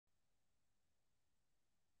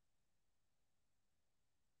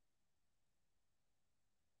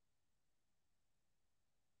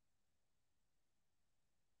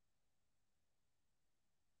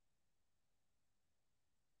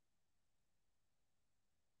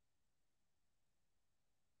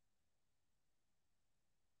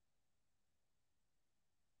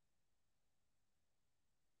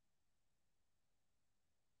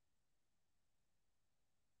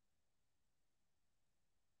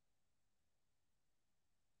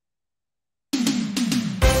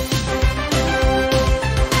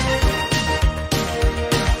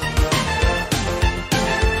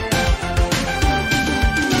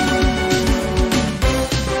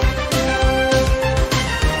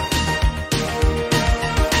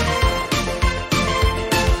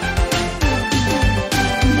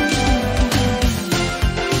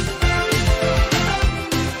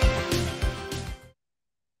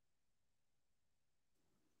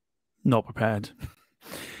Not prepared.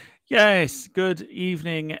 Yes, good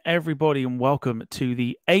evening, everybody, and welcome to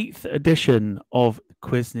the 8th edition of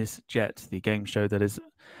Quizness Jet, the game show that is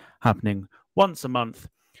happening once a month,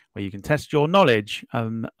 where you can test your knowledge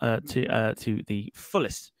to the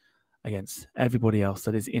fullest against everybody else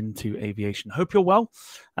that is into aviation. Hope you're well.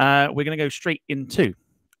 We're going to go straight into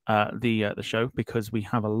the show because we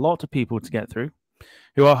have a lot of people to get through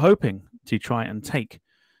who are hoping to try and take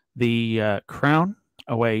the crown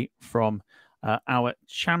away from our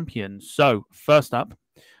champion. So first up,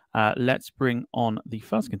 let's bring on the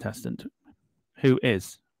first contestant, who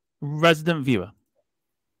is resident viewer.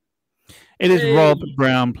 It is Rob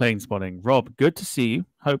Brown Planespotting. Rob, good to see you.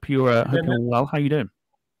 Hope you're well. How you doing?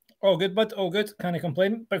 All good, bud. All good. Can't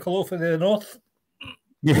complain. Big hello for the north.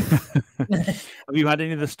 Yeah. Have you had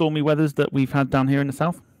any of the stormy weathers that we've had down here in the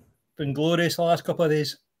south? Been glorious the last couple of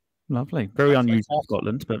days. Lovely. Very unusual in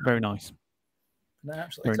Scotland, but very nice.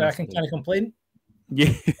 Absolutely cracking. Can't complain.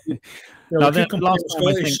 Yeah. Last time,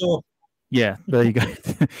 I think, yeah, there you go.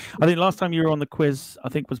 I think last time you were on the quiz, I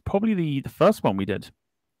think was probably the first one we did.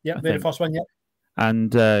 Yeah, very first one, yeah.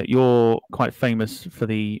 And you're quite famous for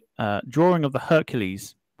the drawing of the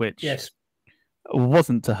Hercules, which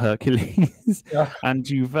wasn't a Hercules. Yeah. And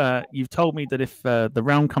you've told me that if the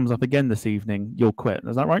round comes up again this evening, you'll quit.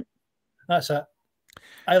 Is that right? That's it.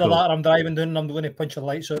 Either that or I'm driving down and I'm going to punch the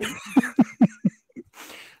lights out.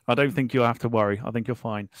 I don't think you'll have to worry. I think you're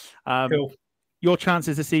fine. Cool. Your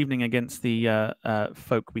chances this evening against the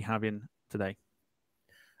folk we have in today?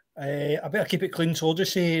 I better keep it clean, so I'll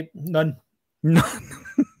just say none. None.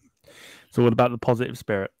 It's all about the positive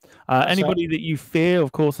spirit. Anybody that you fear,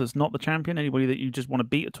 of course, that's not the champion? Anybody that you just want to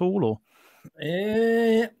beat at all? Or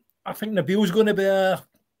I think Nabeel's going to be a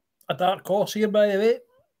dark horse here, by the way.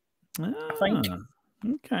 I think.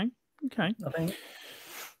 Okay. I think.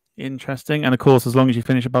 Interesting. And of course, as long as you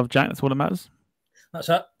finish above Jack, that's all that matters. That's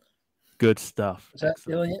it. Good stuff. That's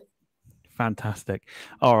it. Fantastic.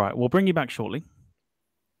 All right. We'll bring you back shortly.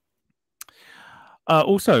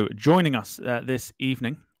 Also, joining us this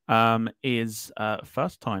evening is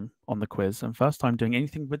first time on the quiz and first time doing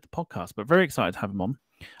anything with the podcast, but very excited to have him on.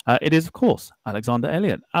 It is, of course, Alexander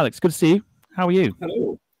Elliott. Alex, good to see you. How are you?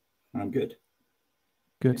 Hello. I'm good.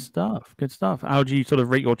 Good stuff. Good stuff. How do you sort of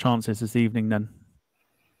rate your chances this evening then?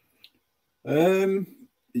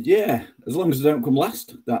 Yeah, as long as I don't come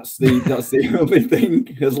last, that's the only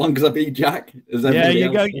thing. As long as I beat Jack, as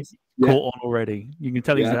everybody else. Caught on already. You can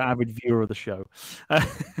tell he's an avid viewer of the show.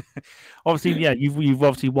 Obviously, you've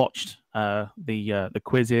obviously watched the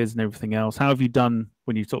quizzes and everything else. How have you done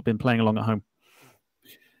when you've sort of been playing along at home?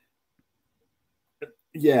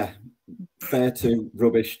 Yeah, fair to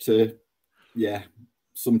rubbish to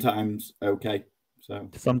sometimes okay. So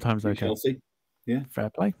sometimes okay. Chelsea. Yeah, fair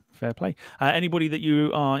play. Anybody that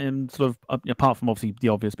you are in sort of, apart from obviously the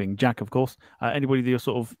obvious being Jack, of course, anybody that you're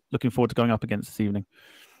sort of looking forward to going up against this evening?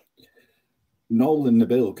 Noel and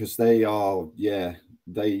Nabeel, because they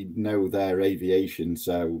know their aviation,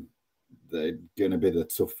 so they're going to be the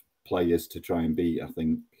tough players to try and beat, I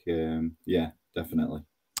think. Definitely.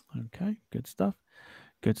 Okay, good stuff.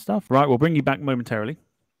 Right, we'll bring you back momentarily.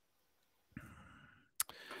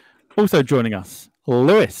 Also joining us,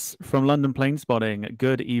 Lewis from London Planespotting.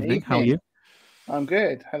 Good evening. How are you? I'm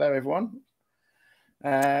good. Hello, everyone.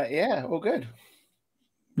 All good.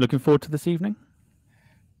 Looking forward to this evening?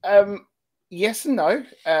 Yes and no.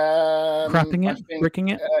 Crapping it? Bricking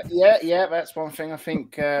it? Yeah, that's one thing. I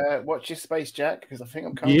think watch your space, Jack, because I think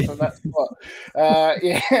I'm coming from that spot.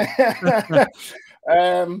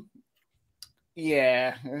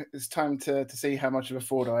 Yeah, it's time to see how much of a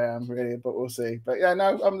fraud I am, really, but we'll see. But yeah,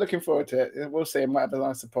 no, I'm looking forward to it. We'll see. It might have a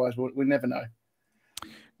nice surprise. We never know.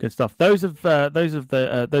 Good stuff. Those are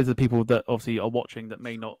the people that obviously are watching that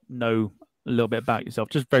may not know a little bit about yourself.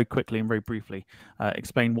 Just very quickly and very briefly,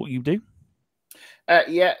 explain what you do.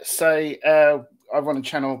 So I run a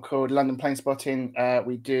channel called London Planespotting.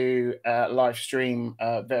 We do live stream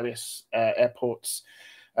various airports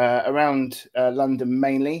around London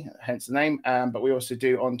mainly, hence the name. But we also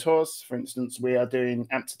do on tours. For instance, we are doing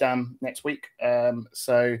Amsterdam next week.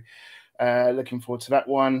 So looking forward to that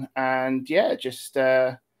one. And just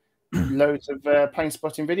loads of plane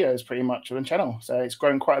spotting videos pretty much on the channel. So it's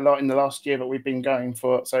grown quite a lot in the last year that we've been going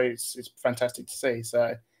for. So it's fantastic to see.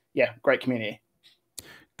 So yeah, great community.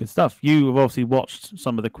 Good stuff. You have obviously watched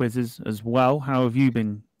some of the quizzes as well. How have you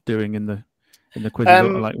been doing in the quizzes,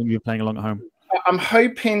 like when you were playing along at home? I'm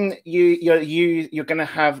hoping you're going to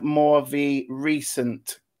have more of the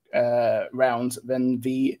recent rounds than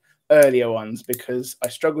the earlier ones, because I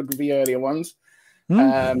struggled with the earlier ones.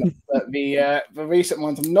 But the recent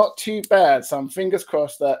ones are not too bad, so I'm fingers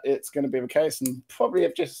crossed that it's going to be the case, and probably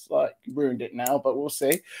have just like ruined it now, but we'll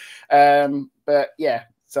see. But yeah,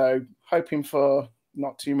 so hoping for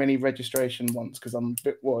not too many registration ones because I'm a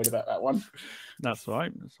bit worried about that one. That's all right.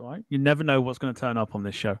 That's all right. You never know what's going to turn up on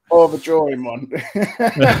this show. Or the drawing one.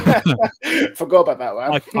 Forgot about that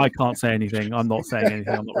one. I can't say anything. I'm not saying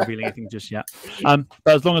anything. I'm not revealing anything just yet. But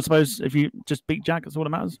as long as, I suppose, if you just beat Jack, that's all that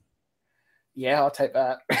matters. Yeah, I'll take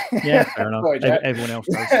that. Yeah, fair enough. Sorry, everyone else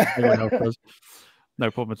does. Everyone else does.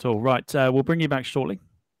 No problem at all. Right, we'll bring you back shortly.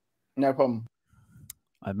 No problem.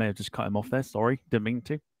 I may have just cut him off there. Sorry, didn't mean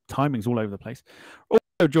to. Timing's all over the place.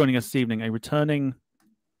 Also joining us this evening, a returning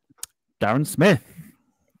Darren Smith.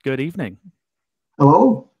 Good evening.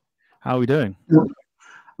 Hello. How are we doing?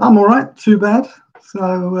 I'm all right. Too bad.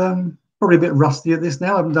 So probably a bit rusty at this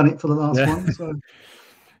now. I haven't done it for the last one. So.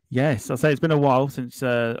 Yes, I say it's been a while since,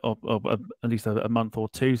 or at least a month or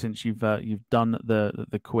two since you've done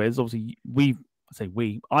the quiz. Obviously,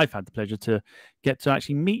 I've had the pleasure to get to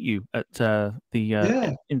actually meet you at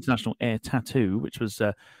the International Air Tattoo, which was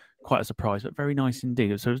quite a surprise, but very nice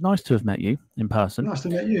indeed. So it was nice to have met you in person. Nice to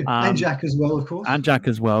meet you, and Jack as well, of course. And Jack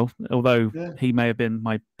as well, although he may have been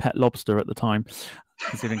my pet lobster at the time,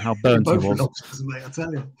 considering how burnt he was. Lobsters, mate, I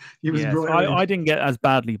tell you, he was I didn't get as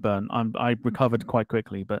badly burnt. I recovered quite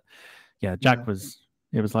quickly, but yeah, Jack was.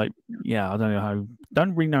 It was like, I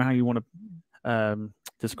don't really know how you want to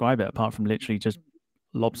describe it apart from literally just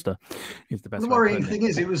lobster is the best. The worrying thing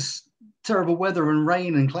is, it was terrible weather and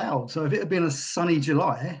rain and clouds. So if it had been a sunny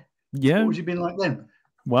July, what would you have been like then?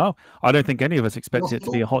 Well, I don't think any of us expected it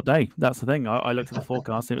to be a hot day. That's the thing. I looked at the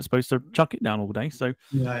forecast; it was supposed to chuck it down all day. So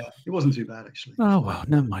yeah, it wasn't too bad actually. Oh well,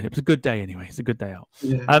 never mind. It was a good day anyway. It's a good day out.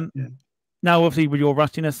 Now, obviously, with your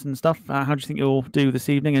rustiness and stuff, how do you think you'll do this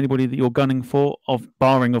evening? Anybody that you're gunning for,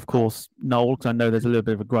 barring, of course, Noel, because I know there's a little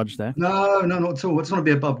bit of a grudge there. No, not at all. I just want to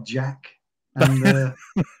be above Jack. And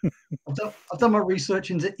I've done my research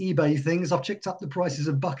into eBay things. I've checked up the prices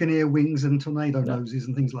of Buccaneer wings and tornado noses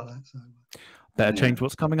and things like that. So better change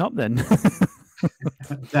what's coming up then.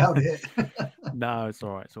 Doubt it. No, it's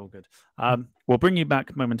all right. It's all good. We'll bring you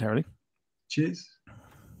back momentarily. Cheers.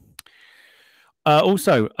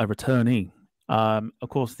 Also, a returnee. Of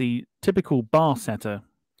course, the typical bar setter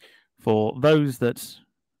for those that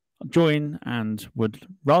join and would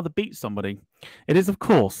rather beat somebody. It is, of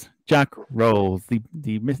course, Jack Rolls, the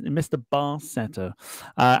Mr. Bar Setter.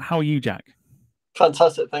 How are you, Jack?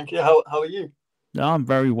 Fantastic, thank you. How are you? I'm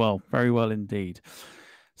very well indeed.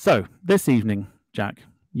 So this evening, Jack,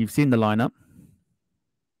 you've seen the lineup.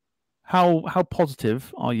 How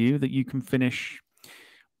positive are you that you can finish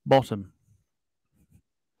bottom?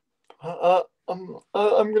 I'm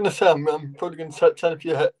going to say I'm probably going to turn a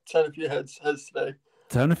few heads today.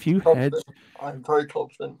 Turn a few heads. I'm very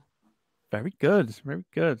confident. Very good, very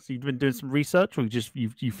good. So you've been doing some research, or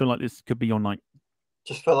you feel like this could be your night?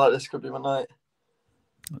 Just feel like this could be my night.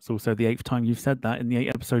 That's also the 8th time you've said that in the 8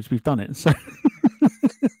 episodes we've done it. So,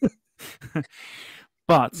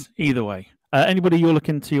 but either way, anybody you're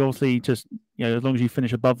looking to, obviously, just as long as you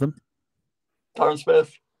finish above them. Darren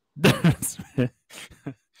Smith. Darren Smith.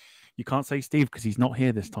 You can't say Steve because he's not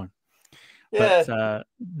here this time. Yeah,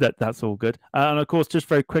 but that's all good. And of course, just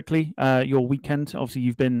very quickly, your weekend. Obviously,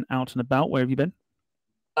 you've been out and about. Where have you been?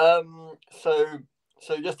 So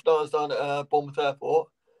yesterday I was down at Bournemouth Airport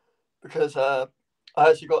because I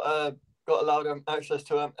actually got allowed access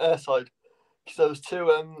to airside because there was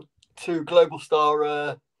two Global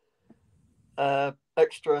Star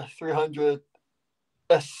extra 300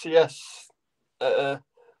 SCS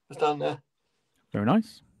was down there. Very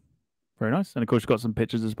nice. Very nice. And of course, you've got some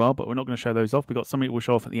pictures as well, but we're not going to show those off. We've got something we'll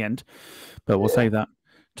show off at the end, but we'll save that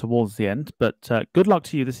towards the end. But good luck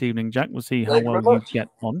to you this evening, Jack. We'll see how well you get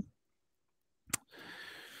on.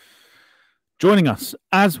 Joining us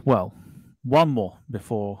as well, one more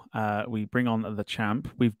before we bring on the champ.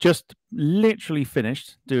 We've just literally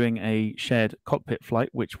finished doing a shared cockpit flight,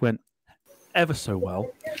 which went ever so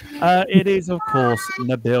well. It is, of course,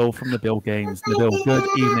 Nabeel from Nabeel Games. Nabeel,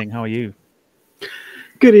 good evening. How are you?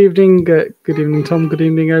 Good evening, Tom. Good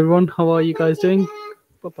evening, everyone. How are you guys doing?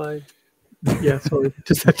 Bye-bye. Yeah, sorry.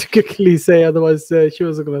 Just had to quickly say, otherwise she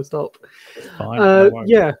wasn't going to stop. Fine,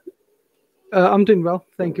 I'm doing well.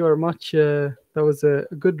 Thank you very much. That was a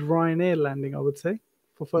good Ryanair landing, I would say,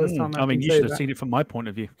 for first time. I mean, you should have seen it from my point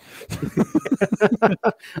of view.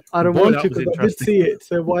 I don't want to, because I did see it.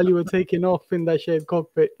 So while you were taking off in that shared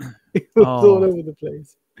cockpit, it was all over the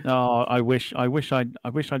place. Oh, I wish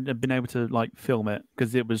I'd been able to like film it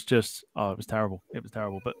because it was just it was terrible. It was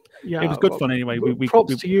terrible, but Yeah, it was good well, fun anyway.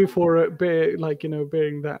 Props to you for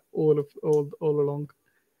bearing that all along.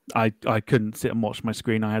 I couldn't sit and watch my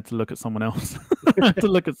screen. I had to look at someone else. I had to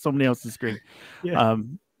look at somebody else's screen. Yeah.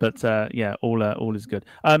 But yeah, all is good.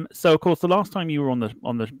 So of course, the last time you were on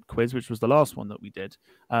the quiz, which was the last one that we did,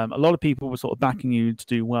 a lot of people were sort of backing you to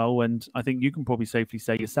do well, and I think you can probably safely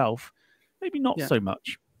say yourself, maybe not so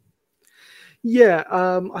much. Yeah,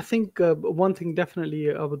 I think one thing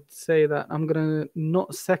definitely I would say that I'm gonna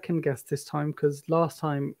not second guess this time, because last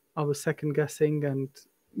time I was second guessing and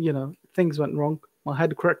things went wrong. I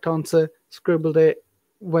had the correct answer, scribbled it,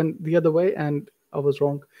 went the other way, and I was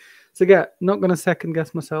wrong. So yeah, not gonna second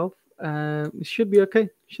guess myself. It should be okay.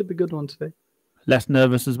 Should be a good one today. Less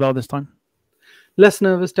nervous as well this time. Less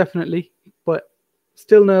nervous, definitely, but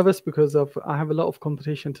still nervous because I have a lot of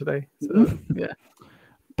competition today. So yeah.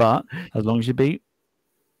 But as long as you beat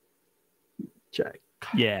Jack.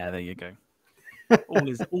 Yeah, there you go.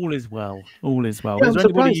 All is well. All is well. Yeah, Is I'm there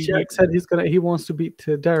surprised anybody Jack said he wants to beat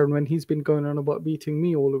Darren when he's been going on about beating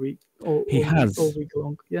me all the week. He has all week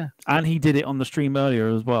long. Yeah, and he did it on the stream earlier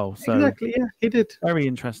as well. So exactly. Yeah, he did. Very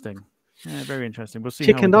interesting. Yeah, very interesting. We'll see.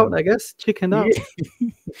 Chickened out, I guess. Chickened out.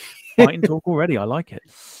 Fight and talk already. I like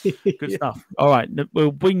it. Good stuff. All right,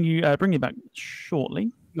 we'll bring you back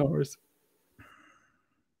shortly. No worries.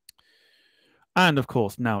 And of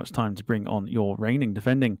course, now it's time to bring on your reigning,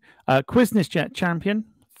 defending Quizness Jet champion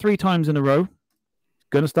 3 times in a row.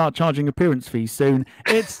 Going to start charging appearance fees soon.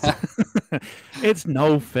 It's it's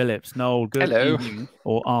Noel Philips. Noel, good evening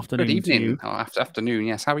or afternoon. Good evening. To you. Afternoon.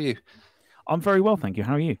 Yes. How are you? I'm very well, thank you.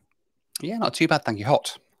 How are you? Yeah, not too bad, thank you.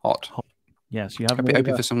 Hot. Yes, you have.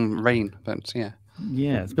 Hoping for some rain, but yeah.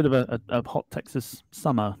 Yeah, it's a bit of a hot Texas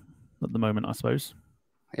summer at the moment, I suppose.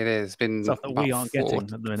 It is. Been stuff that we aren't getting at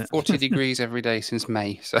the minute. 40 degrees every day since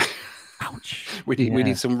May. So, ouch. We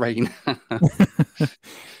need some rain.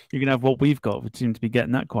 You can have what we've got. We seem to be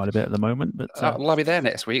getting that quite a bit at the moment. But well, I'll be there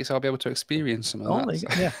next week, so I'll be able to experience some of that. So.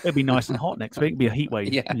 Yeah, it'll be nice and hot next week. It'll be a heat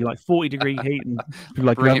wave. Yeah. It'll be like 40-degree heat, and people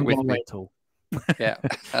like you haven't gone away at all. Yeah.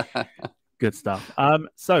 Good stuff.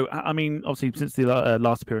 So, I mean, obviously, since the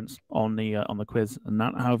last appearance on the quiz and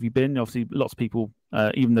that, how have you been? Obviously, lots of people,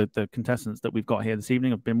 even the contestants that we've got here this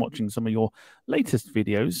evening, have been watching some of your latest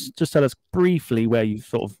videos. Just tell us briefly where you've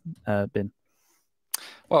sort of been.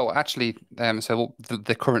 Well, actually, so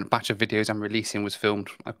the current batch of videos I'm releasing was filmed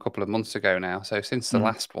a couple of months ago now. So since the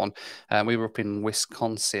last one, we were up in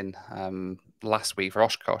Wisconsin last week for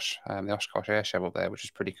Oshkosh, the Oshkosh Air Show up there, which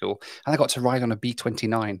is pretty cool. And I got to ride on a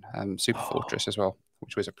B-29 Super Fortress as well,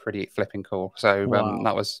 which was a pretty flipping cool. So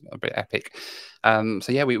that was a bit epic. So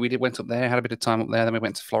yeah, we went up there, had a bit of time up there. Then we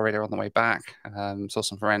went to Florida on the way back, saw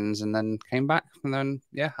some friends, and then came back. And then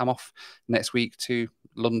yeah, I'm off next week to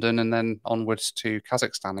London and then onwards to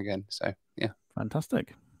Kazakhstan again. So yeah,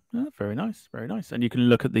 fantastic. Yeah, very nice, very nice. And you can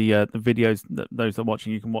look at the videos. Those that are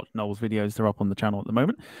watching, you can watch Noel's videos. They're up on the channel at the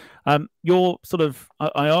moment. You're sort of.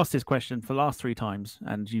 I asked this question for the last 3 times,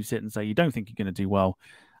 and you sit and say you don't think you're going to do well,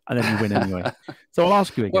 and then you win anyway. So I'll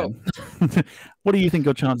ask you again. Well, what do you think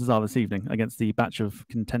your chances are this evening against the batch of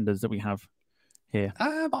contenders that we have here?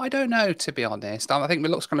 I don't know, to be honest. I think my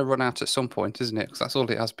luck's going to run out at some point, isn't it? Because that's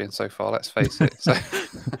all it has been so far, let's face it. So,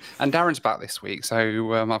 and Darren's back this week, so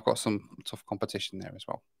I've got some tough competition there as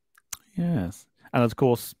well. Yes. And of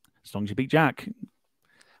course, as long as you beat Jack.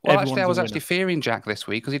 Well, actually, I was actually fearing Jack this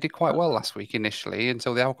week because he did quite well last week initially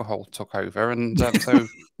until the alcohol took over. And so,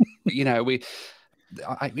 we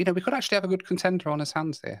could actually have a good contender on his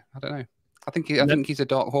hands there. I don't know. I think he's a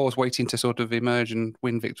dark horse waiting to sort of emerge and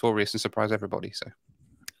win victorious and surprise everybody. So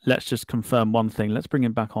let's just confirm one thing. Let's bring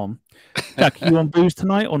him back on. Jack, you on booze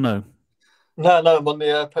tonight or no? No, I'm on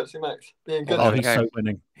the Pepsi Max. Being good. Oh, he's so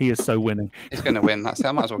winning. He is so winning. He's going to win. I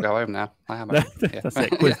might as well go home now. I am. That's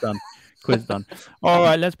it. Quiz done. Quiz done. All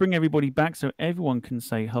right, let's bring everybody back so everyone can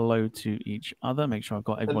say hello to each other. Make sure I've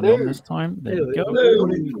got everybody on this time. There we go.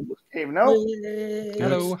 Hello.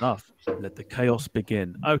 Good stuff. Let the chaos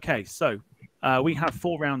begin. Okay, so we have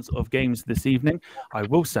 4 rounds of games this evening. I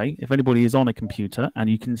will say, if anybody is on a computer and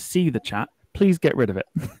you can see the chat, please get rid of it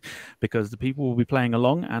because the people will be playing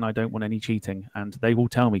along and I don't want any cheating and they will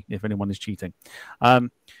tell me if anyone is cheating.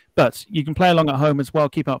 But you can play along at home as well.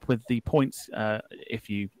 Keep up with the points. If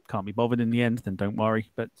you can't be bothered in the end, then don't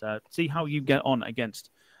worry. But see how you get on against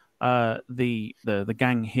the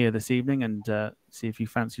gang here this evening and see if you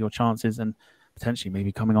fancy your chances and potentially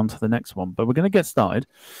maybe coming on to the next one. But we're going to get started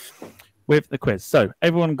with the quiz. So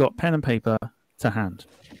everyone got pen and paper to hand.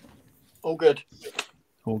 All good.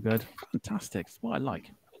 All good. Fantastic. That's what I like.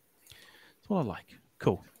 That's what I like.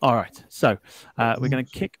 Cool. All right. So we're going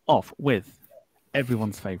to kick off with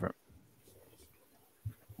everyone's favorite.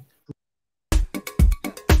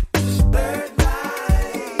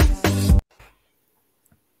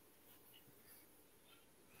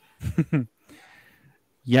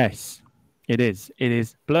 Yes, it is. It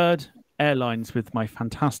is Blurred Airlines with my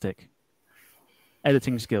fantastic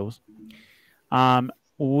editing skills.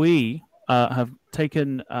 We have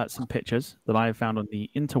taken some pictures that I have found on the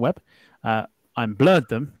interweb. I'm blurred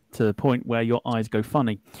them to the point where your eyes go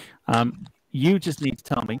funny. You just need to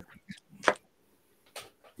tell me.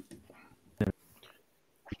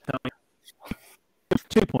 Tell me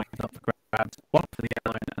 2 points up for grabs, one for the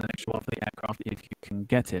airline and an extra one for the aircraft if you can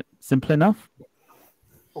get it. Simple enough?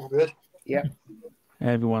 All good. Yeah.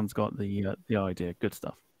 Everyone's got the idea. Good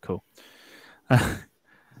stuff. Cool.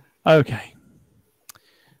 Okay.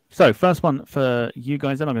 So first one for you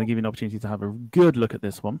guys, then I'm going to give you an opportunity to have a good look at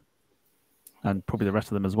this one. And probably the rest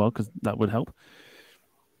of them as well, because that would help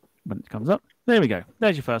when it comes up. There we go.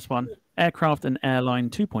 There's your first one. Aircraft and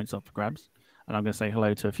airline, 2 points up for grabs. And I'm going to say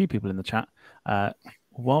hello to a few people in the chat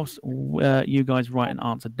whilst you guys write an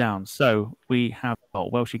answer down. So we have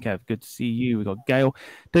got Welshy Kev, good to see you. We've got Gail,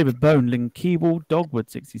 David Bone, Lynn Keeble,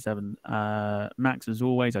 Dogwood67, Max as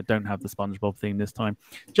always. I don't have the SpongeBob theme this time.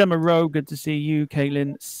 Gemma Rowe, good to see you.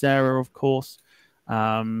 Caitlin, Sarah, of course.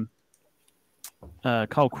 Carl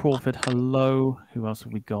Crawford, hello. Who else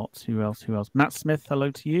have we got? Who else? Matt Smith,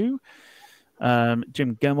 hello to you.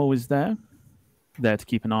 Jim Gemmell is there to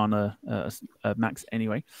keep an eye on Max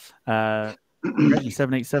anyway.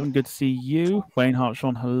 787, good to see you. Wayne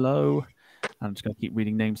Hartshorn, hello. I'm just going to keep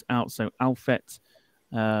reading names out. So Alfet,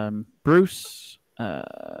 Bruce,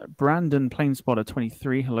 Brandon Planespotter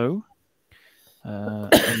 23, hello.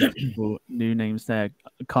 New names there. I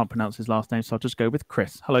can't pronounce his last name, so I'll just go with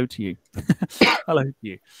Chris. Hello to you. Hello to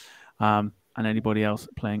you. And anybody else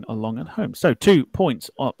playing along at home. So 2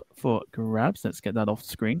 points up for grabs. Let's get that off the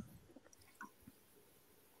screen.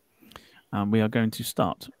 We are going to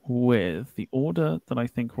start with the order that I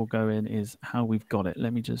think will go in is how we've got it.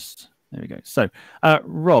 Let me just, there we go. So,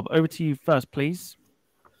 Rob, over to you first, please.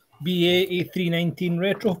 BA A319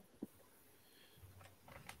 Retro.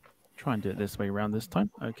 Try and do it this way around this time.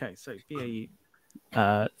 Okay, so BAE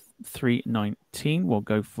 319 will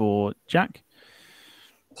go for Jack.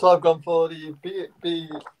 So I've gone for the BAE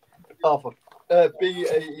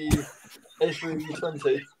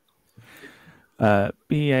A320.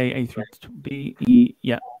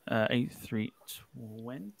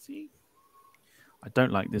 A320. I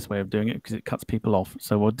don't like this way of doing it because it cuts people off.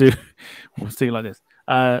 So we'll see like this.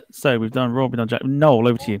 So we've done Rob, we've done Jack. Noel,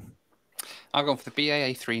 over to you. I've gone for the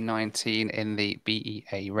BAA 319 in the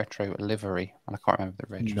BEA retro livery, and I can't remember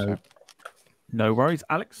the reg. No worries,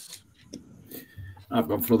 Alex. I've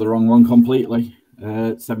gone for the wrong one completely.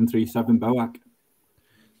 737 BOAC.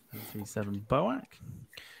 737 BOAC.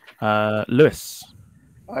 Lewis.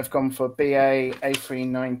 I've gone for BA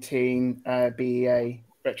A319 BEA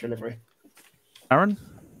retro livery. Darren.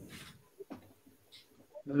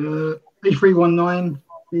 A319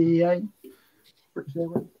 BEA.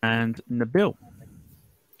 And Nabeel.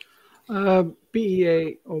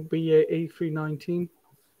 BEA or BA A319.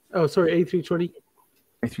 Oh, sorry, A320.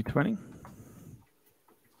 A320.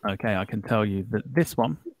 Okay, I can tell you that this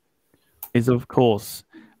one is, of course,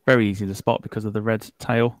 very easy to spot because of the red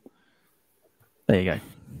tail. There you go.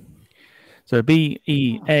 So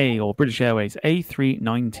BEA or British Airways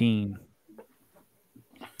A319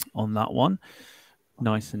 on that one.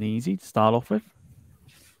 Nice and easy to start off with.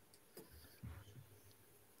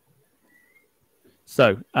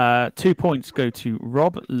 So 2 points go to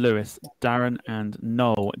Rob, Lewis, Darren, and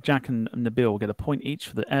Noel. Jack and Nabeel get a point each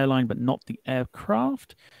for the airline, but not the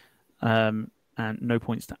aircraft. And no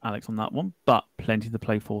points to Alex on that one, but plenty to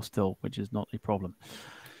play for still, which is not a problem.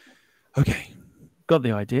 Okay, got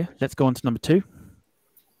the idea. Let's go on to number 2.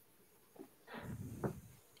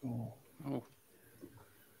 Oh.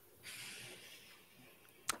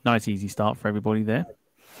 Nice, easy start for everybody there.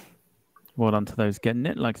 Well done to those getting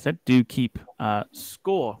it. Like I said, do keep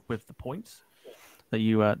score with the points that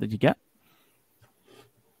you get.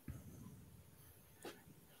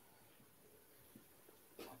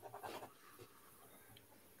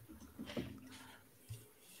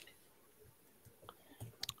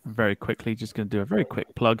 Very quickly, just going to do a very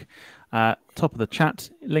quick plug. Top of the chat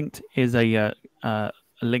linked is a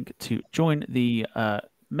link to join the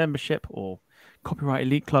membership or Copyright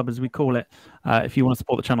Elite Club, as we call it. If you want to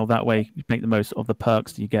support the channel that way, you make the most of the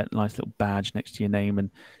perks. You get a nice little badge next to your name and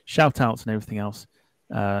shout outs and everything else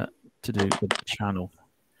to do with the channel.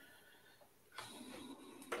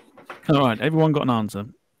 All right, everyone got an answer?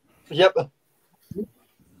 Yep.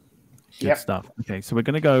 Good stuff. Okay, so we're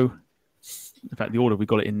going to go. In fact, the order we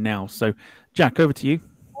got it in now. So, Jack, over to you.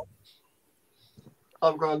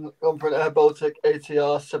 I'm going for an Air Baltic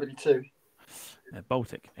ATR 72.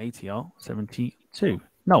 Baltic ATR 72.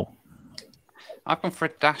 No. I've gone for a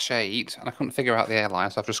Dash 8, and I couldn't figure out the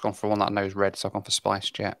airline, so I've just gone for one that I know is red, so I've gone for Spice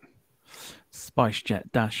Jet. Spice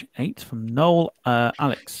Jet Dash 8 from Noel.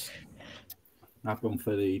 Alex. I've gone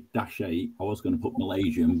for the Dash 8. I was going to put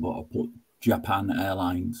Malaysian, but I put Japan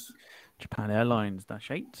Airlines. Japan Airlines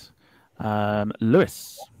Dash 8.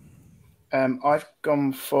 Lewis. I've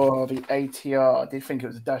gone for the ATR. I did think it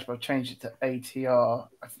was a Dash, but I've changed it to ATR.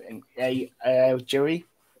 I think Algeria.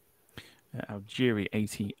 Algeria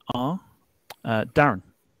ATR. Darren.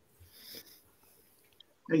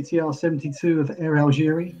 ATR 72 of Air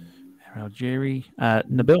Algeria. Air Algeria.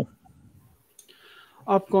 Nabeel.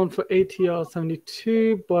 I've gone for ATR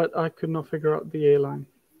 72, but I could not figure out the airline.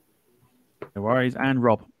 No worries. And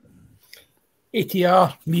Rob.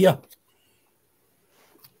 ATR, Mia.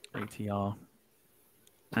 ATR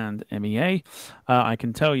and MEA. I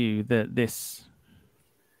can tell you that this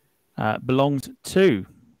belongs to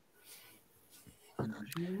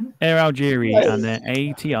Air Algeria and their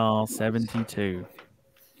ATR 72.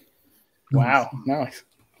 Wow, nice.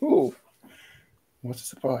 Ooh, what a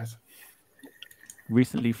surprise.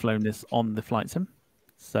 Recently flown this on the flight sim.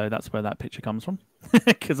 So that's where that picture comes from.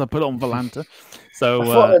 Because I put it on Volanta. So I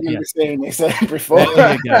thought I'd never seen this before.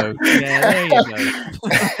 There you go. Yeah, there you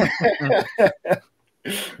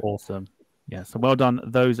go. Awesome. Yeah, so well done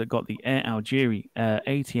those that got the Air Algeria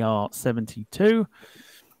ATR 72.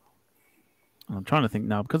 I'm trying to think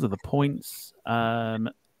now because of the points. I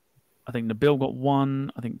think Nabeel got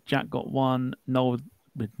 1. I think Jack got 1. Noel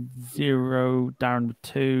with 0. Darren with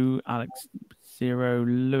 2. Alex 0.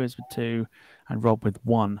 Lewis with 2. And Rob with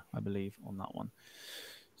 1, I believe, on that one.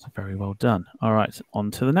 So very well done. All right,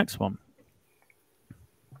 on to the next one.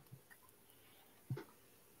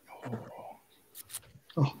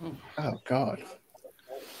 Oh God.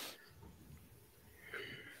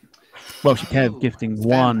 Welsh Kev gifting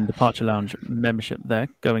 1 Departure Lounge membership there,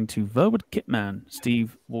 going to Verwood Kitman,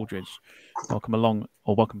 Steve Waldridge. Welcome along,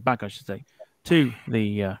 or welcome back, I should say, to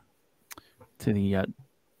the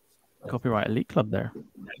Copyright Elite Club there.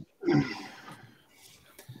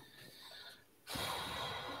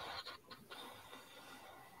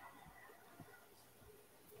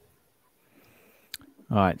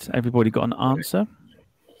 All right, everybody got an answer?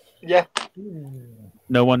 Yeah.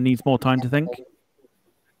 No one needs more time to think?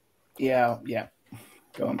 Yeah.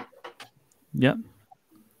 Go on. Yep.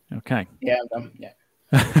 Okay. Yeah, yeah.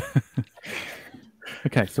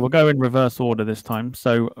 Okay, so we'll go in reverse order this time.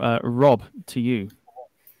 So, Rob, to you.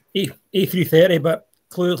 A330, but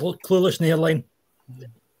clueless in the airline.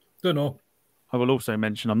 Don't know. I will also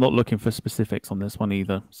mention I'm not looking for specifics on this one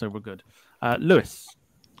either, so we're good. Lewis.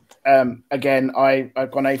 Again,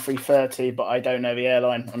 I've gone A330, but I don't know the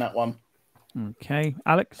airline on that one. Okay,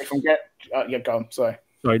 Alex. If I get, yeah, go on. Sorry,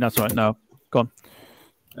 that's all right. No, go on.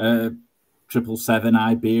 777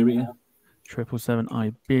 Iberia. 777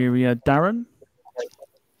 Iberia. Darren.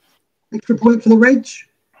 Extra point for the reg.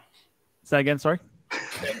 Say again. Sorry.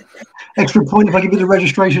 Extra point if I give you the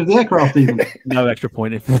registration of the aircraft, even. No extra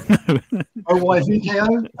point if.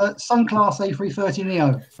 OYVKO. Sunclass A330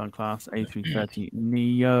 Neo. Sunclass A330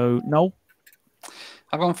 Neo. No.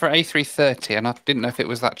 I've gone for A330, and I didn't know if it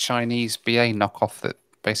was that Chinese BA knockoff that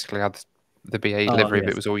basically had the BA livery, yes. but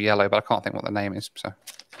it was all yellow, but I can't think what the name is. So.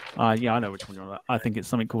 Yeah, I know which one you're on. I think it's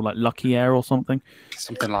something called like Lucky Air or something.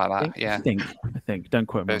 Something like that, yeah. I think. Don't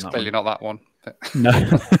quote me on It's that clearly one. not that one. No.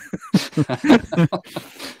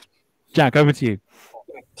 Jack, over to you.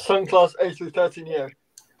 Sunclass A330 Neo.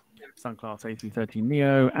 Sunclass A330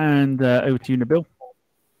 Neo. And over to you, Nabeel.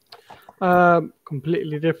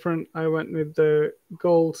 Completely different. I went with the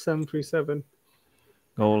Gold 737.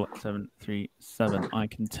 Goal 737. I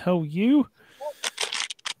can tell you.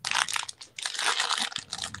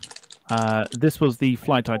 This was the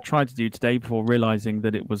flight I tried to do today before realizing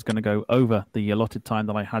that it was going to go over the allotted time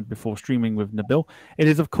that I had before streaming with Nabeel. It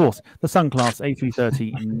is, of course, the Sunclass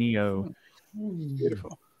A330 Neo.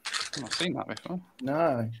 Beautiful. I've not seen that before.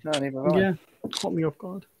 No, neither have I. Yeah, caught me off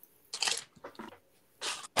guard.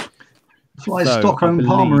 Fly So, Stockholm I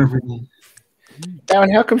Palmer believe- every day.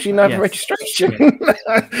 Darren, how come you know the Yes. registration?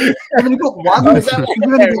 I've only got one. Oh, is that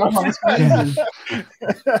You've only got one. It's crazy.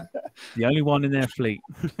 The only one in their fleet.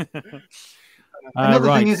 Another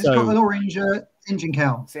right, thing is it's so got an orange engine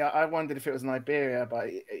cowl. See, I wondered if it was in Iberia, but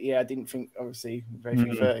yeah, I didn't think, obviously,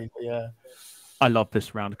 A330, but yeah. I love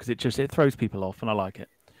this round because it throws people off and I like it.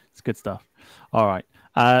 It's good stuff. All right.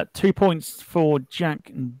 2 points for Jack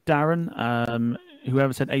and Darren.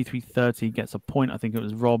 whoever said A330 gets a point. I think it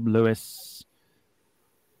was Rob and Lewis,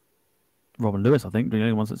 I think, the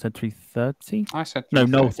only ones that said 330. I said No,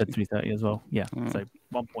 330. Noel said 330 as well. Yeah, so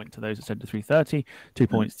 1 point to those that said the 330, 2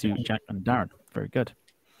 points to Jack and Darren. Very good.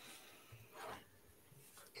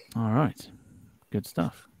 All right, good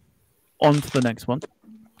stuff. On to the next one.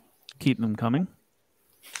 Keep them coming.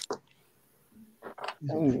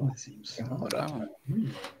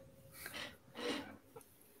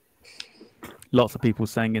 Lots of people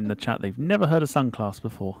saying in the chat they've never heard of Sunclass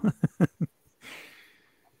before.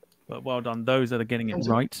 But well done, those that are getting it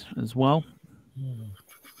right as well.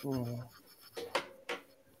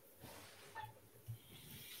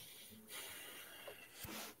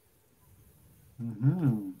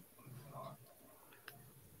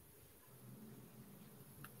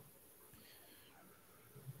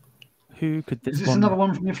 Who could this Is this one... another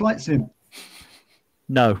one from your flight sim?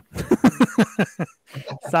 No.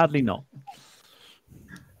 Sadly not.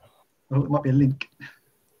 Oh, it might be a link.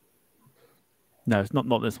 No, it's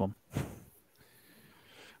not this one.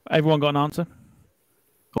 Everyone got an answer?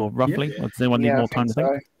 Or roughly? Or does anyone need more time to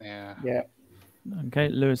think? Yeah. Okay,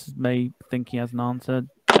 Lewis may think he has an answer.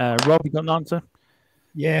 Rob, you got an answer?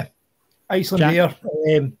 Yeah. Iceland Air.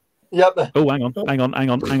 Yep. Oh, hang on. Oh, hang on a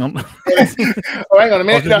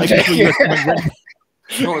minute.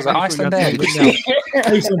 What was that? Iceland Air?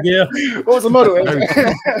 Iceland Air. What was the model?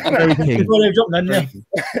 Very keen. Before they've jumped in there.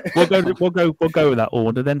 We'll go with that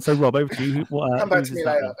order then. So Rob, over to you. Come back to me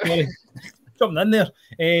later. Jumping in there.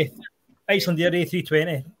 Iceland Air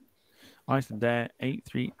A320. Iceland Air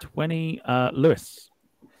A320. Lewis.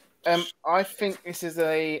 I think this is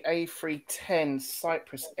a A310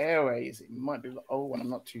 Cyprus Airways. It might be the old one. I'm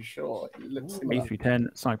not too sure. It looks similar.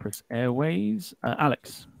 A310 Cyprus Airways.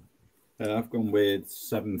 Alex. I've gone with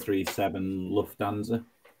 737 Lufthansa.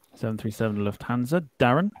 737 Lufthansa.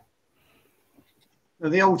 Darren.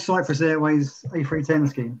 The old Cyprus Airways A310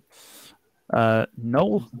 scheme.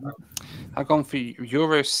 Noel. I've gone for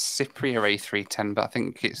Euro Cypria A310, but I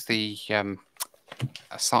think it's the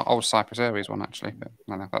old Cyprus Airways one, actually. But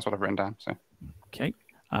I don't know, that's what I've written down. So. Okay.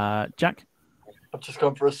 Jack. I've just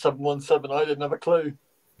gone for a 717. I didn't have a clue.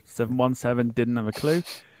 717 didn't have a clue.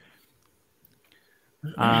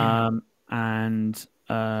 And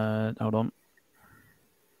hold on.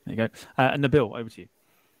 There you go. Nabeel, over to you.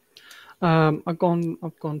 I've gone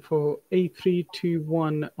for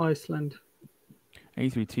A321 Iceland.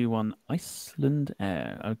 A321 Iceland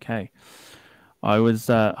Air. Okay. I was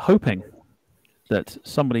hoping that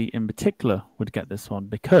somebody in particular would get this one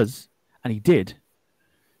because, and he did.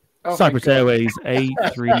 Oh, Cyprus Airways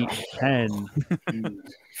A310.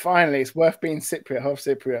 Finally, it's worth being Cypriot, half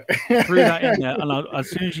Cypriot. Threw that in there, and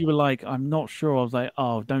as soon as you were like, "I'm not sure," I was like,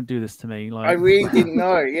 "Oh, don't do this to me!" Like, I really didn't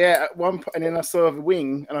know. Yeah, at one point, and then I saw the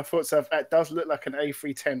wing, and I thought, "So that does look like an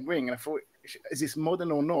A310 wing." And I thought, "Is this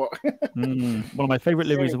modern or not?" One of my favourite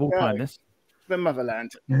liveries of all time. This the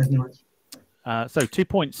motherland. So 2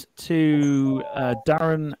 points to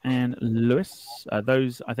Darren and Lewis.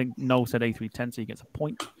 Those, I think Noel said A310, so he gets a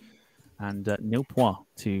point. And nil point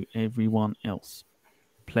to everyone else.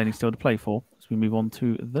 Plenty still to play for as we move on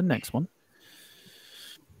to the next one.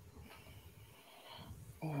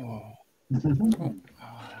 Oh.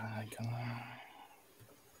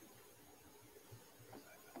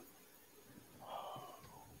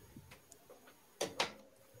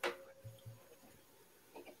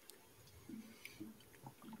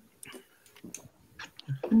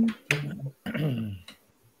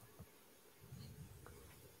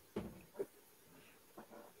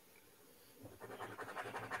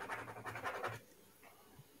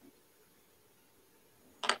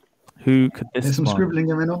 Who could this There's some one? scribbling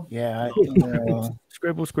going on. Yeah.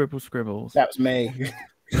 Scribble, scribble, scribbles. That was me.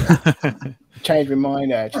 Changed my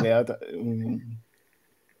mind, actually. Okay.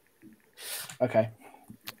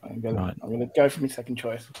 I'm going to go for my second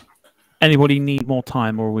choice. Anybody need more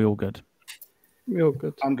time, or are we all good? We're all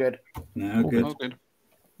good. I'm good. No, good. All good.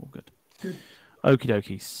 All good. Okie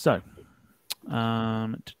dokie. So,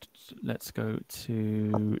 let's go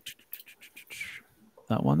to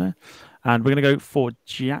that one there. And we're going to go for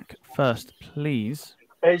Jack first, please.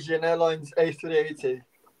 Asian Airlines A380.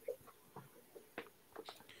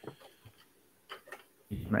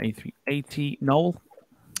 A380. Noel?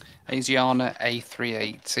 Asiana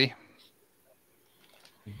A380.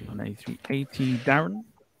 On A380. Darren?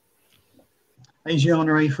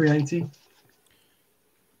 Asiana A380.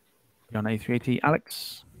 On A380.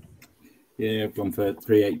 Alex? Yeah, I've gone for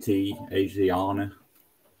 380 Asiana.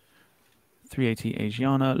 380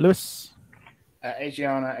 Asiana. Lewis?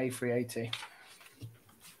 Asiana A380.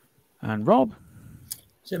 And Rob?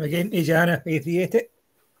 Same again, Asiana A380.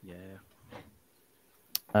 Yeah.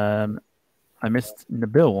 I missed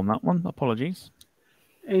Nabeel on that one. Apologies.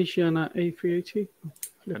 Asiana A380. I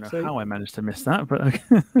don't know how I managed to miss that, but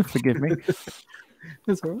forgive me.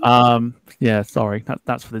 That's all right. Yeah, sorry.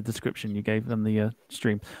 That's for the description you gave on the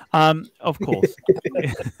stream. Of course.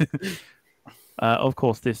 Of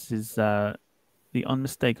course, this is the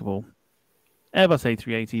unmistakable Airbus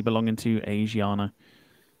A380 belonging to Asiana.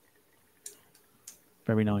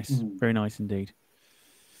 Very nice. Very nice indeed.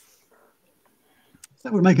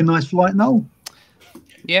 That would make a nice flight, Noel.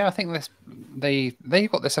 Yeah, I think they've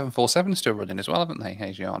got the 747 still running as well, haven't they,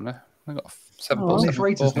 Asiana? They've got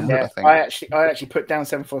 747. Yeah, I think. I actually put down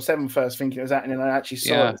 747 first, thinking it was that, and then I actually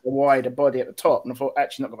saw it was a wider body at the top, and I thought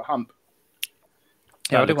actually not got a hump.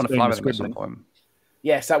 Yeah, I did want to fly with them at some point.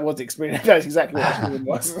 Yes, that was the experience. That was exactly what it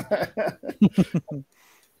was.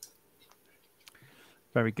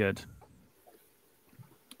 Very good.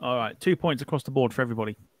 All right, 2 points across the board for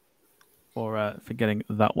everybody for getting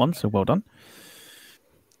that one. So well done.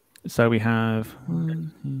 So we have.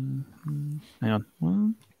 Hang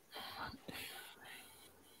on.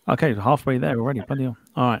 Okay, halfway there already. Bloody hell.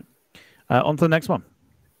 All right, on to the next one.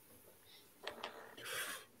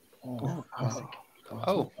 Oh.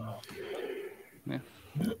 Yeah.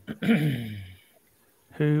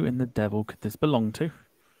 Who in the devil could this belong to?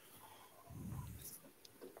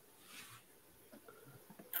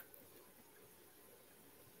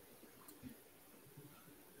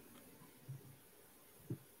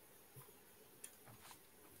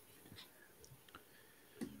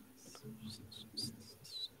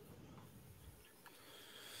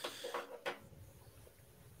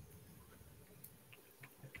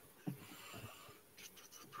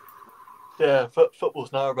 Yeah,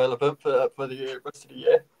 football's now irrelevant for the rest of the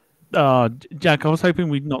year. Jack, I was hoping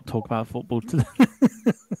we'd not talk about football today.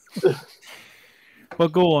 Well,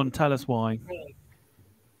 go on, tell us why.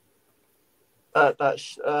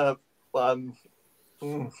 That's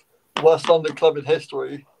worst London club in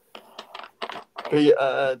history. Beat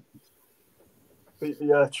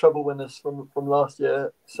the treble winners from last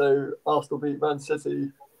year. So Arsenal beat Man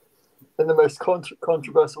City in the most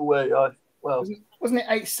controversial way. Wasn't it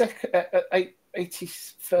 80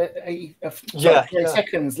 yeah.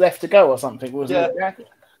 seconds left to go or something? Wasn't it?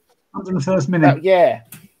 101st minute. Yeah.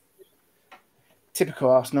 Typical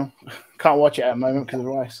Arsenal. Can't watch it at the moment because of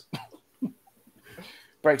Rice.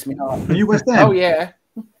 Breaks me heart. Are you West Ham? Oh yeah.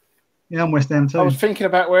 Yeah, I'm West Ham too. I was thinking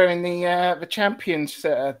about wearing the champions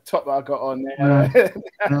top that I got on there.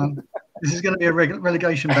 This is going to be a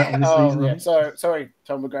relegation battle this season. Yeah. Sorry,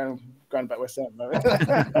 Tom. We're going back West Ham.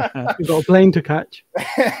 You've got a plane to catch.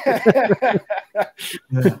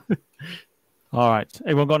 Yeah. All right.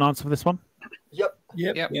 Everyone got an answer for this one? Yep.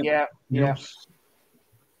 Yeah.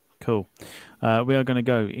 Cool. We are going to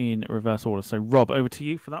go in reverse order. So, Rob, over to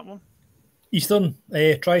you for that one. Eastern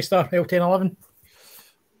TriStar L1011.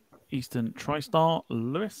 Eastern TriStar.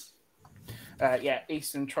 Lewis?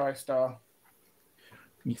 Eastern TriStar.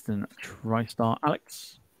 Eastern TriStar.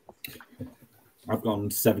 Alex? I've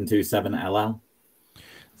gone 727 LL.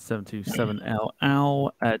 727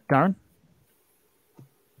 LL. Darren?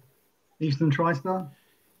 Eastern TriStar.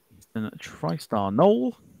 Eastern TriStar.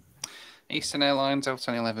 Noel? Eastern Airlines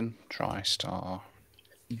L1011 TriStar.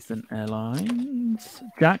 Eastern Airlines.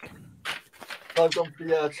 Jack? I've gone for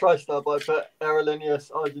the TriStar, but I put Aerolíneas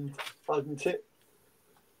Argentinas.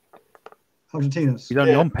 He's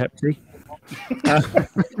only on Pepsi.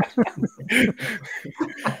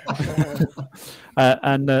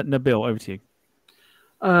 And Nabeel, over to you.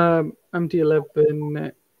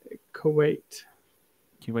 MD11 Kuwait.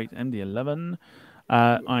 Kuwait MD11.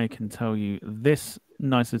 I can tell you this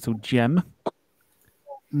nice little gem.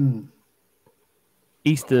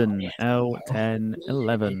 Eastern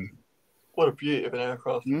L1011. What a beauty of an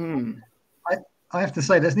aircraft. I have to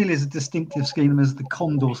say, that's nearly as a distinctive scheme as the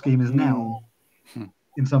Condor scheme is now,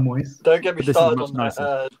 in some ways. Don't get me But started this is on much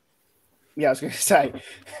that. Yeah, I was going to say,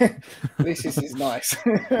 this is nice.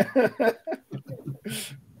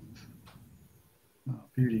 Oh,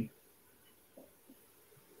 beauty.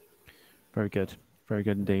 Very good. Very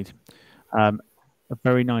good indeed. A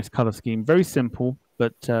very nice color scheme. Very simple,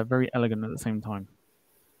 but very elegant at the same time.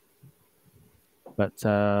 But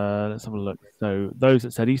let's have a look. So those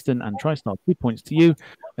that said Eastern and TriStar, 2 points to you.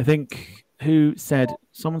 I think who said,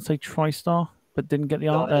 someone say TriStar, but didn't get the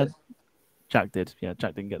answer? Jack did. Yeah,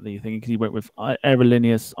 Jack didn't get the thing because he went with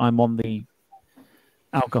Aerolíneas. I'm on the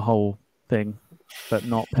alcohol thing, but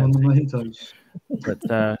not Pepsi.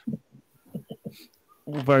 But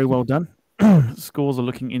all very well done. Scores are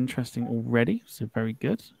looking interesting already, so very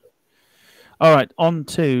good. All right, on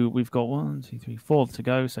to, we've got 1, 2, 3, 4 to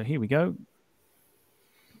go. So here we go.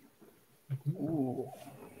 Ooh.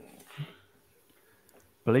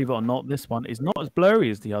 believe it or not, this one is not as blurry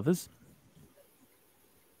as the others.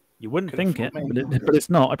 You wouldn't think it, but it's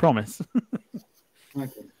not, I promise.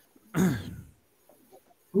 Okay.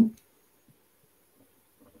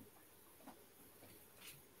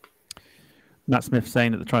 Matt Smith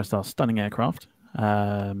saying that the TriStar stunning aircraft.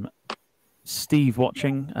 Steve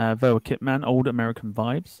watching, Voa Kitman, old American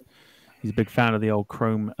vibes. He's a big fan of the old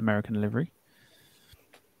chrome American livery.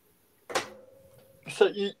 So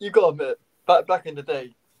you got to admit, back in the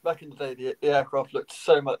day, the aircraft looked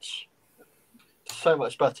so much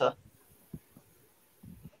better.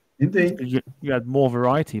 Indeed. You had more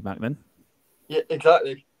variety back then. Yeah,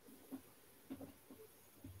 exactly.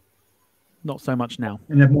 Not so much now.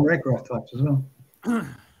 And you have more aircraft types as well.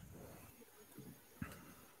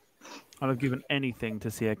 I'd have given anything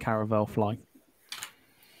to see a Caravelle fly.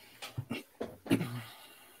 You've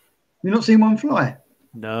not seen one fly?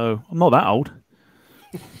 No, I'm not that old.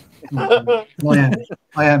 I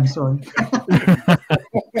am, sorry. I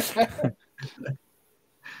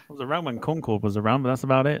was around when Concorde was around, but that's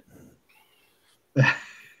about it. It's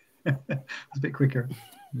a bit quicker.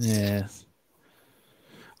 Yes.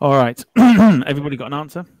 All right. Everybody got an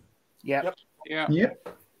answer? Yeah. Yep.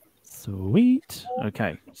 Sweet.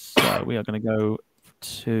 Okay. So we are going to go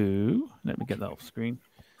to... Let me get that off screen.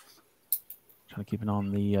 Trying to keep an eye on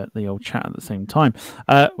the old chat at the same time.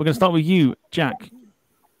 We're going to start with you, Jack.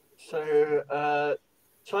 So,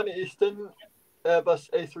 China Eastern Airbus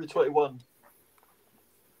A321.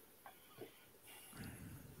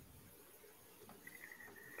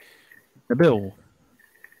 Nabeel.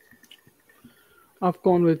 I've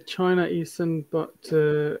gone with China Eastern, but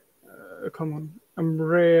come on,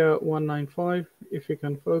 Embraer 195. If you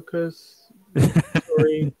can focus.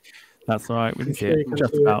 Sorry. That's all right. We can see Sure it. you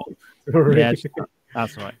Just can do about. Sorry. Yeah,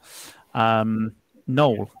 that's all right.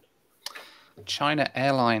 Noel. China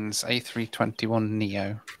Airlines A321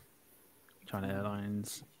 Neo. China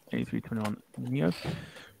Airlines A321 Neo.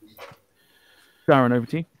 Darren, over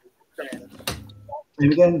to you.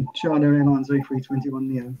 And again, China Airlines A321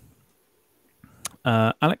 Neo.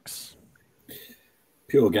 Alex.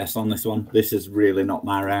 Pure guess on this one. This is really not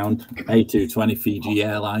my round. A220 Fiji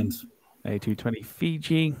Airlines. A220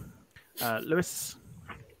 Fiji. Lewis.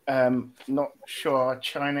 Not sure.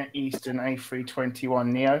 China Eastern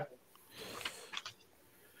A321 Neo.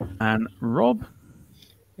 And Rob.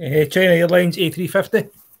 China Airlines A350.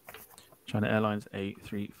 China Airlines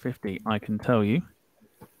A350. I can tell you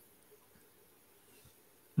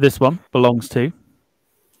this one belongs to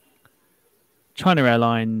China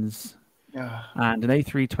Airlines and an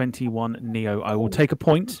A321 Neo. I will take a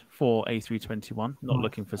point for A321. Not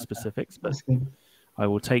looking for specifics, but I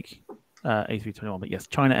will take A321. But yes,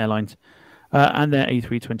 China Airlines and their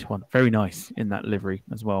A321. Very nice in that livery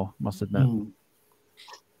as well, must admit.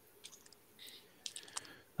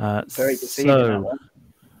 Very deceiving, that one.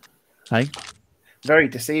 Hey? Very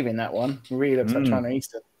deceiving, that one. Really looks like China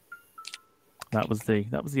Eastern. That was the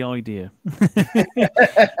idea.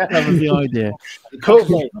 That was the idea. Cool,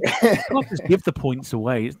 mate. Not just give the points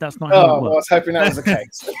away. That's not Oh, how it well, I was works. hoping that was the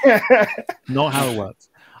case. Not how it works.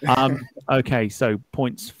 Okay, so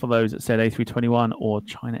points for those that said A321 or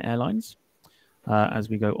China Airlines. As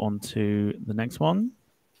we go on to the next one.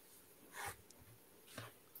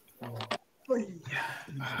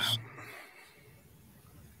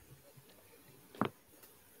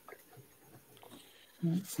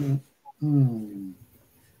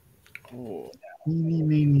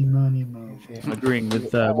 Agreeing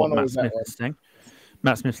with what Matt Smith is saying.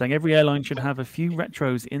 Matt Smith saying every airline should have a few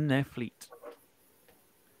retros in their fleet.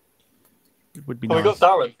 It would be nice. We got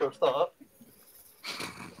Darren for a start.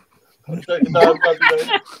 Are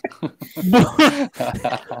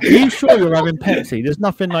you sure you're having Pepsi? There's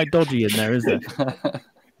nothing like dodgy in there, is there?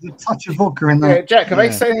 There's a touch of vodka in there. Yeah, Jack, are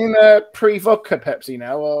they saying pre-vodka Pepsi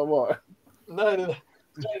now, or what? No.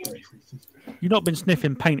 You've not been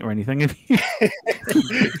sniffing paint or anything, have you?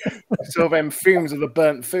 Sort of them fumes of the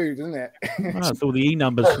burnt food, isn't it? That's all the E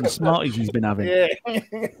numbers from Smarties he's been having. Yeah.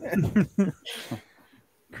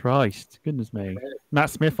 Christ, goodness me. Matt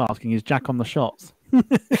Smith asking, is Jack on the shots?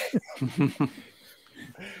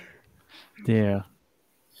 Dear.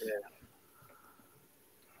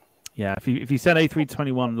 Yeah, if you said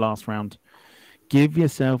A321 last round, give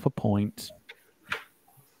yourself a point.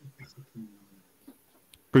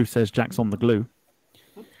 Bruce says Jack's on the glue.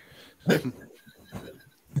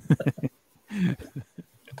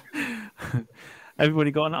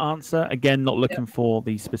 Everybody got an answer? Again, not looking for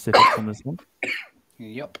the specifics on this one.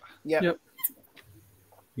 Yep. Yep.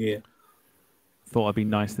 Yeah. Thought I'd be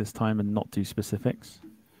nice this time and not do specifics.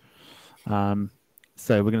 So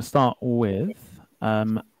we're going to start with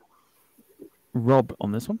Rob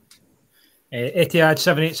on this one. Etihad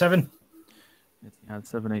 787. Etihad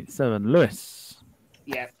 787. Lewis.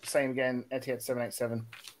 Yeah, same again. Etihad 787.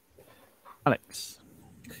 Alex.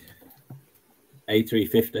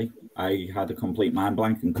 A350. I had a complete mind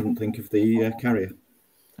blank and couldn't think of the carrier.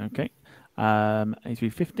 Okay.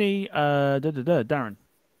 A350. Darren.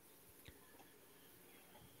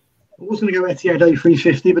 I was going to go Etihad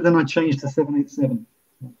A350, but then I changed to 787.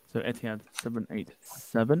 So Etihad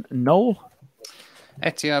 787. Noel.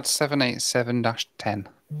 Etihad 787-10.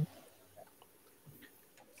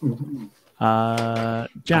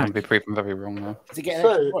 Jack. I'll be proven very wrong now. Is it getting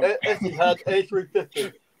So, Etihad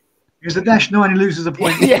A350. It was a -9, he loses a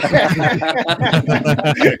point.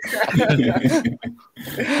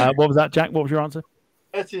 What was that, Jack? What was your answer?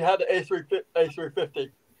 Etihad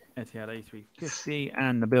A350. Etihad A350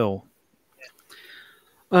 and Nabeel.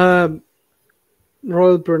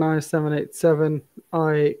 Royal Brunei 787.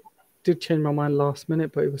 I did change my mind last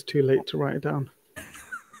minute, but it was too late to write it down.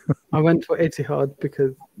 I went for Etihad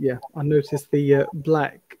because, I noticed the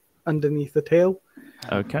black underneath the tail.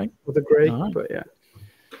 Okay. With the grey, All right. but yeah.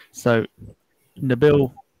 So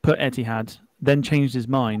Nabeel put Etihad, then changed his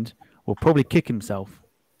mind, will probably kick himself.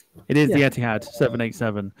 It is the Etihad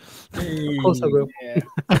 787. Of course I will. Yeah.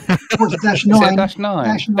 What's it, Is it -9?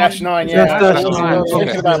 -9? -9, yeah. Yes, I was -9.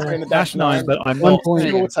 thinking about putting the -9, but I'm One not. point.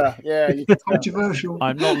 Shorter. Yeah. You could tell. Controversial.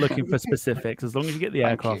 I'm not looking for specifics. As long as you get the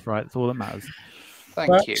Thank aircraft you. right, that's all that matters.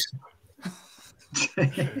 Thank you.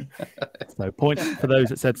 So points for those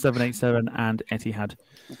that said 787 and Etihad.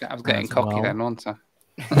 I was getting As cocky well. then, wasn't I?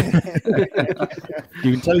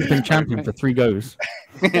 You can tell he's been champion for 3 goes.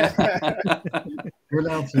 You're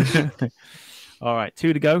allowed to. All right,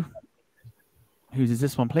 2 to go. Whose is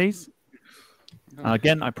this one, please?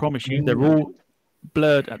 Again, I promise you, they're all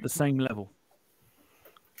blurred at the same level.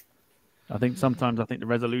 I think sometimes the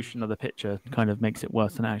resolution of the picture kind of makes it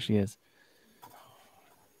worse than it actually is.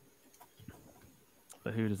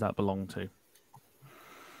 But who does that belong to?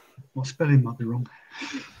 My spelling might be wrong.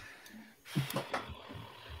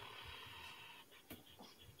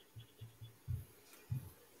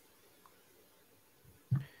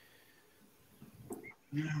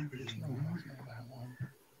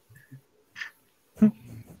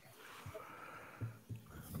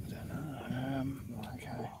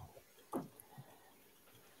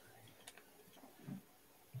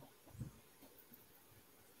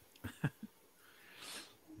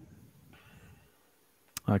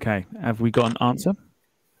 Okay, have we got an answer?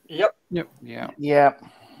 Yep. Yeah. Yeah.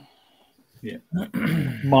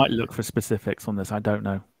 Might look for specifics on this. I don't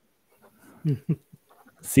know.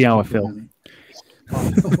 See how I feel.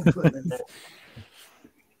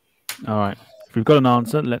 All right. If we've got an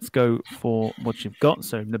answer, let's go for what you've got.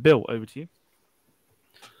 So, Nabeel, over to you.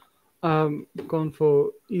 Gone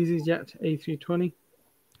for EasyJet A320.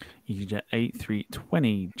 EasyJet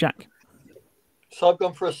A320. Jack. So I've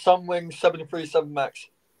gone for a Sunwing 737 Max.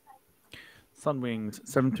 Sunwings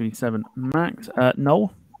 737 Max.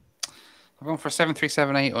 Noel. I've gone for a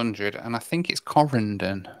 737-800, and I think it's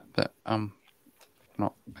Corendon, but I'm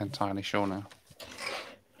not entirely sure now.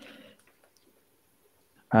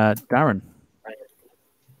 Darren.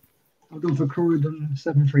 I've gone for Corridon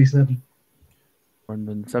 737.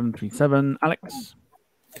 Corendon 737. Alex.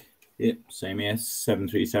 Yep, same here.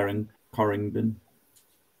 737 Corrington.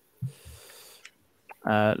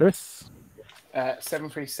 Lewis.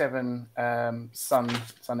 737 Sun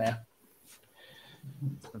Air.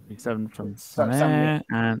 737 from Sunwing. Sunair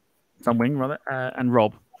and Sunwing, rather. And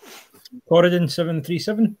Rob. Corridon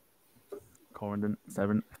 737. Corendon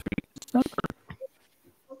 737.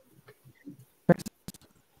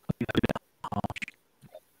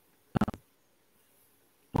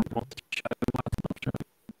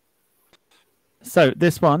 So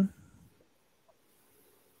this one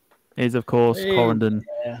is, of course, Hey. Corendon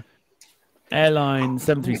Yeah. Airline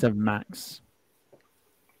 737 Max.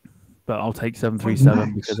 But I'll take 737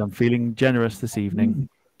 Max. because I'm feeling generous this evening.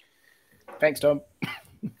 Thanks, Tom.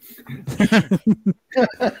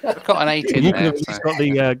 I've got an 8 in You could there. have So. just got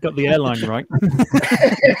the airline right.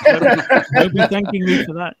 Don't be thanking me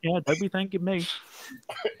for that. Yeah, don't be thanking me.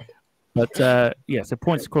 But so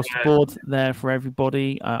points across the board there for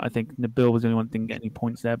everybody. I think Nabeel was the only one that didn't get any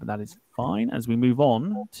points there, but that is fine. As we move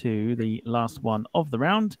on to the last one of the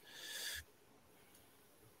round.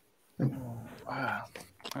 Wow.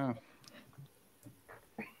 Oh.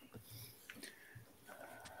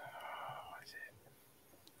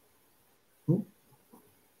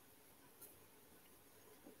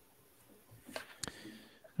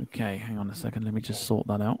 Okay, hang on a second. Let me just sort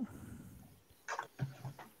that out.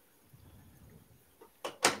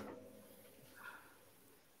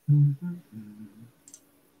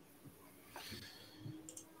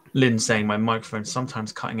 Lynn saying my microphone's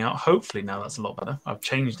sometimes cutting out. Hopefully now that's a lot better. I've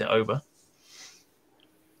changed it over.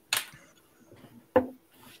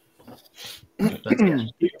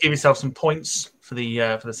 Give yourself some points for the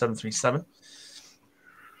 737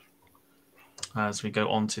 as we go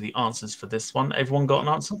on to the answers for this one. Everyone got an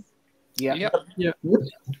answer? Yeah.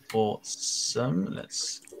 Awesome.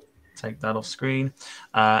 Let's take that off screen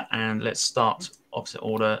and let's start opposite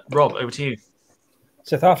order. Rob, over to you.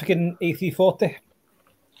 South African A340.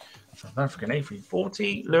 South African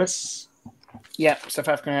A340. Lewis. Yeah, South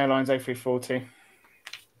African Airlines A340.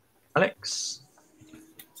 Alex.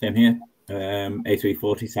 Same here.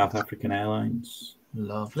 A340 South African Airlines.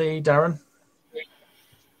 Lovely. Darren.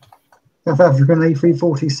 South African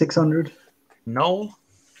A340-600. Noel.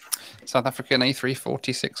 South African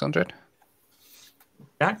A340-600.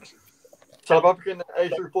 Jack. South African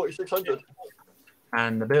A340-600.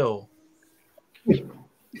 And Nabeel.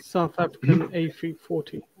 South African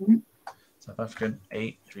A340. South African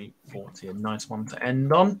A340. A nice one to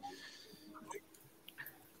end on.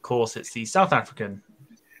 Of course, it's the South African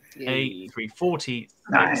A340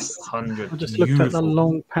 600. I just looked at the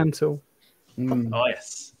long pencil. Oh,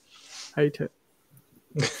 yes. Hate it.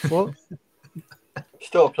 What?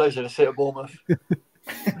 Still a pleasure to sit at Bournemouth.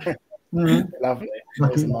 Lovely.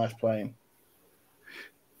 It's a nice plane.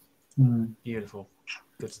 Beautiful.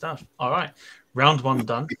 Good stuff. All right. Round one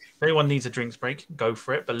done. If anyone needs a drinks break, go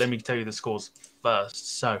for it. But let me tell you the scores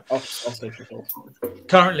first. So,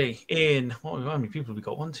 currently in how many people have we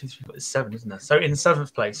got? 1, 2, 3, 4, 7, isn't there? So, in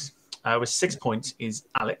 7th place with 6 points is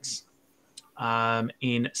Alex.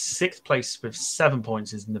 In 6th place with 7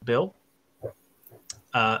 points is Nabeel.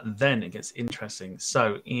 Then it gets interesting.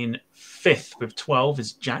 So, in 5th with 12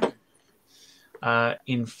 is Jack.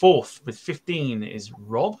 In 4th with 15 is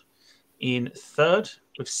Rob. In 3rd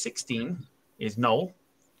with 16 is Noel.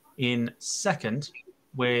 In 2nd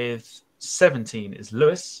with 17 is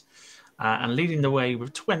Lewis. And leading the way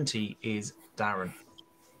with 20 is Darren.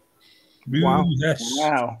 Wow. Yes.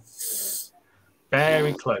 Wow.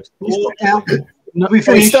 Very close. No, we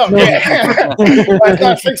finished. Stop. Yeah.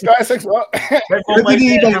 Thanks, guys. Thanks a lot.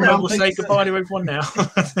 We'll say goodbye to everyone now.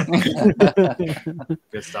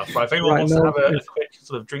 Good stuff. Right, if anyone wants to have a quick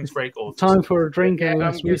sort of drinks break or time for a drink, and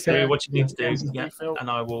do what you need to do, and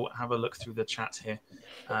I will have a look through the chat here.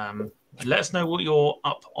 Let us know what you're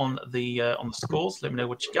up on the scores. Let me know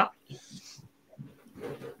what you got.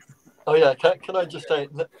 Oh yeah, can I just say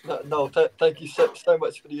no? Thank you so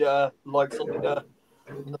much for the likes on the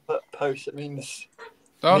post. It means.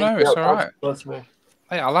 Oh no, it's all right. To me.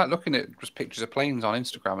 Hey, I like looking at just pictures of planes on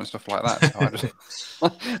Instagram and stuff like that.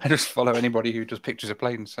 So I just follow anybody who does pictures of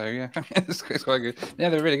planes. So yeah, it's quite good. Yeah,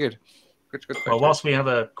 they're really good. Good. Well, whilst we have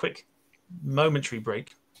a quick momentary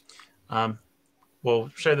break, we'll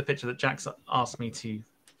show the picture that Jack's asked me to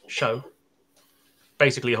show.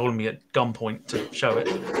 Basically, holding me at gunpoint to show it.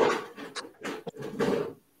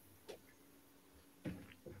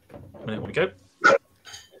 There we go.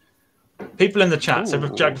 People in the chat. So,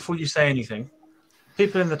 Jack, before you say anything,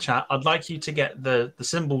 people in the chat, I'd like you to get the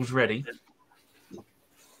symbols ready.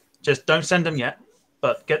 Just don't send them yet,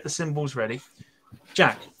 but get the symbols ready.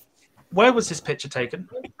 Jack, where was this picture taken?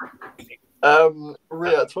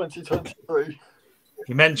 Rio 2023.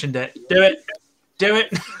 You mentioned it. Do it. Do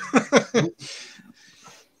it.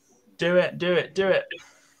 Do it.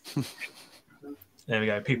 There we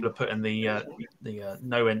go. People are putting the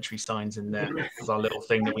no entry signs in there as our little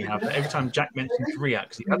thing that we have. Every time Jack mentions Rio,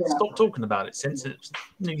 because he hasn't stopped talking about it since it was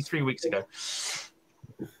nearly 3 weeks ago.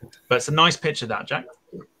 But it's a nice picture, that, Jack.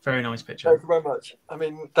 Very nice picture. Thank you very much. I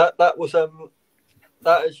mean, that was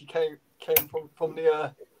that actually came from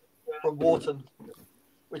Wharton,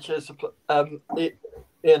 which is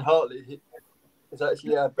Ian Hartley. He is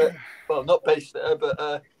actually not based there,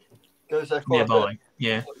 but goes there quite nearby. a bit.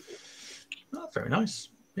 Yeah. Oh, very nice.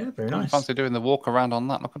 Yeah, very nice. Fancy doing the walk around on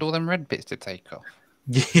that. Look at all them red bits to take off.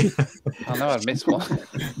 Yeah. I know I'd miss one.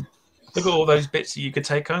 Look at all those bits that you could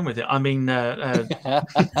take home with it. I mean,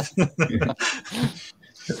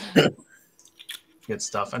 good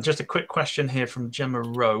stuff. And just a quick question here from Gemma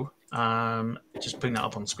Rowe. Just putting that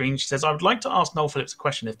up on screen. She says, I would like to ask Noel Philips a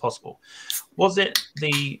question if possible. Was it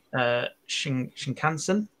the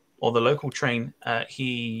Shinkansen or the local train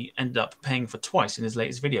he ended up paying for twice in his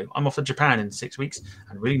latest video? I'm off to Japan in 6 weeks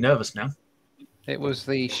and really nervous now. It was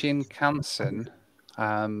the Shinkansen,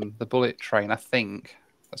 the bullet train, I think.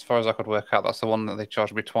 As far as I could work out, that's the one that they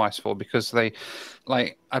charged me twice for, because I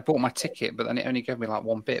bought my ticket, but then it only gave me like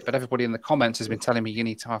one bit. But everybody in the comments has been telling me you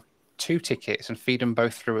need to have 2 tickets and feed them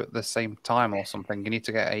both through at the same time or something. You need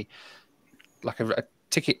to get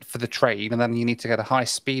ticket for the train, and then you need to get a high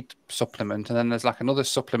speed supplement, and then there's like another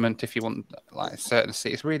supplement if you want like a certain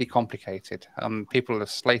seat. It's really complicated. People are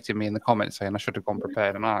slating me in the comments saying I should have gone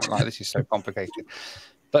prepared, and I'm like, this is so complicated.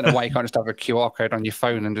 Don't know why you can't just have a QR code on your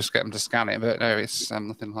phone and just get them to scan it, but no, it's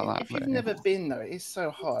nothing like that. If you've never been though, it's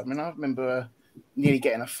so hard. I mean, I remember nearly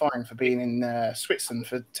getting a fine for being in Switzerland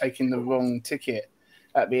for taking the wrong ticket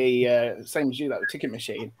at the same as you, like the ticket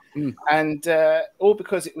machine, and all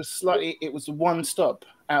because it was one stop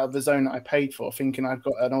out of the zone that I paid for, thinking I've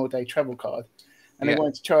got an all-day travel card, and they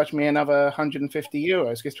wanted to charge me another 150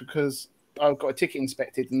 euros just because I got a ticket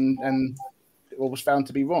inspected and it was found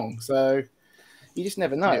to be wrong. So you just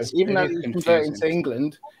never know. Even though you convert into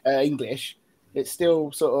English, it's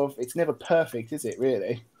still sort of, it's never perfect, is it?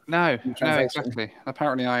 Really? No, exactly.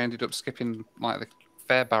 Apparently, I ended up skipping like the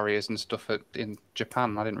fare barriers and stuff in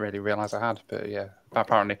Japan. I didn't really realize I had, but yeah,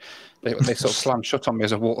 apparently they sort of slammed shut on me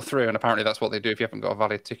as I walked through, and apparently that's what they do if you haven't got a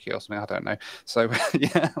valid ticket or something. I don't know. So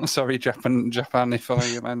yeah, I'm sorry, Japan, if I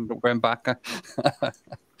end up going back.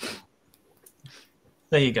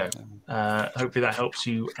 There you go. Hopefully that helps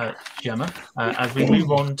you, Gemma. As we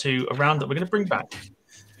move on to a round that we're going to bring back,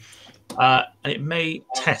 and it may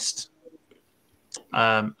test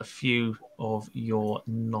a few of your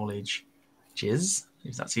knowledge.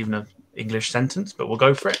 If that's even an English sentence, but we'll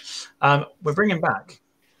go for it. We're bringing back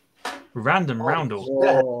random roundel.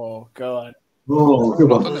 Oh god! Oh, good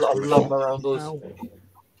one. I love my roundels.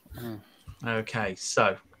 Okay, so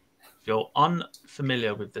if you're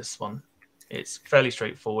unfamiliar with this one, it's fairly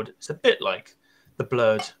straightforward. It's a bit like the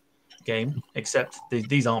blurred game, except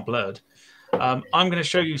these aren't blurred. I'm going to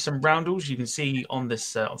show you some roundels. You can see on this,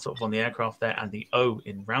 sort of on the aircraft there, and the O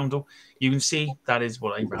in roundel. You can see that is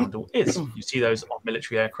what a roundel is. You see those on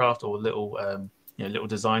military aircraft or little, little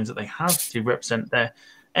designs that they have to represent their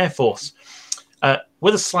air force.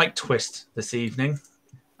 With a slight twist this evening,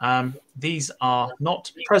 these are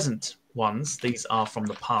not present ones. These are from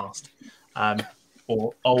the past,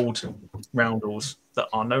 or old roundels that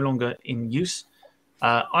are no longer in use.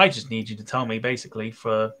 I just need you to tell me basically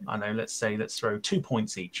for, I know, let's throw 2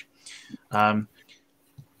 points each.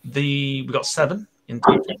 We got 7 in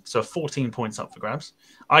total, so 14 points up for grabs.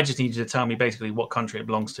 I just need you to tell me basically what country it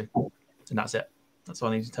belongs to, and that's it. That's all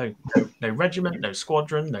I need to tell you. No regiment, no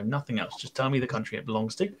squadron, no nothing else. Just tell me the country it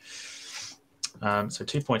belongs to. So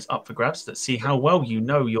 2 points up for grabs. Let's see how well you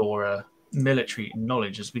know your military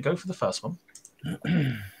knowledge as we go for the first one.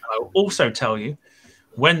 I'll also tell you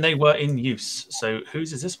when they were in use. So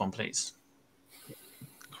whose is this one, please?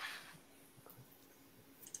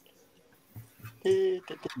 Oh,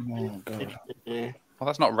 God. Well,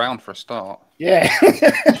 that's not round for a start. Yeah.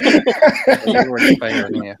 You're in favour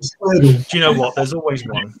here. Do you know what? There's always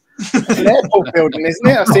one. It's an airport building, isn't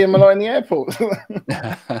it? I see them a lot in the airport.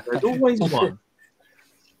 There's always one.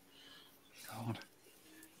 God.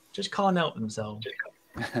 Just can't help themselves.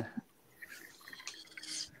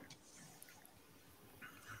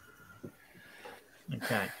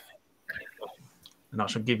 Okay. And I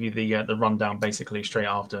shall give you the rundown basically straight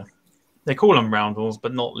after. They call them roundels,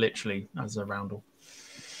 but not literally as a roundel.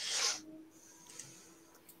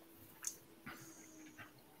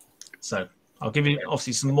 So I'll give you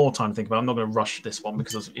obviously some more time to think about it. I'm not going to rush this one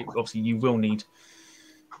because obviously you will need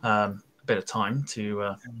a bit of time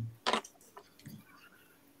to...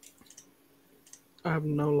 I have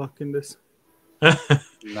no luck in this.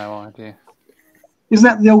 No idea. Isn't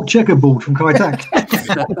that the old checkerboard from Kaitak?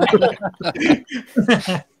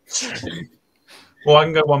 Well, I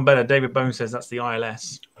can go one better. David Bone says that's the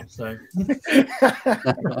ILS. So,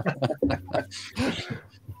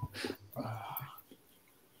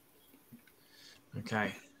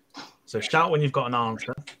 okay. So shout when you've got an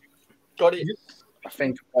answer. Got it. I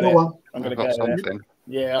think Go on. I'm going I've to got go something.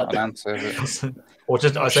 Yeah. Not an answer. But... Or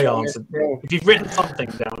just I say answer. If you've written something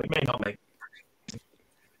down, it may not make.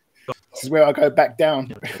 This is where I go back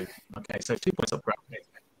down. Okay, so 2 points up.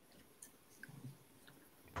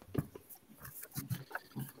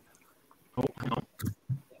 Oh, hang on.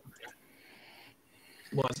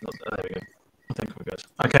 Well, it's not, there we go. I think we're good.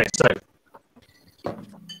 Okay, so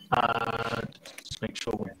just make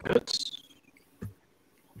sure we're good.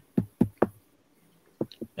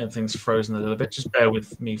 Everything's frozen a little bit. Just bear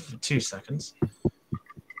with me for 2 seconds.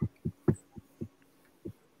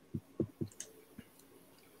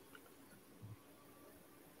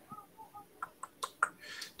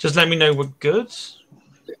 Just let me know we're good.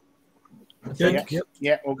 I think.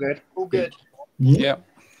 Yeah, all good. All good. Yeah.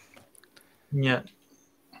 Yeah.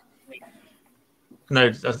 No,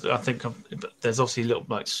 I think there's obviously a little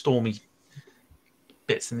like stormy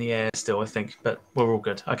bits in the air still, I think, but we're all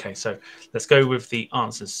good. Okay, so let's go with the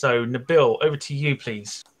answers. So, Nabeel, over to you,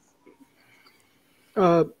 please.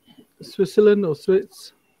 Switzerland or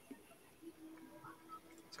Swiss?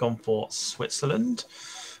 It's gone for Switzerland.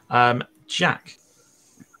 Jack.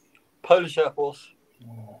 Polish Air Force.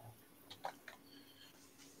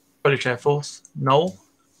 Polish Air Force. Noel.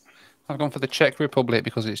 I've gone for the Czech Republic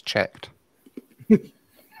because it's checked.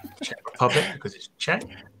 Czech Republic because it's Czech.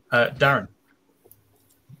 Darren.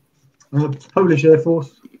 Polish Air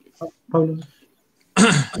Force. Poland.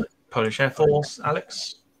 Polish Air Force.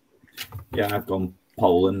 Alex. Yeah, I've gone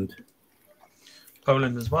Poland.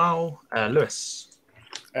 Poland as well. Lewis.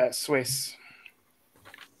 Swiss.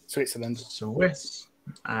 Switzerland. Swiss.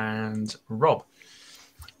 And Rob.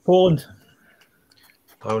 Poland.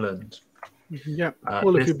 Poland. Yeah,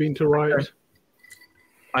 all of you been to right.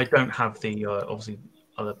 I don't have the obviously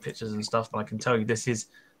other pictures and stuff, but I can tell you this is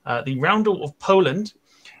the roundel of Poland,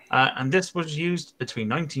 and this was used between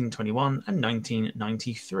 1921 and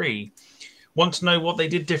 1993. Want to know what they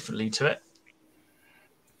did differently to it?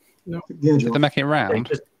 No. Did they make it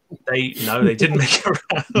round? They didn't make it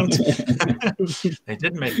round. They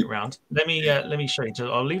didn't make it round. Let me show you.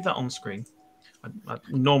 I'll leave that on screen.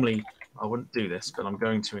 Normally I wouldn't do this, but I'm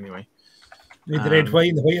going to anyway. Need the red, white,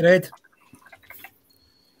 and the white,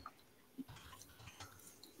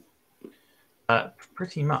 red.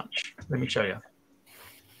 Pretty much. Let me show you.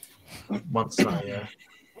 Once I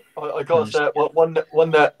gotta say, one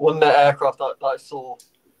net aircraft that I saw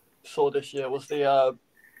this year was the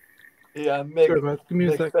MiG. Sorry, guys, give me a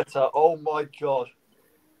MiG sec. fitter. Oh my god!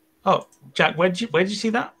 Oh, Jack, where did you see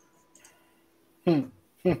that? What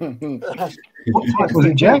type was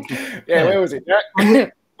it, Jack? Yeah, where was it, Jack?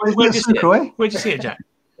 Where'd you see it? Where'd you see it, Jack?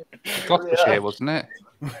 Gloucestershire, wasn't it?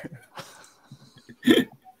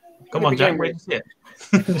 Come on, Jack, where'd you see it?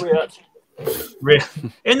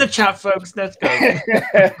 In the chat, folks. Let's go.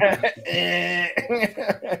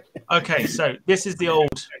 Okay, so this is the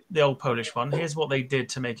old Polish one. Here's what they did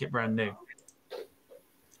to make it brand new.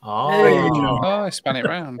 Oh, I span it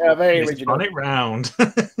round. Yeah, very original. Spun it round.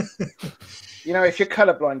 You know, if you're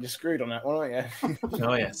colourblind, you're screwed on that one, aren't you?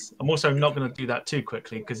 Oh, yes. I'm also not going to do that too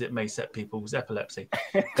quickly because it may set people's epilepsy.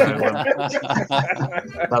 So,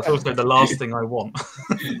 that's also the last thing I want.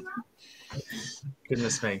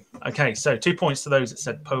 Goodness me. Okay, so 2 points to those that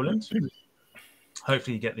said Poland.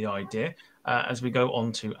 Hopefully you get the idea as we go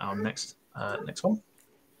on to our next one.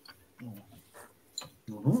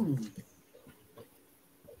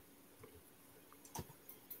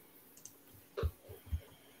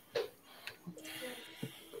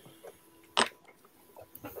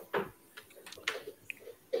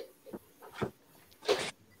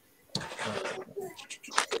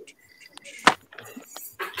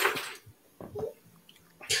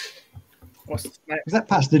 What's the snack? Is that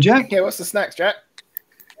pasta, Jack? Yeah, what's the snacks, Jack?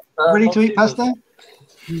 Ready to eat pasta?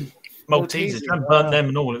 Maltesers. Don't burn them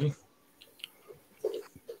and all of you.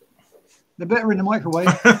 They're better in the microwave.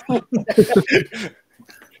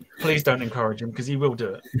 Please don't encourage him because he will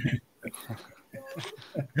do it.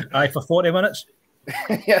 Aye, for 40 minutes.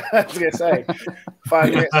 Yeah, I was going to say. 5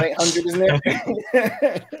 minutes, 800, isn't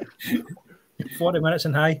it? 40 minutes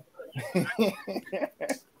and high.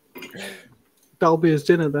 That'll be his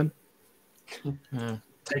dinner then. Yeah.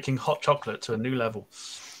 Taking hot chocolate to a new level.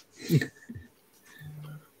 Okay,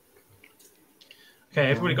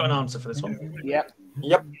 everybody got an answer for this one? Yep.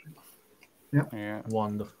 Yeah.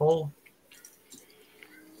 Wonderful.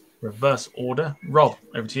 Reverse order. Rob,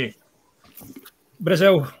 over to you.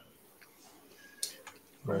 Brazil.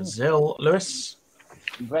 Brazil. Lewis.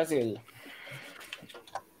 Brazil.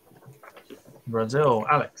 Brazil.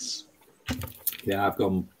 Alex. Yeah, I've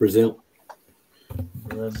gone Brazil.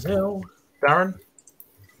 Brazil. Darren.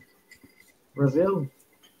 Brazil.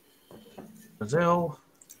 Brazil.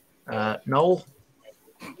 Noel.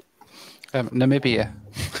 Namibia.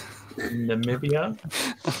 Namibia.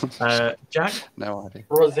 Jack. No idea.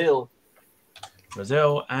 Brazil.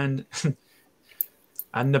 Brazil and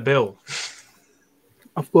Nabeel.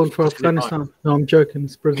 I've gone for Afghanistan. No, I'm joking.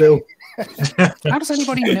 It's Brazil. How does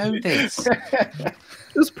anybody know this?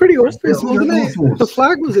 It was pretty obvious, wasn't it? The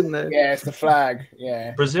flag was in there. Yeah, it's the flag.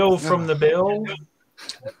 Yeah. Brazil from Nabeel.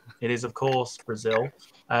 It is, of course, Brazil.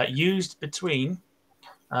 Used between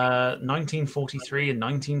 1943 and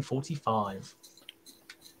 1945.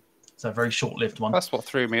 It's a very short-lived one. That's what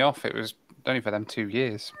threw me off. It was only for them 2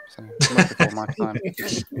 years. So not before my time.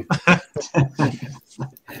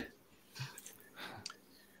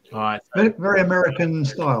 All right. Very, very American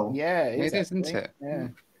style. Yeah, It is, isn't actually. it? Yeah.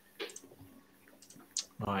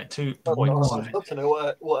 All right. 2 I'd points. love to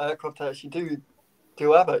know what aircraft they actually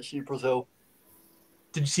do have actually Brazil.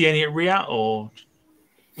 Did you see any at Riyadh or?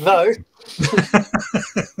 No.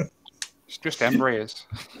 It's just Embraers.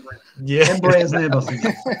 Yeah. Embraers and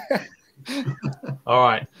Airbuses. All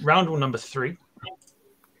right. Round rule number 3.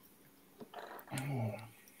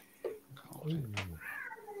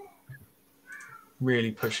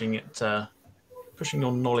 Really pushing it, pushing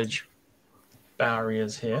your knowledge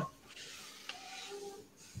barriers here.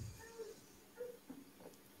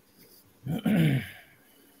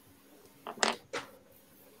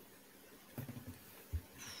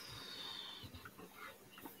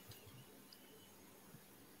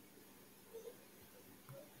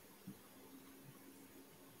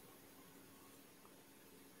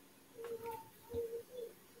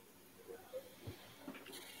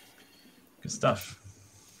 Good stuff.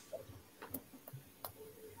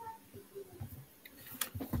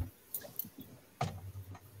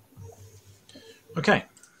 Okay.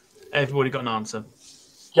 Everybody got an answer?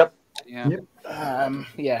 Yep. Yeah. Yep.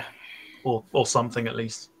 Yeah. Or something at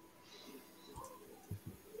least.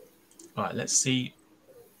 All right, let's see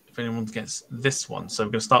if anyone gets this one. So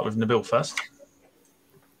we're going to start with Nabeel first.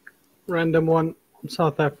 Random one,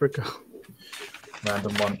 South Africa.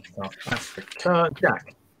 Random one, South Africa.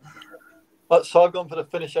 Jack. So I've gone for the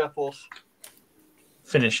Finnish Air Force.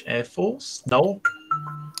 Finnish Air Force. Noel.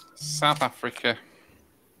 South Africa.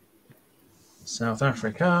 South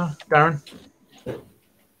Africa. Darren.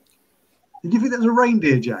 Did you think that was a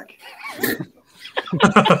reindeer, Jack?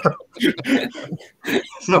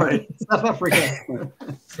 Sorry, South Africa.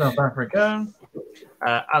 South Africa.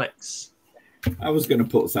 Alex. I was going to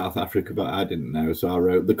put South Africa, but I didn't know, so I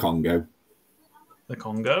wrote the Congo. The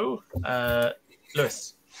Congo.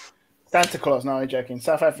 Lewis. Santa Claus. No, I'm joking.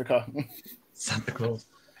 South Africa. Santa Claus.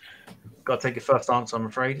 Got to take your first answer, I'm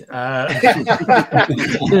afraid. Just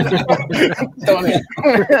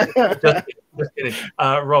kidding.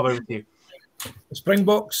 Rob, over to you.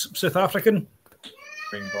 Springboks, South African.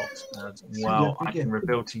 Springboks. Well, I can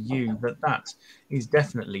reveal to you that is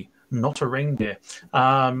definitely not a reindeer.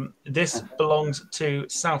 This belongs to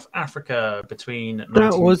South Africa between.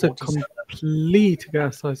 That was a complete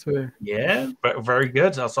guess, I swear. Yeah, but very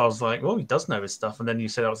good. So I was like, "Oh, he does know his stuff," and then you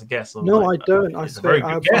said that was a guess. No, like, I don't. I swear.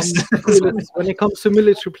 Very good guess. Clueless. When it comes to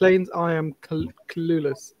military planes, I am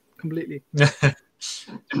clueless completely.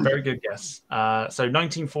 Very good guess. So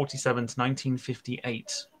 1947 to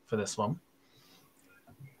 1958 for this one.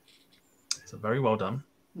 So very well done.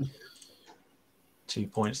 2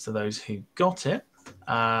 points to those who got it.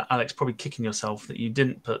 Alex, probably kicking yourself that you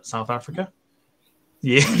didn't put South Africa.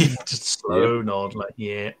 Yeah, just slow nod, like,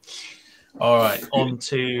 yeah. All right, on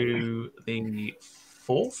to the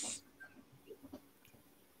fourth.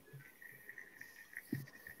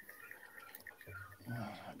 Oh,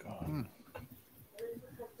 God.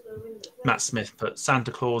 Matt Smith put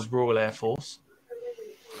Santa Claus Royal Air Force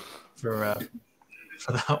for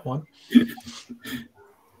that one.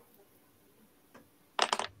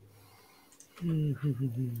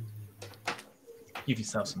 Give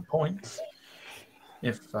yourself some points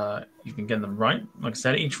if you can get them right. Like I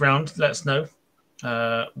said, each round, let us know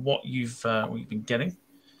what you've been getting.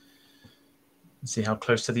 Let's see how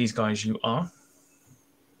close to these guys you are.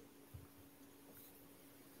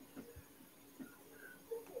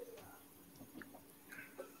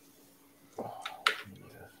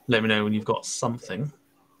 Let me know when you've got something.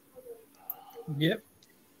 Yep.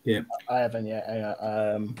 Yeah. I haven't yet.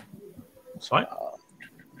 That's fine.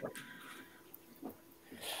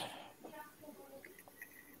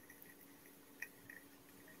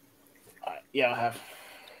 Yeah, I have.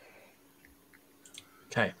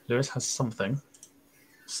 Okay, Lewis has something.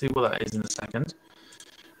 See what that is in a second.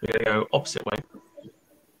 We're going to go opposite way,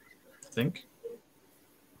 I think.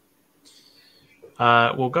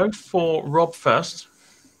 We'll go for Rob first.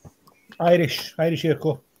 Irish Air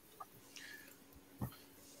Corps.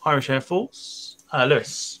 Irish Air Force.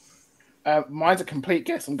 Lewis. Mine's a complete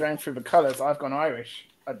guess. I'm going through the colours. I've gone Irish.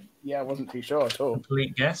 I wasn't too sure at all.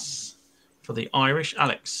 Complete guess for the Irish.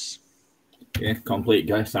 Alex. Yeah, complete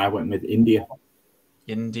guess. I went with India.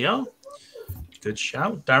 India. Good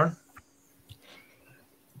shout. Darren.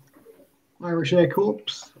 Irish Air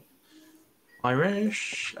Corps.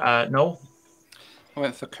 Irish. Noel. I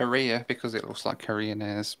went for Korea because it looks like Korean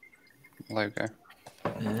Air's logo.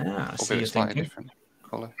 Yeah, I see Albeit you a slightly thinking. different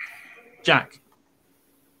colour. Jack.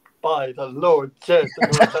 By the Lord, Jed.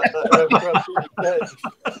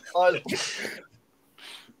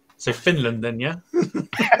 So Finland then, yeah?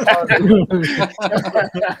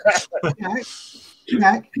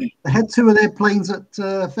 Jack, they had two of their planes at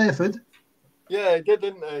Fairford. Yeah, they did,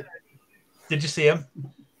 didn't they? Did you see him?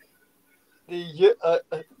 The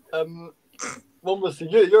one was the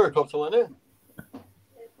Eurocopter, wasn't it?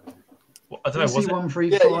 I don't know. Was it?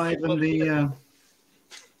 135 and the.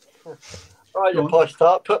 Right, you Go on. posh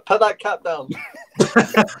start. Put that cap down.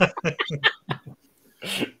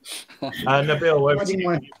 Nabeel, over to Adding you.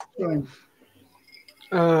 my going.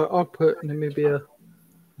 I'll put Namibia.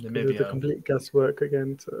 It's a Namibia. complete guesswork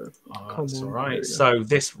again. So Oh, come that's on. all there right. we go. So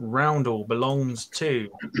this roundel belongs to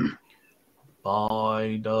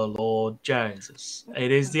by the Lord Jesus.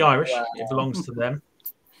 It is the Irish. Wow. It belongs to them.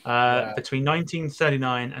 Wow. Between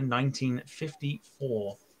 1939 and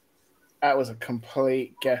 1954. That was a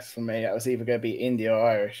complete guess for me. That was either going to be India or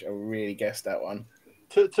Irish. I really guessed that one.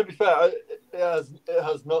 To be fair, it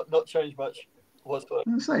has not changed much whatsoever.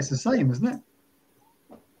 I say it's the same, isn't it?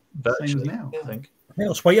 Same as now. I think.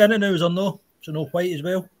 There's white in it now, is there no? So no white as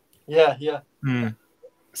well. Yeah.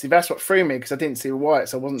 See, that's what threw me because I didn't see white,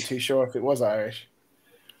 so I wasn't too sure if it was Irish.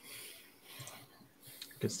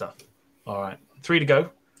 Good stuff. All right. 3 to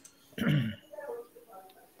go.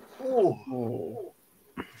 Ooh.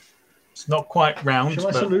 It's not quite round. Shall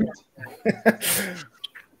I but salute?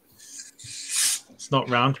 It's not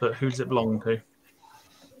round, but who does it belong to?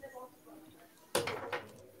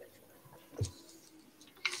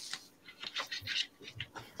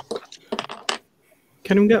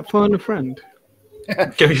 Can we get phone a friend?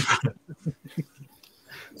 Give me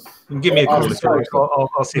give me a call. If you like.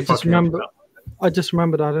 I'll see if I Just can. remember. I just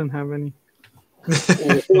remembered I don't have any.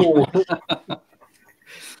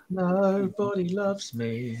 Nobody loves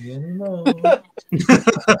me anymore.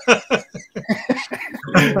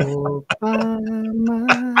 Oh,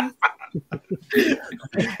 my.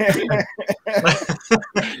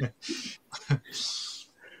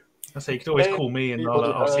 I say you can always call me and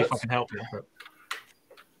I'll see if I can help you. But...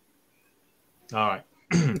 All right.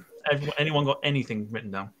 Anyone got anything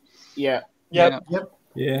written down? Yeah. Yep.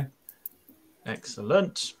 Yeah.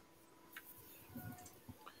 Excellent.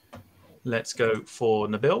 Let's go for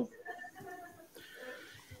Nabeel.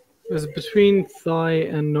 It was between Thai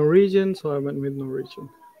and Norwegian, so I went with Norwegian.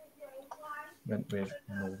 Went with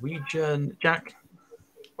Norwegian. Jack.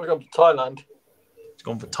 We're going to Thailand. It's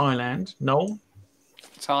gone for Thailand. Noel.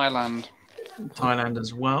 Thailand. Thailand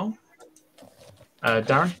as well.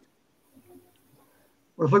 Darren.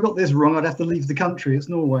 Well, if I got this wrong, I'd have to leave the country. It's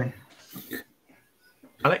Norway.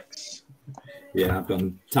 Alex. Yeah, I've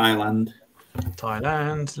done Thailand.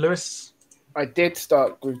 Thailand. Lewis. I did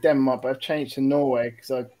start with Denmark, but I've changed to Norway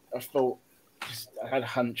because I thought I had a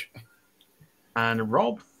hunch. And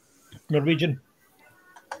Rob. Norwegian.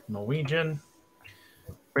 Norwegian.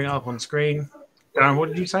 Bring it up on screen. Darren, what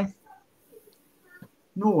did you say?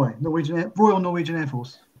 Norway. Royal Norwegian Air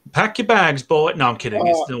Force. Pack your bags, boy. No, I'm kidding.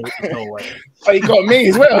 It's Norway. Oh, you got me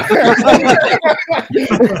as well.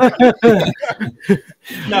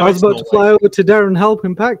 No, I was about to fly over to Darren and help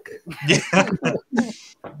him pack. Yeah.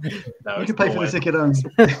 No, You it's can pay for Norway. the ticket home.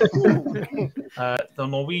 The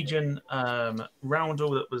Norwegian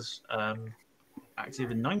roundel that was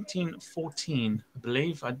active in 1914, I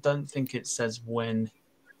believe. I don't think it says when.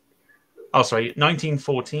 Oh, sorry,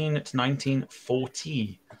 1914 to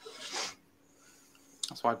 1940.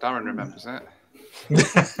 That's why Darren remembers it.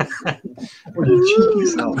 What you cheeky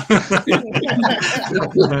self.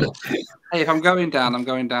 Hey, if I'm going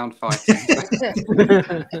down fighting.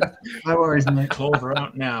 No worries, mate. Claws are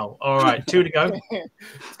out now. All right, 2 to go.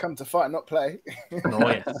 It's come to fight, not play. Oh,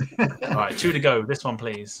 yes. All right, 2 to go. This one,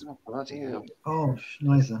 please. Oh, bloody hell. Oh,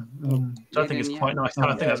 nicer. So I think it's quite nice. I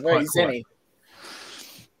think that's Very quite cool. zinny.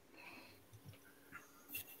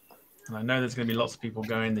 And I know there's going to be lots of people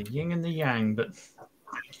going the yin and the yang, but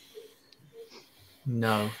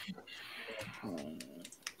no.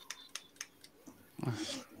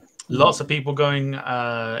 Lots of people going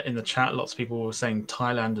in the chat. Lots of people were saying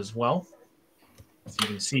Thailand as well. So you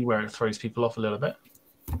can see where it throws people off a little bit.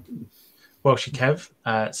 Welshie Kev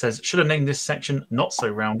says, should have named this section Not So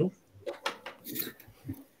Roundel. Yeah,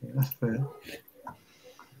 that's fair.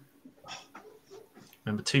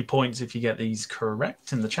 Remember, 2 points if you get these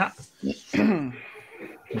correct in the chat.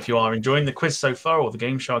 If you are enjoying the quiz so far, or the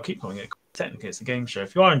game show, I keep calling it. Technically, it's a game show.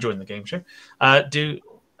 If you are enjoying the game show, do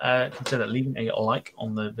consider leaving a like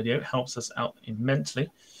on the video. It helps us out immensely.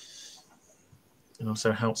 And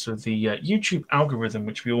also helps with the YouTube algorithm,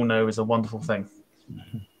 which we all know is a wonderful thing.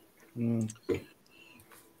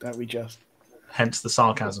 Don't we just? Hence the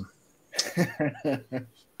sarcasm.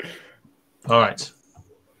 All right.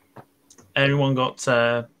 Everyone got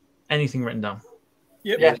anything written down?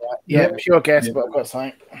 Yep. Yeah, pure guess, but I've got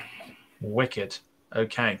something. Wicked.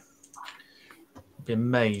 Okay. Be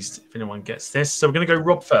amazed if anyone gets this. So we're going to go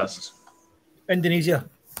Rob first. Indonesia.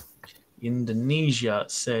 Indonesia,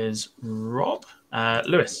 says Rob.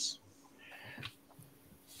 Lewis.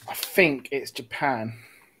 I think it's Japan.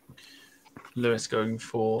 Lewis going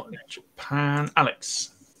for Japan.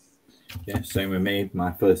 Alex. Yeah, same with me.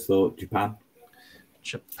 My first thought, Japan.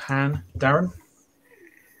 Japan. Darren.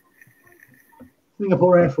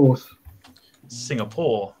 Singapore Air Force.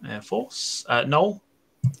 Singapore Air Force. Noel.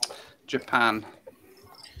 Japan.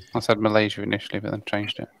 I said Malaysia initially, but then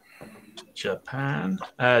changed it. Japan.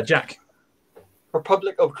 Jack.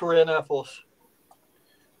 Republic of Korean Air Force.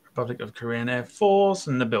 Republic of Korean Air Force.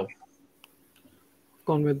 And Nabeel.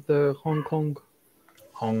 Gone with the Hong Kong.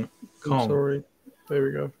 Hong I'm Kong. sorry. There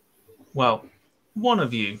we go. Well, one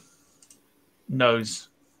of you knows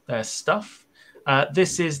their stuff.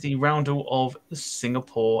 This is the roundel of the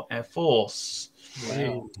Singapore Air Force,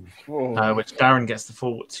 which Darren gets the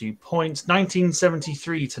full 2 points.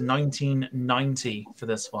 1973 to 1990 for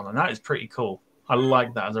this one, and that is pretty cool. I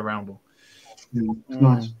like that as a roundel.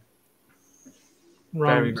 Nice.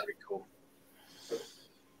 Very, very cool.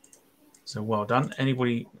 So well done.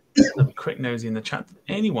 Anybody have a quick nosy in the chat? Did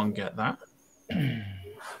anyone get that?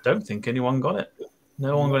 Don't think anyone got it.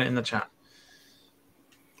 No one got it in the chat.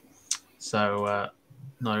 So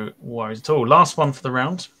no worries at all. Last one for the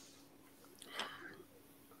round.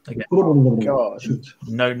 Again, God.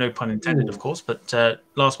 no pun intended, of course, but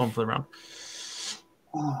last one for the round.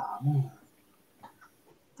 Oh,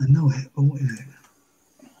 I know it, but what is it?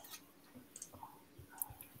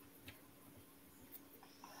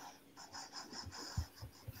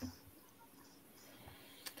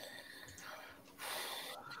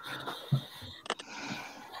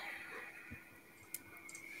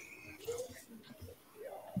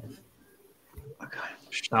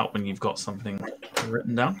 Shout when you've got something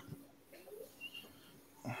written down.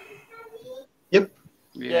 Yep.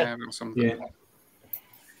 Yeah, I've got something.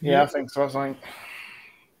 Yeah, I think so. I think.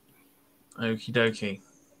 Okie dokie.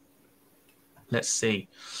 Let's see.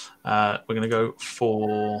 We're going to go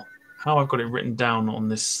for how I've got it written down on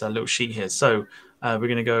this little sheet here. So we're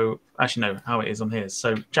going to go, actually, no, how it is on here.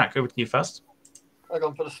 So, Jack, over to you first. I've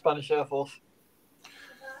gone for the Spanish Air Force.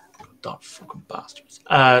 Dark fucking bastards.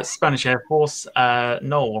 Spanish Air Force.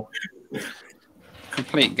 Noel.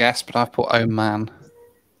 Complete guess, but I've put Oman.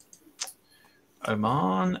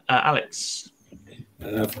 Oman. Alex.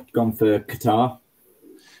 I've gone for Qatar.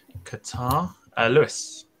 Qatar.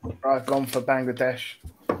 Lewis. I've gone for Bangladesh.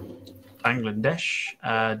 Bangladesh.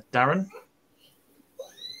 Darren.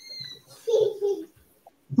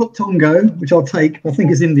 Put Tongo, which I'll take. I think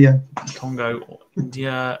it's India. Congo or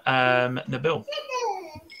India. Nabeel.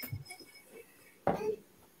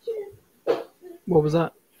 What was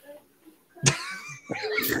that?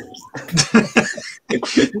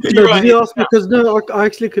 No, did he ask me? Because no, I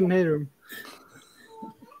actually couldn't hear him.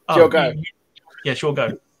 Oh, Sure, go. Yeah, sure,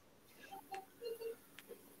 go.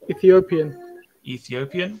 Ethiopian.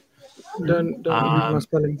 Ethiopian. Don't use my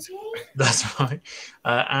spellings. That's right.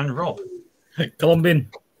 And Rob. Colombian.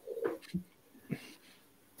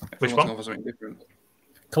 Which Everyone's one? gone for something different.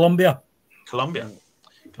 Colombia. Colombia.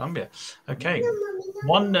 Okay.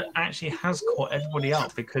 One that actually has caught everybody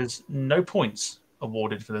out because no points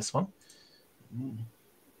awarded for this one. And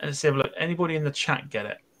let's have a look. Anybody in the chat get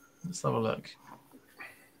it? Let's have a look.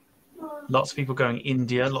 Lots of people going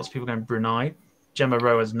India. Lots of people going Brunei. Gemma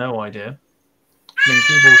Rowe has no idea. Lynn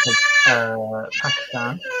Keeble says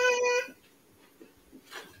Pakistan.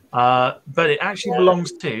 But it actually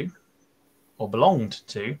belonged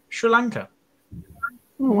to Sri Lanka.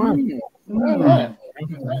 Oh, wow.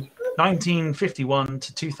 1951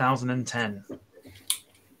 to 2010.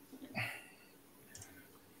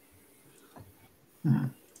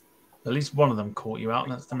 At least one of them caught you out.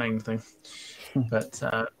 That's the main thing. But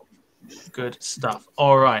good stuff.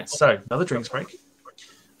 All right. So another drinks break.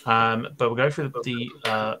 But we'll go through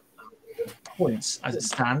the points as it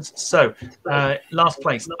stands. So last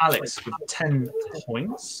place, Alex with 10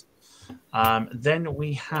 points. Then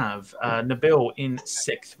we have Nabeel in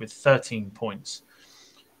 6th with 13 points.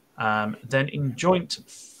 Then in joint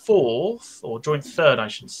 4th, or joint 3rd, I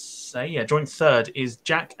should say. Yeah, joint 3rd is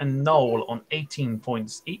Jack and Noel on 18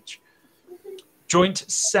 points each. Joint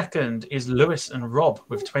 2nd is Lewis and Rob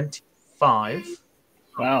with 25.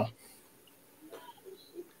 Wow.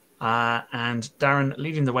 And Darren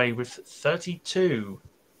leading the way with 32.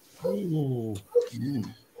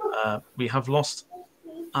 We have lost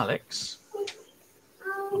Alex.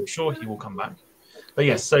 I'm sure he will come back. But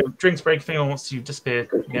yes, so drinks break. If anyone wants to disappear,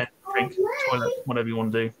 again, drink, toilet, whatever you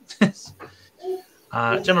want to do.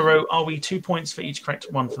 Gemma Rowe, are we 2 points for each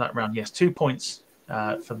correct one for that round? Yes, 2 points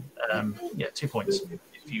for 2 points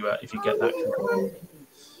if you get that.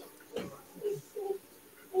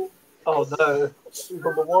 Oh no, we've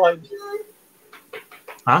got the wine.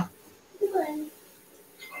 Huh?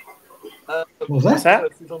 What was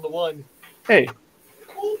that? He's on the wine. Hey.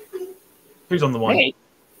 Who's on the one? Hey.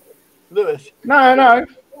 Lewis. No.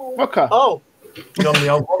 Vodka. Oh. He's on the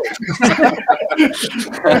old.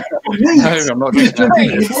 No, I'm not drinking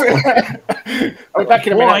that. I'll be back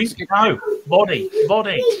in a Wine? minute. No. Body.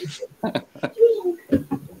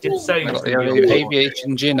 Did say I got the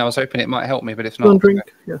aviation gin. I was hoping it might help me, but it's not. Don't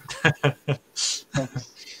drink. Yeah.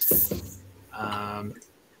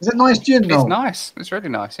 Is it nice gin, It's Noel? nice. It's really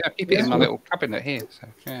nice. Yeah, I keep it in my little cabinet here. So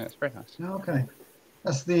yeah, it's very nice. Okay.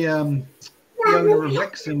 That's the owner of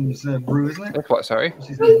Wrexham's brew, isn't it? That's what? Sorry. What's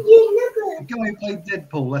his name? The guy who played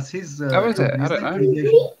Deadpool. That's his. Oh, is it? company, I don't isn't know.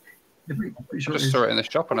 Aviation. Yeah, pretty I sure just it is. saw it in the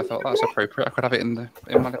shop and I thought that's appropriate. I could have it in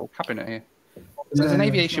my little cabinet here. So there's an Yeah,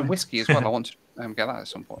 aviation nice. whiskey as well. I want to get that at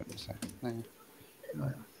some point. So, yeah. Oh, yeah.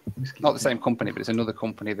 Whiskey. Not the same company, but it's another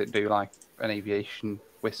company that do like an aviation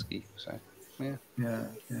whiskey. So yeah. Yeah.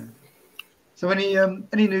 So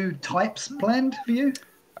any new types planned for you?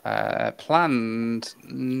 Planned?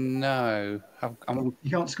 No. You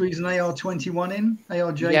can't squeeze an AR-21 in?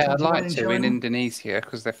 ARJ-21 Yeah, I'd like in to China? in Indonesia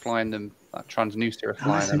because they're flying them. Like Transnusia are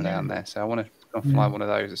flying them down there, so I want to go and fly one of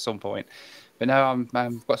those at some point. But no,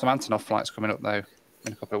 I've got some Antonov flights coming up though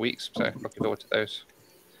in a couple of weeks, so looking forward to those.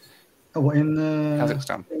 Oh, what, in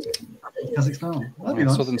Kazakhstan. Kazakhstan. That'd be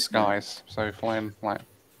nice. Southern skies, so flying like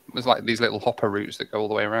there's like these little hopper routes that go all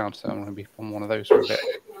the way around. So I'm going to be on one of those for a bit.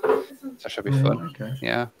 So that should be fun. Okay.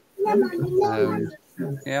 Yeah.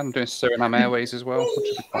 Yeah, I'm doing Suriname Airways as well, which would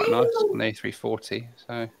be quite nice on the A340.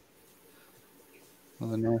 So,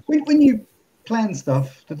 when you plan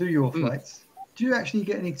stuff to do your flights, do you actually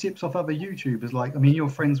get any tips off other YouTubers? Like, I mean, you're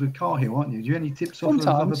friends with Cahill, aren't you? Do you get any tips off of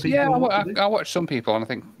other people? Yeah, on what to do? I watch some people, and I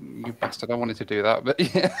think you bastard, I wanted to do that, but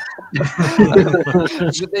yeah,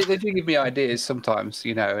 they do give me ideas sometimes,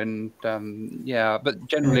 you know, and yeah, but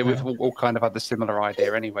generally we've all kind of had the similar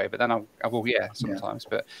idea anyway. But then I will, sometimes,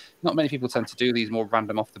 but not many people tend to do these more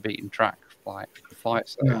random, off the beaten track like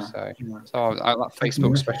flights though. So I like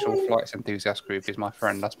Facebook Special Flights Enthusiast group is my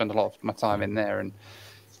friend. I spend a lot of my time in there and.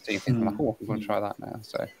 So you think like, oh, I'm going to try that now.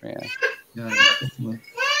 So yeah.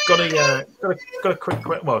 Got a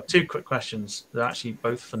quick, two quick questions. They're actually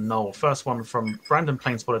both for Noel. First one from Brandon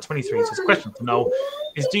Planespotter 23 says, question for Noel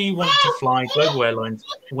is: do you want to fly global airlines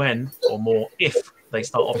when or more if they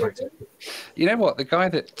start operating? You know what? The guy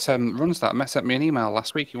that runs that sent me an email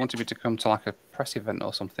last week. He wanted me to come to like a press event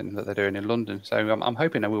or something that they're doing in London. So I'm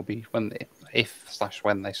hoping I will be when they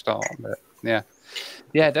start. But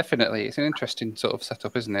yeah, definitely. It's an interesting sort of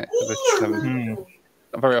setup, isn't it? But,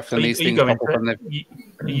 very often these things pop up.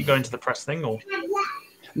 Are you going to the press thing or?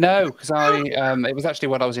 No, because it was actually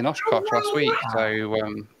when I was in Oshkosh last week. So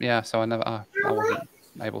so I wasn't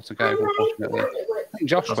able to go, unfortunately. I think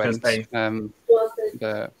Josh went.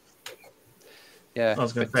 Yeah, I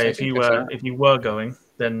was going to say if you were going,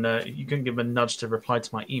 then you can give him a nudge to reply to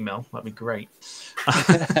my email. That'd be great.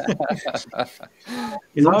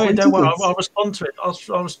 Don't worry, I'll respond to it.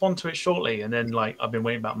 I'll respond to it shortly, and then I've been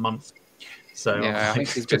waiting about a month. So I think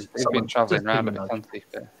he's been travelling around a bit, hasn't he?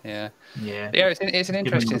 But, yeah. It's an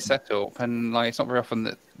interesting setup, and it's not very often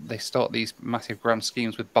that they start these massive grand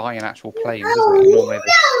schemes with buying actual planes, isn't it? Normally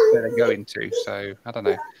they're going to. So I don't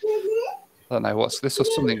know. This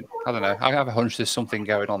was something. I don't know. I have a hunch there's something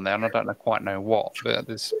going on there, and I don't quite know what. But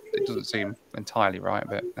it doesn't seem entirely right.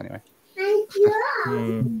 But anyway, it'd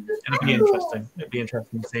be interesting. It'd be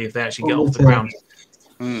interesting to see if they actually get off the ground.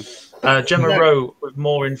 Gemma Rowe with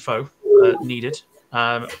more info needed.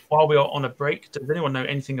 While we are on a break, does anyone know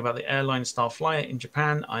anything about the airline Star Flyer in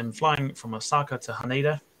Japan? I'm flying from Osaka to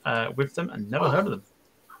Haneda with them and never heard of them.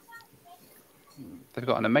 They've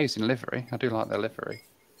got an amazing livery. I do like their livery.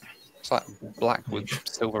 It's like black with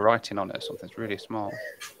silver writing on it or something. It's really smart.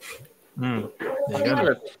 There you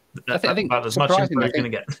go. I think about as much info you're going to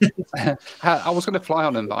get. I was going to fly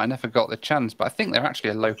on them, but I never got the chance. But I think they're actually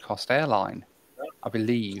a low-cost airline, I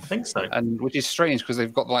believe. I think so. And which is strange because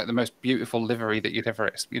they've got the most beautiful livery that you'd ever,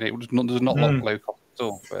 it does not look low cost at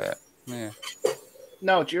all. But yeah.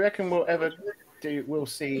 No, do you reckon we'll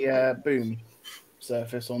see Boom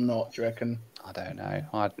surface or not? Do you reckon? I don't know.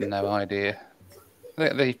 I had no idea.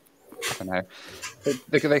 They I don't know.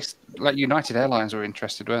 They like United Airlines were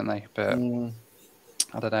interested, weren't they? But I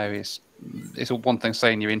don't know. It's one thing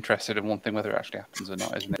saying you're interested, and one thing whether it actually happens or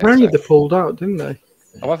not, isn't it? Apparently they pulled out, didn't they?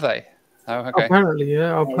 Oh, have they? Oh, okay. Apparently,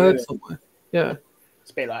 yeah. I've heard somewhere. Yeah. It's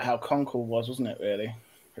a bit like how Concorde was, wasn't it? Really,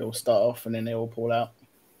 it all start off and then they all pull out.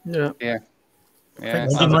 Yeah. I think the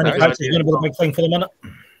engine manufacturer is going to be the big thing for them, isn't it?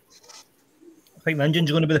 I think the engine's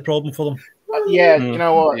going to be the problem for them. You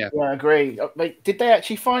know what? Yeah, I agree. Did they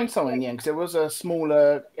actually find something in the end? Because there was a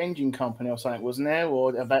smaller engine company or something, wasn't there?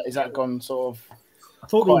 Or is that gone sort of I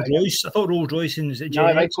thought quite- Rolls Royce and they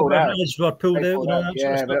JX pulled out. were pulled They out. pulled And all out. that sort of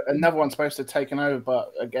Yeah, stuff. but another one's supposed to have taken over,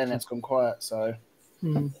 but again, it's gone quiet. So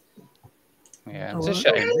Yeah, it's a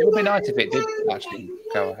shame. It would be nice if it did actually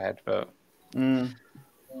go ahead, but mm.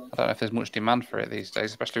 I don't know if there's much demand for it these days,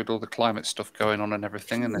 especially with all the climate stuff going on and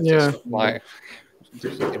everything. And it's Yeah. just like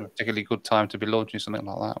it's a particularly good time to be launching something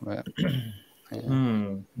like that. But,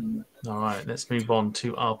 yeah. All right, let's move on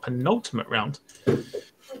to our penultimate round,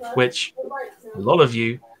 which a lot of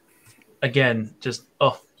you, again, just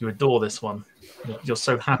you adore this one. You're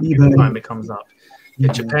so happy every time it comes up.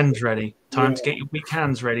 Get your pens ready. Time to get your weak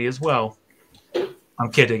hands ready as well. I'm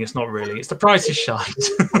kidding. It's not really. It's The Price is Shite.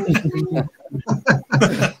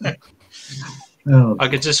 I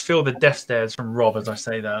could just feel the death stares from Rob as I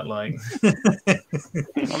say that. Like,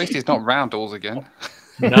 At least it's not roundels again.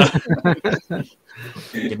 no.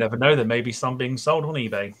 You never know. There may be some being sold on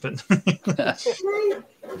eBay, but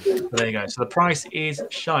there you go. So The Price is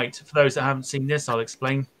Shite. For those that haven't seen this, I'll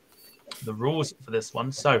explain the rules for this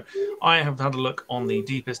one. So I have had a look on the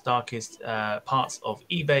deepest, darkest parts of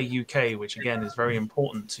eBay UK, which again is very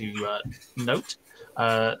important to note.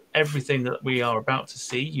 Everything that we are about to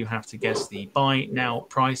see, you have to guess the buy now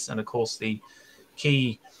price, and of course the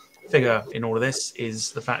key figure in all of this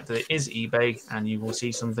is the fact that it is eBay, and you will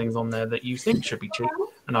see some things on there that you think should be cheap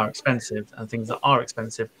and are expensive, and things that are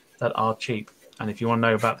expensive that are cheap. And if you want to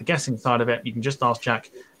know about the guessing side of it, you can just ask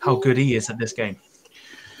Jack how good he is at this game.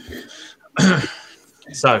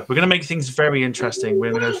 So we're going to make things very interesting.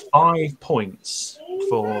 We're going to go 5 points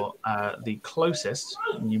for the closest.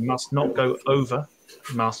 You must not go over,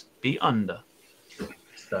 you must be under.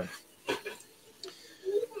 So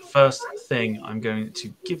first thing I'm going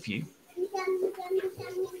to give you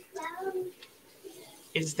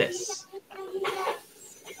is this.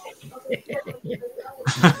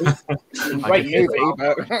 Great movie,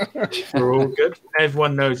 but We're all good.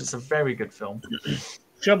 Everyone knows it's a very good film.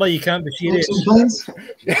 Surely you can't be serious.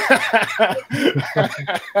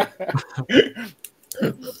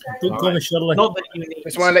 Don't call me Shirley. Not that you need.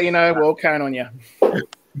 just want to let you know we're all counting on you.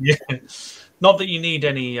 Yeah. Not that you need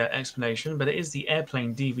any explanation, but it is the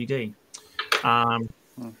Airplane DVD.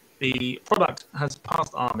 The product has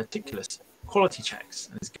passed our meticulous quality checks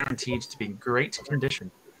and is guaranteed to be in great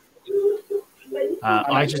condition.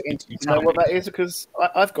 I just need to know what that is because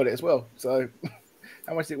I've got it as well. So,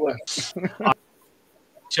 how much is it worth?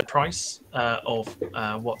 The price of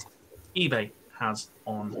what eBay has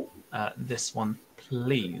on this one,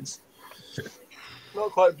 please.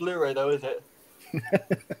 Not quite Blu-ray though, is it?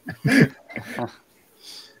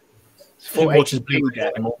 Who watches Blu-rays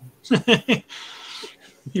anymore?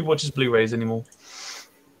 Who watches Blu-rays anymore?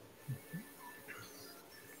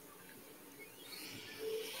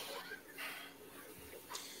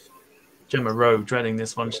 Gemma Rowe dreading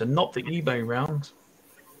this one. She said, not the eBay round.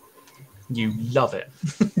 You love it.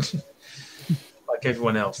 Like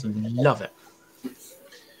everyone else, and love it.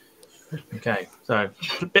 Okay, so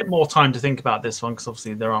a bit more time to think about this one because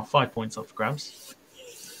obviously there are 5 points up for grabs.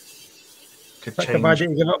 Could Pick the bad day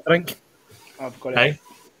to give up drink. I've got it. Hey,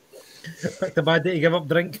 Pick the bad day to give up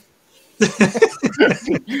drink.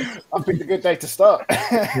 I picked a good day to start.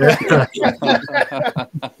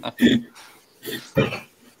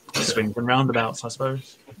 swings and roundabouts, I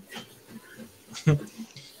suppose.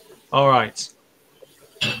 All right.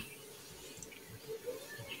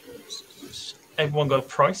 Everyone got a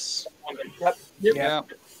price? Yep.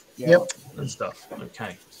 Yeah. And stuff.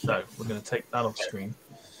 Okay, so we're going to take that off screen.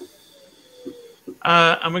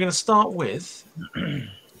 And we're going to start with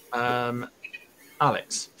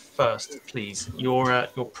Alex first, please. Your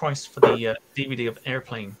price for the DVD of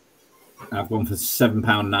Airplane. I've gone for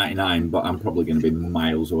 £7.99, but I'm probably going to be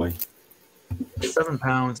miles away.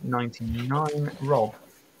 £7.99. Rob.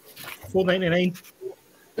 $4.99.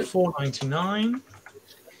 $4.99.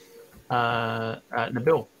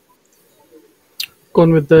 Nabeel.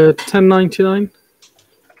 Gone with the $10.99.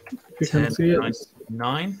 You can see it.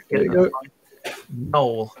 $10.99. There you go.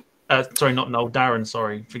 Noel. Sorry, not Noel. Darren,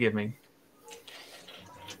 sorry. Forgive me.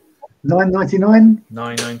 $9.99.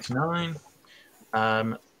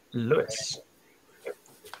 $9.99. Lewis.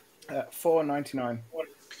 $4.99.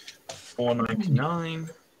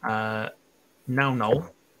 $4.99. Now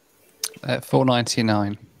Noel.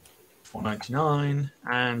 $4.99. $4.99.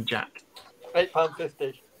 And Jack.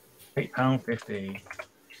 £8.50. £8.50.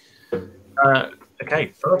 Okay,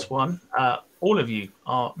 first one. All of you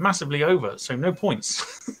are massively over, so no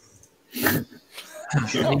points. The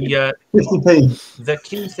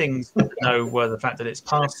key things to know were the fact that it's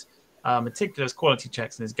passed meticulous quality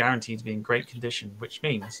checks and is guaranteed to be in great condition, which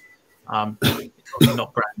means it's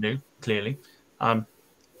not brand new, clearly.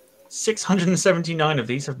 679 of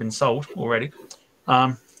these have been sold already.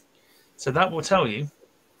 So that will tell you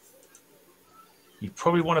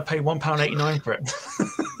probably want to pay £1.89 for it.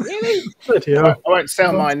 Really? Yeah. I won't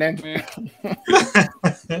sell mine then.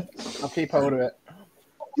 I'll keep hold of it.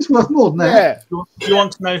 It's worth more than that. Yeah. Do you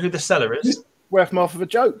want to know who the seller is? Worth more for the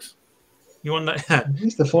jokes. You want to know?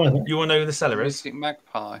 It's the fiver. You want to know who the seller is? Music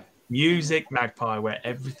Magpie. Music Magpie, where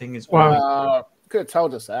everything is. Wow. Could have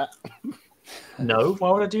told us that. No,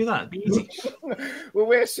 why would I do that? It'd be easy. Well,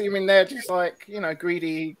 we're assuming they're just like,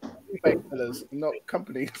 greedy fake sellers, not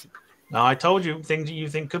companies. No, I told you things that you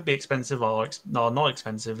think could be expensive are not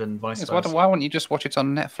expensive, and vice versa. Why wouldn't you just watch it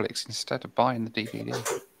on Netflix instead of buying the DVD?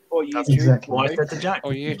 Or YouTube. Exactly. Why I said to Jack.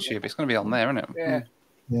 Or YouTube. It's going to be on there, isn't it? Yeah.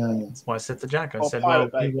 Yeah. That's why I said to Jack. I Or said,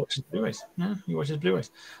 Pirate well, Bay. he watches Blu-rays. Yeah, he watches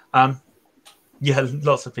Blu-rays. Yeah,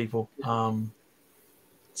 lots of people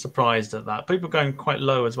surprised at that. People going quite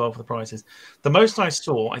low as well for the prices. The most I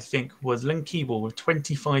saw, I think, was Lynn Keeble with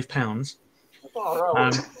 £25.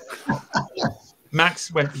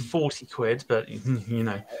 Max went 40 quid, but you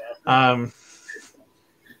know.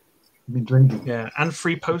 Been drinking. Yeah, and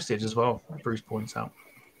free postage as well, Bruce points out.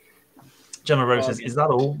 Gemma Rose says, is that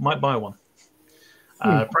all? Might buy one.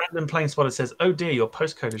 Brandon Planespotter says, oh dear, your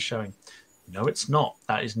postcode is showing. No, it's not.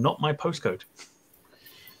 That is not my postcode.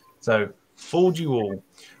 So, fooled you all.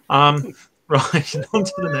 Right, on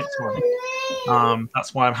to the next one.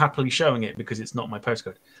 That's why I'm happily showing it, because it's not my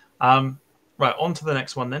postcode. Right, on to the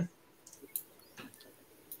next one then.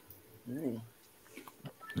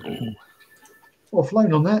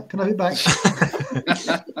 Offline on that. Can I have it back?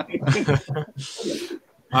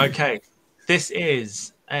 Okay, this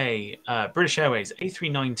is a British Airways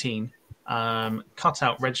A319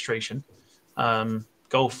 cutout registration,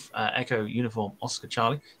 Golf Echo Uniform Oscar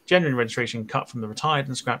Charlie, genuine registration cut from the retired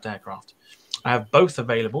and scrapped aircraft. I have both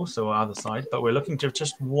available, so either side, but we're looking to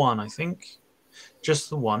just one, I think. Just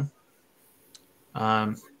the one.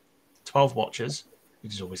 12 watches,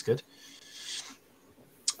 which is always good.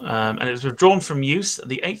 And it was withdrawn from use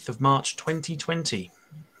the 8th of March 2020.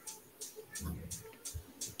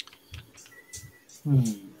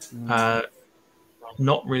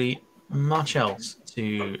 Not really much else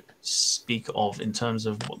to speak of in terms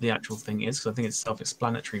of what the actual thing is, because I think it's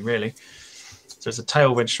self-explanatory, really. So it's a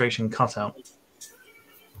tail registration cutout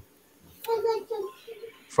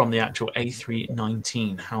from the actual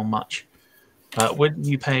A319. How much would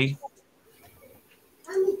you pay?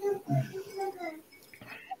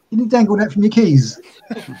 You didn't dangle that from your keys.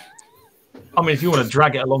 I mean, if you want to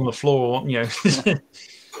drag it along the floor, you know,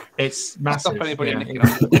 it's massive. Stop anybody nicking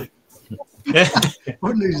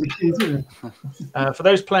Wouldn't lose your keys, would it? For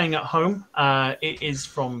those playing at home, it is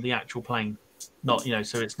from the actual plane, not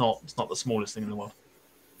so it's not the smallest thing in the world.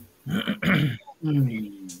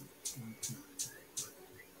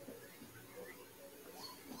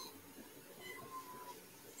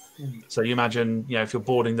 So you imagine, if you're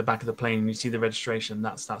boarding the back of the plane and you see the registration,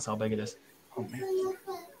 that's how big it is.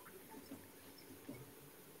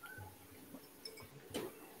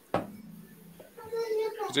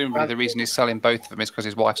 Presumably the reason he's selling both of them is because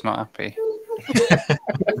his wife's not happy.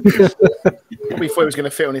 We thought he was going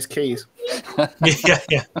to fit on his keys. Yeah.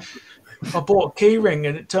 I bought a key ring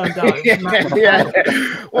and it turned out.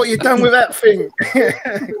 What you done with that thing?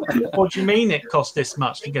 What do you mean it cost this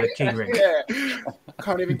much to get a key ring? Yeah.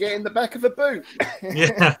 Can't even get in the back of a boot.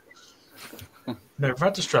 Yeah. Never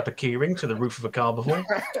had to strap a key ring to the roof of a car before.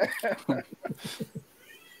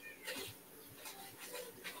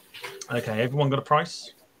 Okay, everyone got a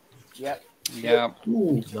price? Yep. Yeah.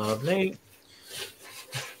 Ooh. Lovely.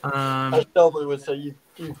 As Delby would say, you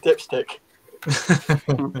dipstick.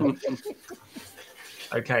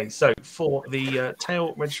 Okay, so for the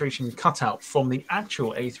tail registration cutout from the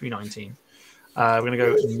actual A319, we're going to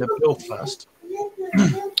go Nabeel first.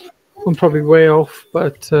 I'm probably way off,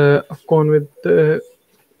 but I've gone with the,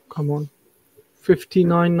 come on,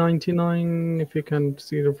 $59.99, if you can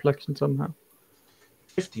see the reflection somehow.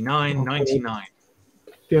 $59.99.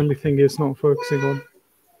 The only thing is not focusing on.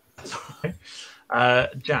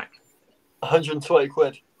 Jack. 120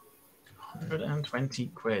 quid. 120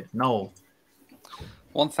 quid. Noel.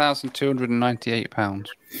 £1,298.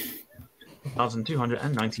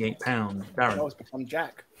 £1,298. Darren. That was become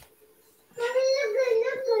Jack.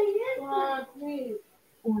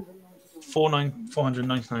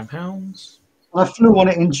 £499. I flew on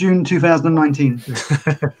it in June 2019.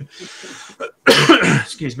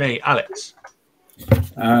 Excuse me, Alex.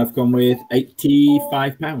 I've gone with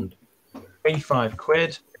 £85. 85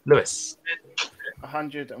 quid. Lewis.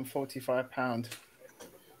 £145.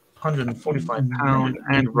 £145.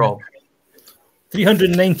 And Rob.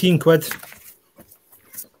 319 quid.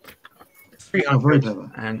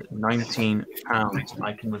 £319.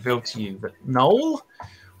 I can reveal to you that Noel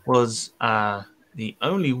was the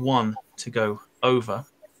only one to go over,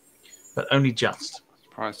 but only just.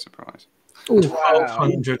 Surprise, surprise.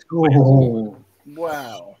 1,200.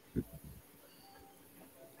 Wow.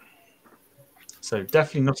 So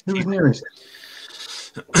definitely not. Who was nearest?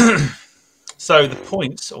 So the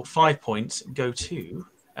points, or 5 points, go to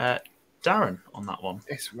Darren on that one.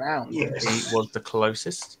 This round. Yes. He was the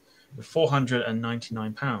closest with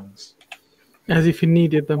 £499. As if you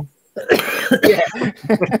needed them. Yeah.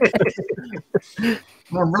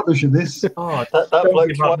 I'm rubbish at this. Oh, That don't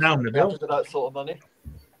bloke's give up one now, Nabeel. after that sort of money.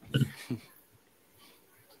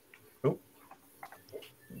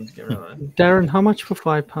 Let's get rid of that. Darren, how much for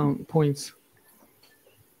 £5 points?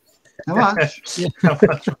 How much? How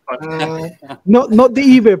much? Not the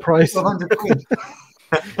eBay price. 100 quid.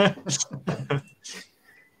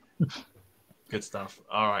 Good stuff.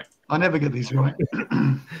 All right. I never get these right.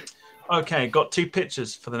 Okay, got 2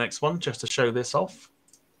 pictures for the next one just to show this off.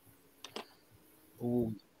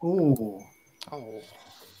 Oh. Oh.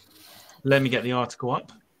 Let me get the article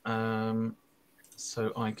up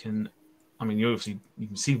so I can. I mean, you can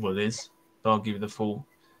see what it is, but I'll give you the full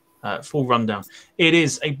rundown. It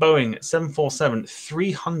is a Boeing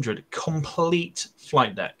 747-300 complete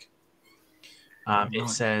flight deck. It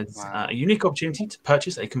says a unique opportunity to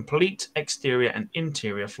purchase a complete exterior and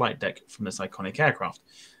interior flight deck from this iconic aircraft.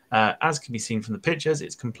 As can be seen from the pictures,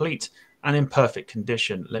 it's complete and in perfect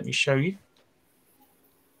condition. Let me show you.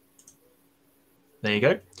 There you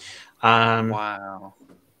go. Wow.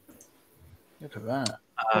 Look at that.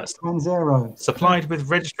 Zero. Supplied with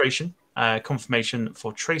registration confirmation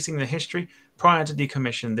for tracing the history. Prior to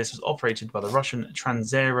decommission, this was operated by the Russian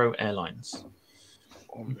Transaero Airlines.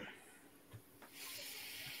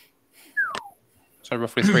 So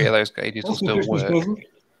roughly 3 of those gauges will still work.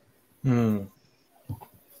 And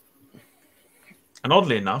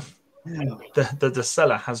oddly enough, the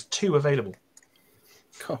seller has 2 available.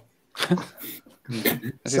 Cool.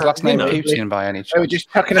 Is his last name Putin by any chance? They were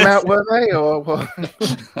just chucking them out, were they? Or what?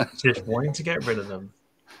 Just wanting to get rid of them.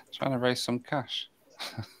 Trying to raise some cash.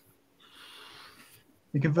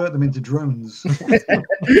 You convert them into drones. They'll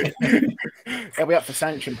be up for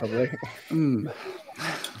sanction, probably.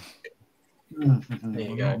 There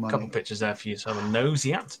you go. A couple of pictures there for you to have a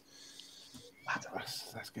nosy at.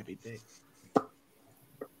 That's going to be big.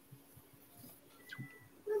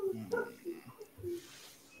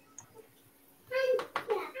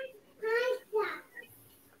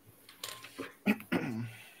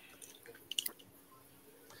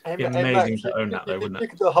 It'd be amazing to own that, though, wouldn't it? You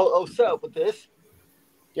could do a whole setup with this.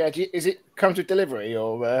 Yeah, is it comes with delivery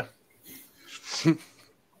or?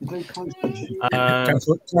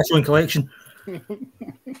 Cancel in collection. You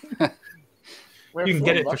can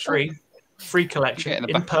get it for free. Free collection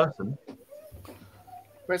in person.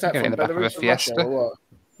 Where's that from? In the back of a Belarus or Russia Fiesta? or what?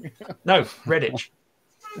 No, Redditch.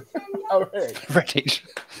 Oh, really? Redditch.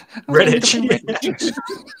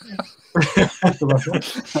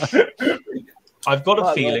 I've got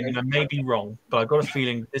a feeling, and I may be wrong, but I've got a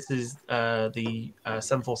feeling this is the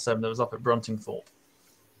 747 that was up at Bruntingthorpe.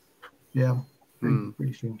 Yeah,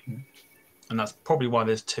 pretty sure. Yeah. And that's probably why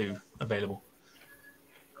there's 2 available.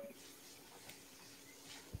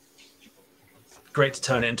 Great to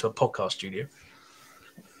turn it into a podcast studio.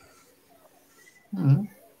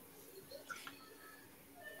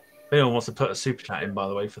 If anyone wants to put a super chat in, by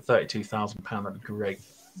the way, for £32,000, that'd be great.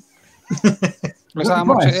 Is that how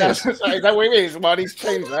much it is? Is that what it is? Why he's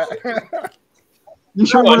changed that?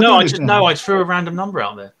 I threw a random number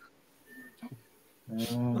out there.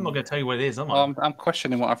 I'm not going to tell you what it is, am I? Well, I'm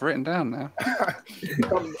questioning what I've written down now.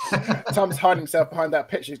 Tom's hiding himself behind that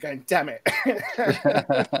picture. He's going, damn it.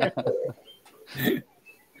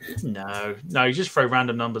 No, you just throw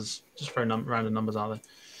random numbers. Just throw random numbers out there.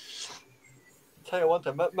 Tell you one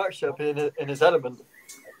thing, Max should be in his element.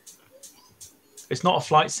 It's not a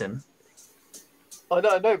flight sim. I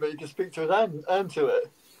know, but you can speak to his hand to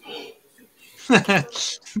it. Hey,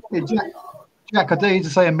 Jack, I dare you to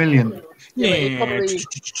say 1 million. Yeah, he'd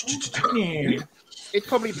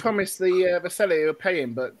probably promised the seller he would pay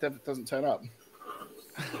him, but doesn't turn up.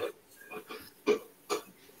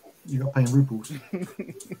 You're not paying rubles.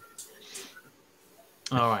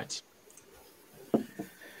 All right.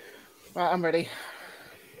 Right, I'm ready.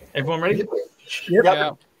 Everyone ready?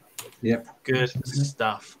 Yep. Yep. Good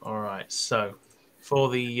stuff. All right. So, for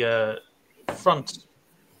the front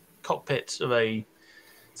cockpit of a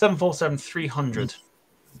 747-300,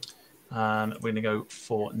 we're going to go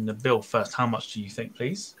for Nabeel first. How much do you think,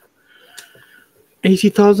 please?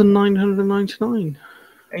 80,999.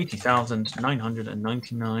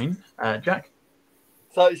 80,999. Jack?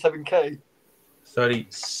 37k.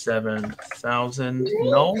 37,000.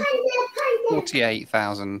 Noel?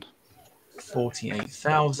 48,000.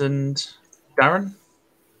 48,000. Darren?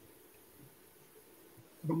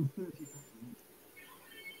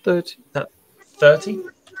 30. 30?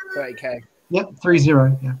 30k. Yep, 30.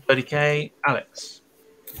 Yeah. 30k. Alex?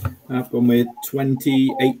 I've gone with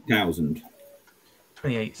 28,000.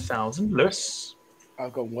 28,000. Lewis?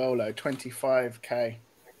 I've gone well low, 25k.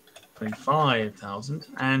 25,000.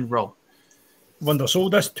 And Rob? Wonder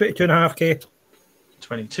sold this 22.5k.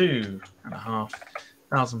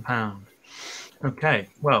 22,500 pounds. Okay,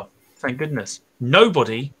 well, thank goodness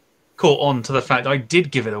nobody caught on to the fact I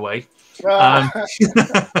did give it away. I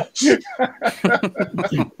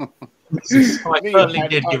certainly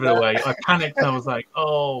did give it away. I panicked and I was like,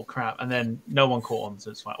 "Oh crap!" And then no one caught on, so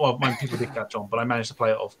it's fine. Well, my people did catch on, but I managed to play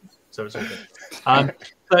it off, so it's all good.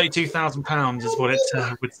 £32,000 is what it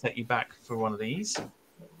would set you back for one of these.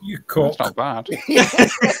 You cock. That's not bad.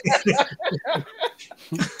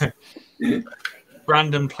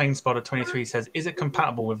 Brandon Planespotter 23 says, "Is it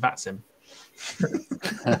compatible with VATSIM?"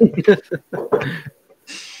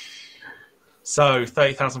 So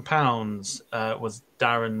 £30,000 was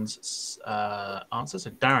Darren's answer. So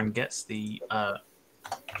Darren gets the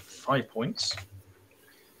 5 points.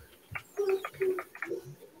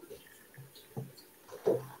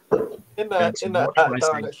 In that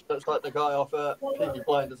Darren actually looks like the guy off Peaky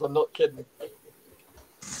Blinders. I'm not kidding.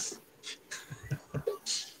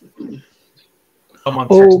 Oh my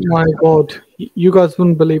god, you guys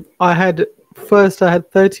wouldn't believe. I had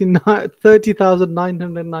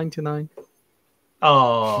 30,999.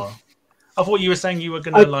 Oh, I thought you were saying you were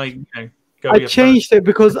gonna go. I changed it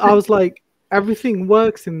because I was like, everything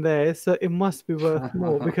works in there, so it must be worth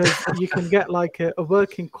more because you can get like a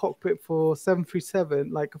working cockpit for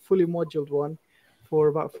 737, like a fully moduled one, for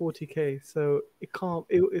about 40k. So it can't.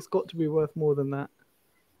 It's got to be worth more than that.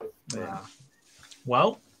 Yeah.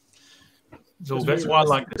 Well, it's all good. That's why I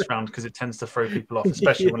like this round because it tends to throw people off,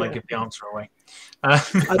 especially when I give the answer away.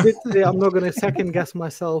 I did say I'm not going to second guess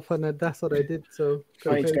myself, and that's what I did. So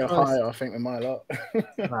I need to go higher, I think, with my lot.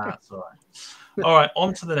 That's all right. All right,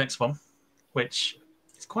 on to the next one, which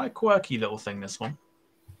is quite a quirky little thing. This one.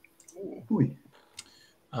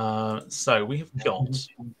 So we have got.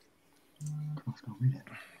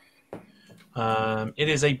 It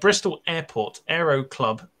is a Bristol Airport Aero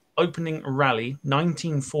Club opening rally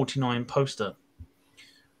 1949 poster.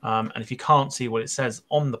 And if you can't see what it says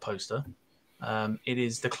on the poster, it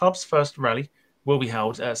is the club's first rally will be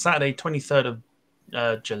held Saturday 23rd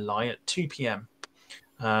of July at 2 p.m.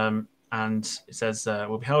 And it says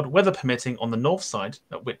will be held, weather permitting, on the north side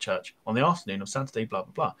at Whitchurch on the afternoon of Saturday, blah,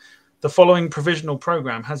 blah, blah. The following provisional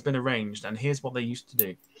programme has been arranged, and here's what they used to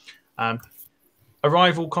do.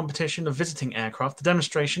 Arrival competition of visiting aircraft, the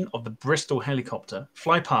demonstration of the Bristol helicopter,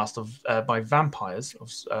 fly past by Vampires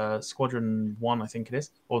of Squadron 1, I think it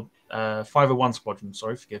is, or 501 Squadron,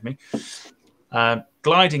 sorry, forgive me.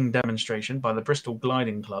 Gliding demonstration by the Bristol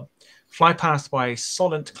Gliding Club, fly past by a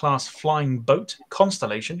Solent class flying boat,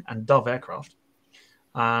 Constellation, and Dove aircraft.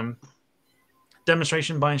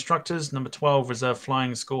 Demonstration by instructors, number 12 Reserve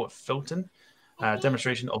Flying School at Filton.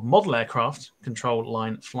 Demonstration of model aircraft, control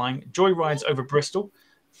line flying, joyrides over Bristol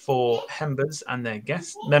for members and their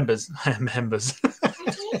guests. Members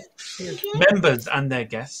and their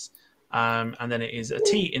guests. And then it is a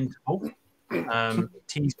tea interval.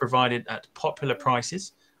 Teas provided at popular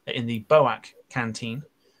prices in the BOAC canteen.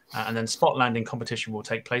 And then spot landing competition will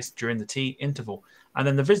take place during the tea interval. And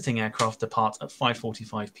then the visiting aircraft depart at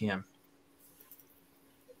 5:45 p.m.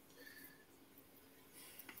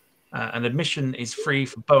 And admission is free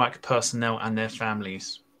for BOAC personnel and their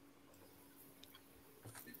families.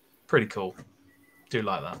 Pretty cool. Do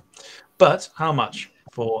like that. But how much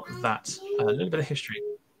for that? A little bit of history.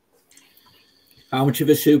 How much of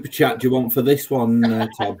a super chat do you want for this one,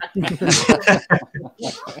 Tom?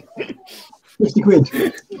 50 quid.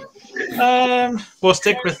 We'll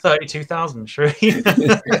stick with 32,000, sure. Like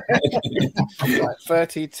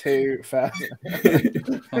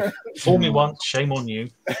 32,000. Fool me once, shame on you.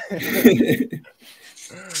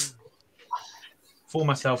 Fool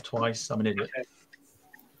myself twice, I'm an idiot.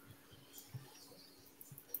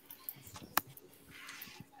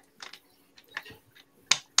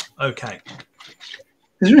 Okay.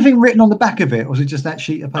 Is there anything written on the back of it, or is it just that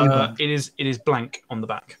sheet of paper? It is blank on the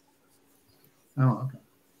back. Oh, okay.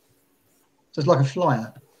 So it's like a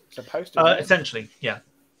flyer. It's a poster. Essentially, yeah.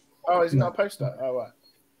 Oh, is it not a poster? Oh, right.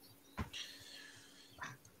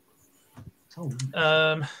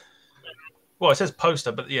 Well, it says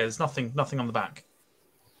poster, but yeah, there's nothing on the back.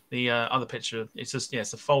 The other picture, it's just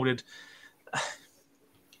it's a folded.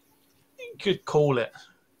 You could call it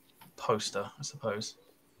poster, I suppose.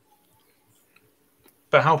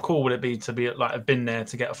 But how cool would it be to be like have been there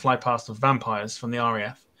to get a fly past of vampires from the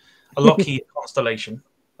RAF, a Lockheed Constellation,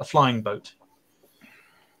 a flying boat.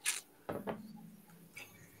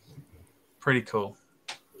 Pretty cool.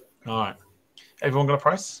 All right, everyone got a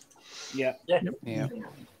price? Yeah. Yeah.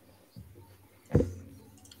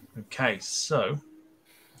 Okay, so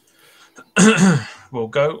we'll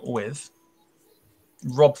go with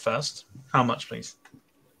Rob first. How much, please?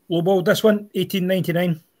 Low ball this one,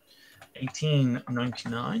 18.99.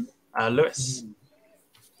 18.99. Lewis.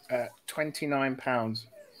 £29.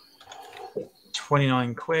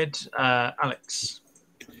 29 quid. Alex.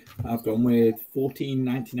 I've gone with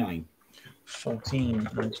 14.99.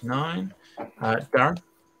 14.99. Darren.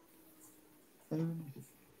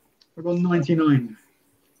 I've got 99.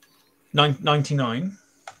 99.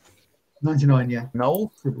 99, yeah.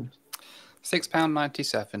 Noel.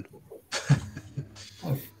 £6.97.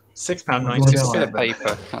 £6.97. It's a bit of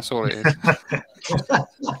paper. That's all it is.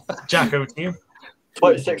 Jack, over to you.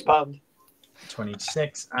 £26.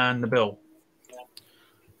 26. And Nabeel.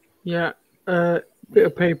 Yeah, bit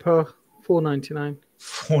of paper, $4.99.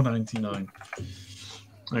 $4.99.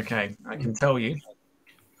 Okay, I can tell you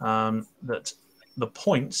that the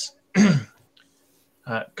points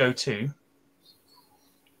go to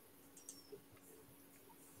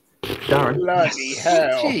Darren. Bloody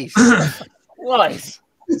hell! Jeez. Right.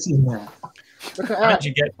 Look at And that.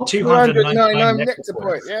 you get 299 299 nectar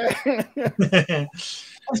point. Yeah.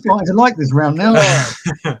 I'm starting to like this round now.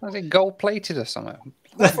 Was it gold plated or something?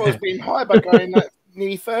 I thought it was being high by going like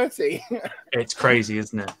nearly 30. It's crazy,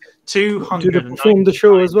 isn't it? Do they perform the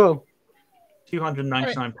show as well?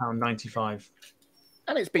 £299.95.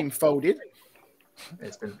 And it's been folded.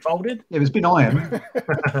 It's been folded. Yeah, it's been iron.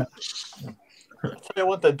 Tell you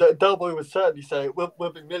what, the Delboy would certainly say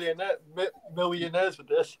we'll be millionaires with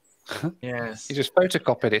this. Yes. He just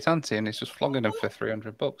photocopied it, hasn't he? And he's just flogging them for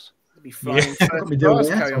 $300. We'll be flying Yeah. 30 cars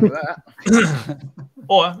carry on with that.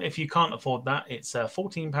 Or if you can't afford that, it's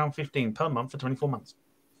 £14.15 per month for 24 months.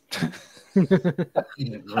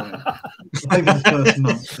 Yeah, right. I think the first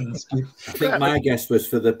month and skip. I think my guess was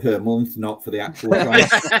for the per month, not for the actual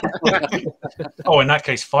price. Oh, in that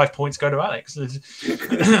case, 5 points go to Alex. Okay,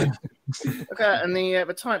 and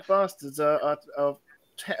the tight bastards are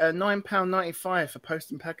 £9.95 for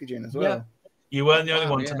post and packaging as well. Yeah. You weren't the only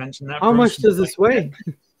one to yeah. mention that. How Bruce. much does this weigh?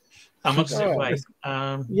 How much does it weigh?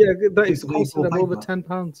 Yeah, that is 54 costing them over paper.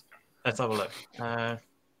 £10. Let's have a look.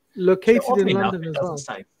 Located in Oddly enough, London it as doesn't well.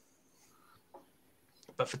 say.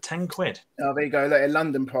 But for 10 quid. Oh, there you go. Look at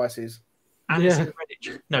London prices. And it's Yeah. in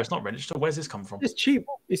Redditch. No, it's not Redditch. So where's this come from? It's cheap.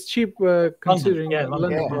 It's cheap considering yeah,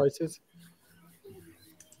 London yeah. prices.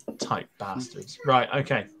 Tight bastards. Right,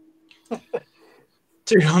 okay.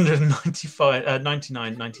 295,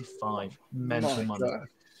 99.95 mental My money. God.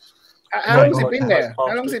 How long's it been there?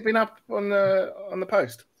 How long's it been up on the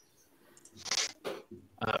post?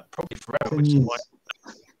 Probably forever, 10 which is years. why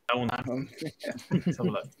no one had. Let's have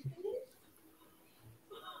a look.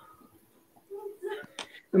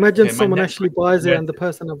 Imagine Okay, my someone next actually buys it yeah. and the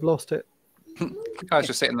person have lost it. The guy's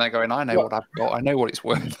just sitting there going, I know what I've got. I know what it's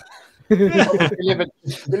worth.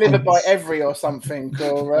 Delivered by Every or something.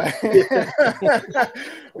 Or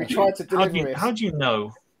we tried to deliver it. How do you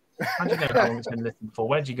know? How do you know how long it's been listed for?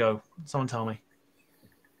 Where'd you go? Someone tell me.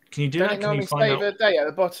 Can you do Don't that? it Can normally you find say out? the date at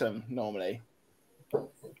the bottom, normally?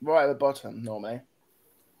 Right at the bottom, normally.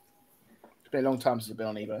 It's been a long time since I've been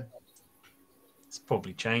on eBay. It's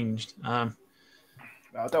probably changed.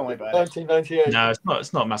 No, don't worry about it. 1998. No,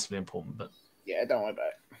 it's not massively important, but Yeah, don't worry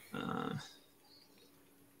about it.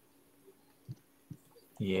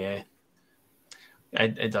 yeah,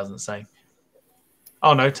 it doesn't say.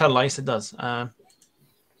 Oh no, tell Lace it does.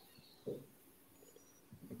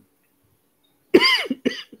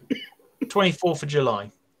 24th of July.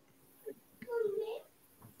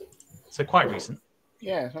 So quite recent.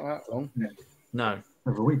 Yeah, it's not that long. No.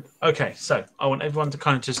 Every week. Okay, so I want everyone to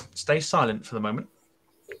kind of just stay silent for the moment,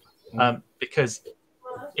 because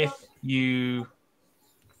if you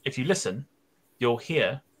listen, you'll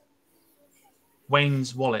hear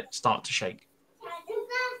Wayne's wallet start to shake.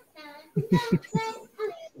 This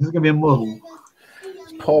is going to be a model.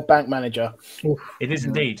 Poor bank manager. It is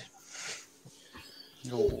indeed.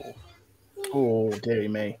 Oh, dearie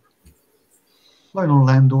me. Loan on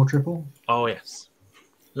land or triple. Oh yes,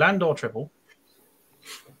 land or triple.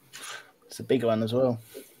 It's a big one as well.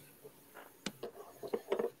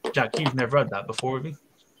 Jack, you've never read that before, have you?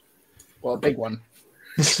 Well, a big one.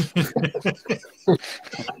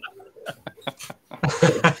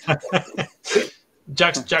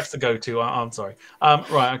 Jack's the go-to. I'm sorry.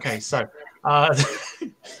 Right. Okay. So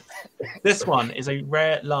this one is a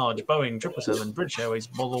rare, large Boeing 777 British Airways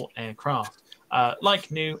model aircraft. Like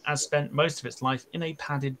new, has spent most of its life in a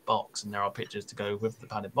padded box, and there are pictures to go with the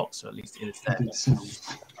padded box, so at least it is there.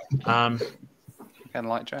 Kind of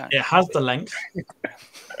like Jack. It has the length.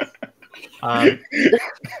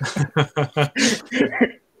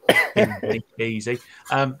 Easy.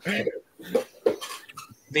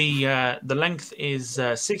 The length is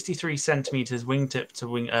 63 centimeters wingtip to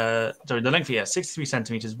wing. Sorry, the length, 63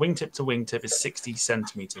 centimeters. Wingtip to wingtip is 60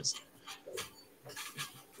 centimeters.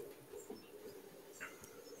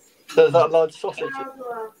 So is that a large sausage?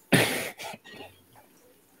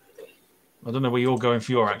 I don't know where you're going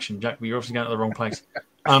for your action, Jack, but you're obviously going to the wrong place.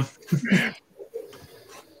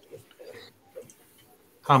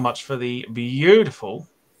 How much for the beautiful?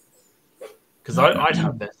 Because I'd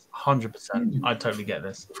have this 100%. I'd totally get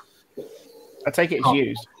this. I take it it's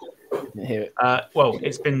used. Hear it. Well,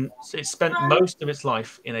 it's spent most of its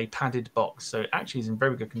life in a padded box, so it actually is in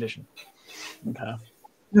very good condition. Okay.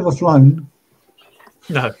 Never flown.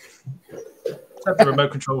 No, except the remote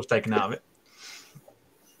control was taken out of it.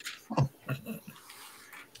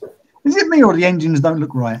 Is it me or the engines don't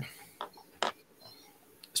look right?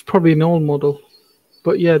 It's probably an old model,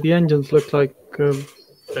 but yeah, the engines look like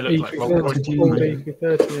They look like old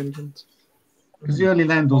A330 engines. Because the early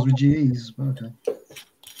Landors were GEs. But okay.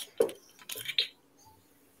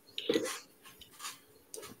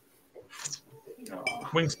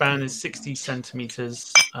 Wingspan is 60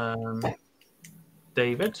 centimeters,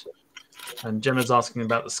 David. And Gemma's asking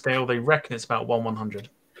about the scale. They reckon it's about 1/100.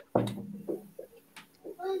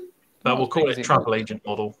 But we'll call it a travel agent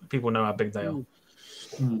model. People know how big they are.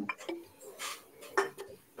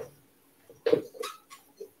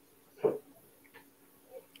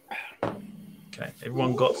 Okay,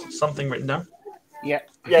 everyone got something written down? Yeah.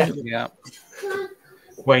 Yeah.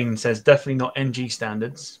 Wayne says definitely not NG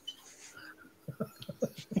standards.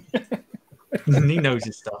 He knows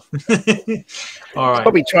his stuff. All right.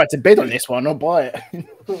 Probably tried to bid on this one or buy it.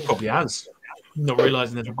 Probably has. Not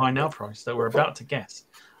realizing there's a buy now price that we're about to guess.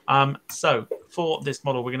 So for this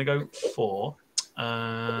model, we're going to go for.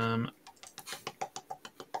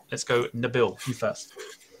 Let's go Nabeel. You first.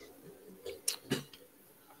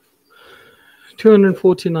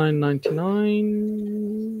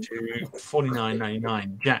 $249.99.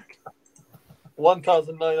 $249.99. Jack.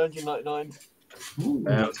 1,999. It's going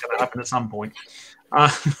to happen at some point.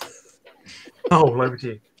 Over to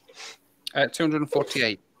you.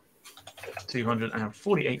 248.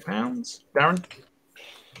 £248. Darren.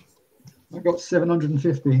 I got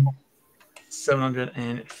 750.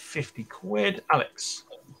 750 quid. Alex.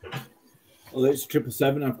 Well, it's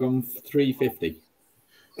 777. I've gone 350.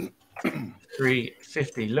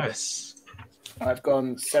 350. Lewis. I've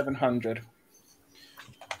gone 700.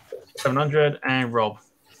 700. And Rob.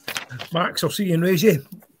 Max, I'll see you in Razy.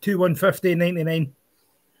 2,150.99.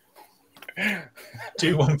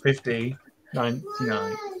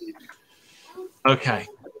 2,150.99. Okay.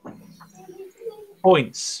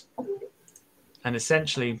 Points. And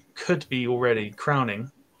essentially could be already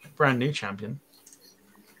crowning brand new champion.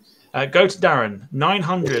 Go to Darren.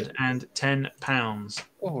 £910.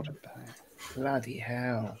 Bloody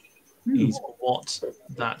hell. Is what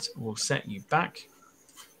that will set you back.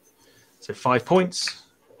 So 5 points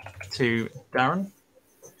to Darren.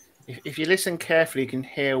 If you listen carefully, you can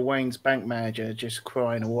hear Wayne's bank manager just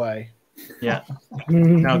crying away. Yeah.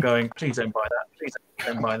 Now going, please don't buy that. Please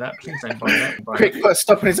don't buy that. Please don't buy that. Quick, put a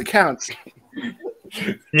stop on his account.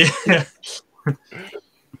 Yeah.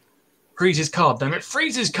 Freeze his card, damn it.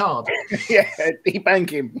 Freeze his card. Yeah,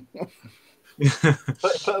 debank him.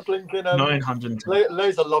 Put a blinking 900.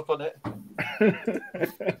 laser lock on it.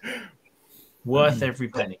 Worth every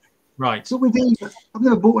penny. Right. So with eBay, I've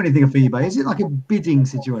never bought anything off eBay. Is it like a bidding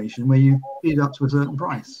situation where you bid up to a certain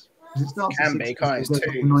price? It starts Can be, can't it? It's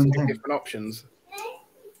two different options.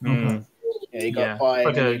 Mm. Yeah, you got to buy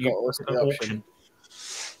like and you got also the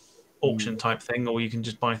auction type thing, or you can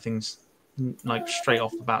just buy things like straight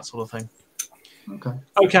off the bat sort of thing. Okay.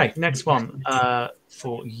 Okay, next one.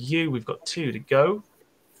 For you, we've got 2 to go.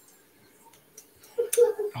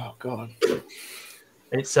 Oh, God.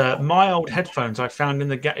 It's my old headphones I found in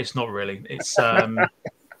the It's not really. It's I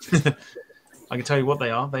can tell you what they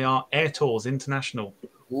are. They are Air Tours International.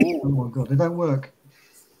 Oh my God, they don't work.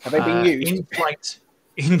 Have they been used?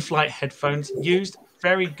 In-flight headphones, used,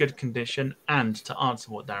 very good condition, and to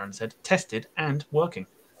answer what Darren said, tested and working.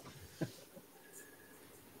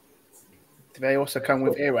 Do they also come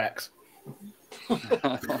with earwax?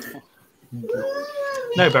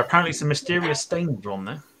 No, but apparently some mysterious stains are on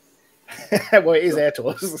there. Well, it is Air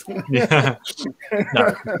Tours. Yeah.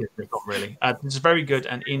 No, it's not really. It's very good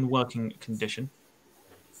and in working condition.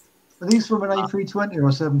 Are these from an A320 or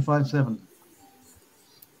a 757?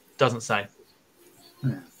 Doesn't say.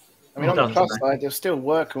 Yeah. I mean, on the plus side, they'll still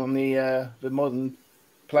work on the modern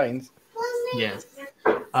planes. Yes.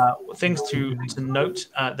 Things to note: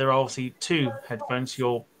 there are obviously 2 headphones.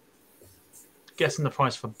 You're guessing the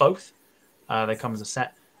price for both. They come as a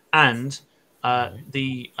set, and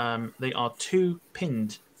they are 2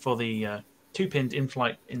 pinned for the 2 pinned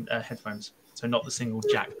in-flight headphones. So not the single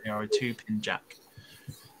jack; they are a 2-pin jack.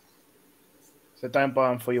 So don't buy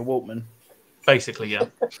them for your Walkman. Basically, yeah.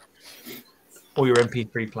 Or your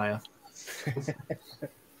MP3 player.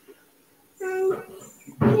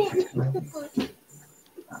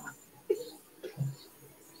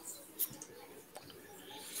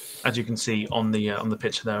 As you can see on the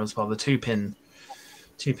picture there as well, the 2-pin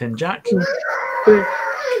jack.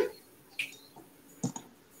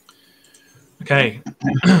 Okay.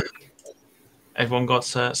 Everyone got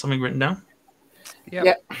something written down?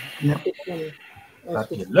 Yeah.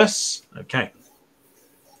 Fabulous. Okay.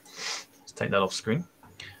 Let's take that off screen.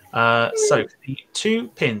 So the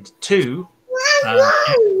 2-pinned 2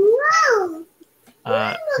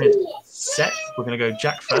 set. We're going to go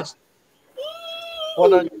jack first.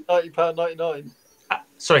 £190.99.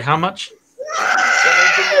 Sorry, how much?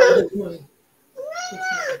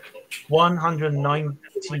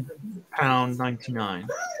 £190.99.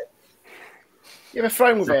 You ever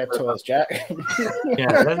flown with Air Tours, Jack?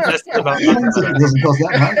 Yeah, let's think about It doesn't cost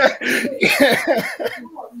that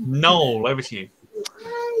much. Noel, over to you.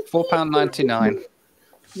 £4.99.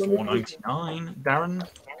 £4.99. Darren?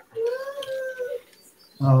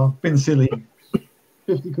 Oh, been silly.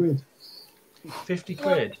 50 quid. 50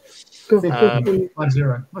 quid. 50, 50.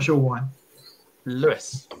 Not sure why.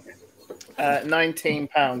 Lewis?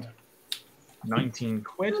 £19. 19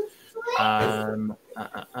 quid.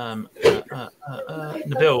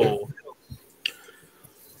 Nabeel?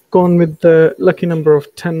 Gone with the lucky number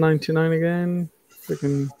of 10.99 again. So I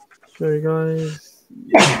can show you guys.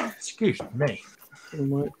 Excuse me.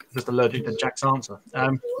 Just allergic to Jack's answer.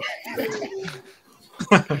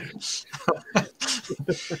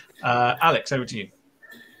 Alex, over to you.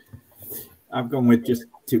 I've gone with just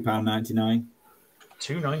 £2.99.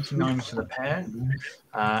 £2.99 for the pair.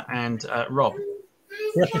 And Rob?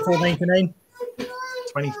 £34.99.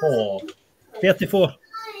 24. 34.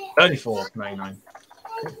 34.99.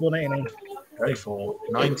 £4.99.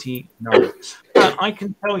 34.99. I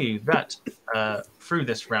can tell you that through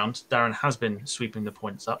this round, Darren has been sweeping the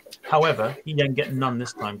points up. However, he ain't getting none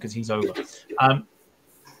this time because he's over.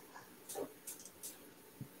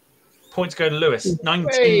 Points go to Lewis.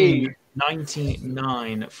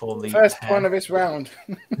 19.99 for the first pair. point of this round.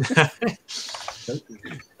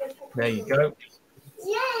 There you go.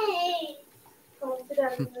 Yay! So,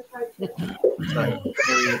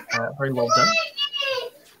 very well done.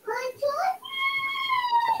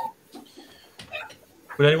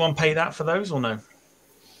 Would anyone pay that for those or no?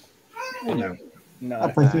 No. No.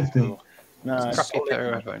 I'll pay 50. No. Crappy pair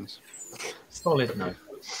of headphones. Solid no.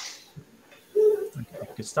 Okay,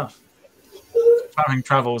 good stuff. Farring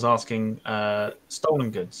Travel's asking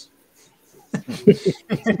stolen goods.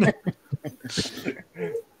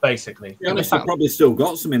 Basically. To be honest, I've probably still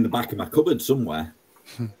got some in the back of my cupboard somewhere.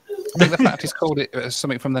 I think the fact he's called it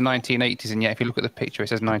something from the 1980s, and yet if you look at the picture, it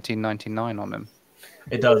says 1999 on them.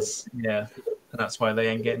 It does, yeah. And that's why they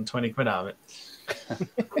ain't getting 20 quid out of it.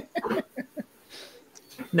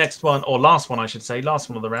 Next one, or last one, I should say. Last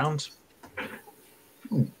one of the round.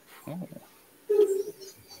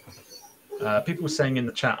 People saying in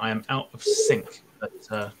the chat, I am out of sync. But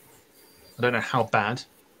I don't know how bad,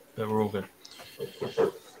 but we're all good.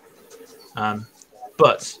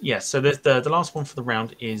 But yes, so the last one for the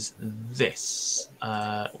round is this,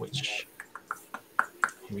 which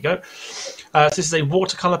here we go. So this is a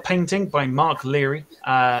watercolor painting by Mark Leary,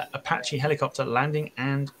 Apache helicopter landing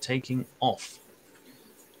and taking off.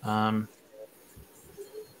 On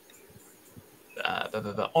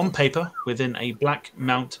paper, within a black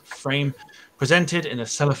mount frame, presented in a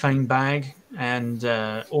cellophane bag, and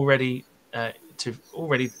already to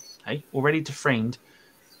framed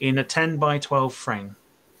in a 10 by 12 frame.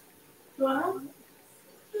 Wow.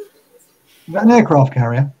 Is that an aircraft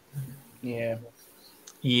carrier? Yeah.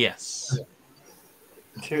 Yes.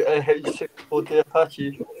 To AH-6 or the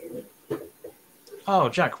Apache. Oh,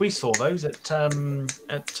 Jack, we saw those at What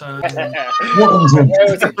was it?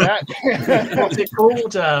 Where was it, Jack? what's it called?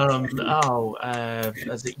 Is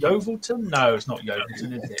it Yeovilton? No, it's not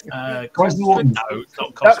Yeovilton, is it? Where's the Cosford? one? No, it's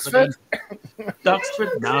not Cosford.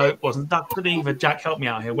 Duxford? No, it wasn't Duxford either. Jack, help me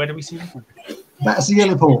out here. Where do we see them? That's the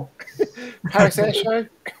airport. Paris Air Show?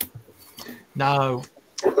 No.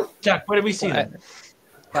 Jack, where do we see them?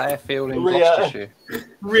 That airfield in Ria. Gloucestershire.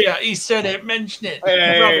 Ria, he said it. Mention it.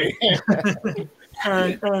 Hey.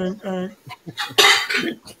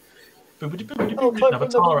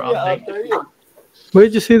 Navatara update. Where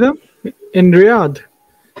did you see them? In Riyadh.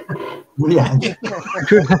 Riyadh.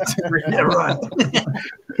 Yeah, right.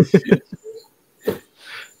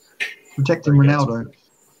 Protecting Ronaldo.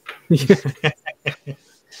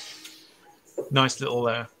 Nice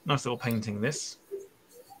little painting. This.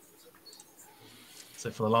 So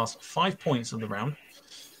for the last 5 points of the round.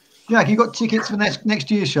 Jack, you got tickets for next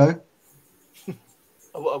year's show?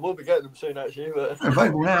 I will be getting them soon, actually. But They're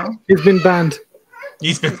available now. He's been banned.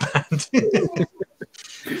 He's been banned.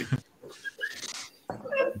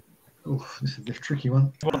 Oh, this is a tricky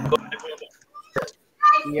one.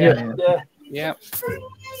 Yeah. Yeah.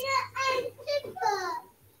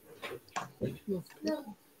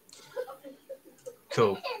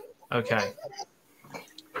 Cool. Okay.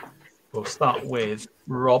 We'll start with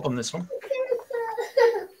Rob on this one.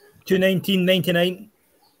 219.99.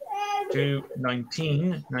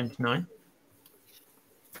 219.99.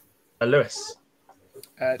 Lewis.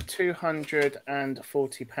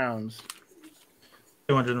 £240.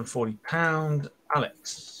 £240.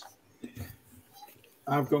 Alex.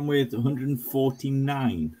 I've gone with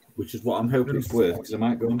 149, which is what I'm hoping it's worth because I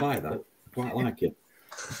might go and buy that. Quite like it.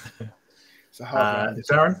 It's a hard round.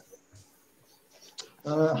 Darren.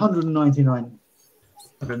 199.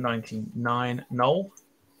 199. Noel.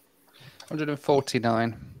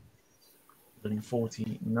 149.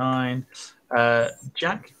 149.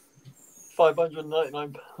 Jack.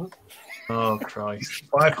 £599. Oh Christ!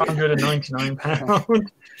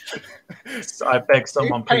 £599. I beg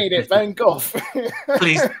someone, Who paid it, Van Gogh?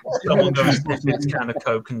 please, someone go and sniff this can of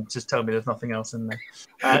Coke and just tell me there's nothing else in there.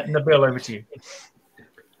 Nabeel, over to you.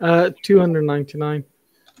 299.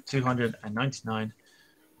 £299.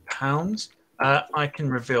 I can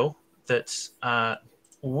reveal that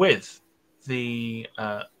with the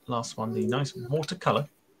last one, the nice watercolor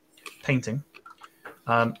painting,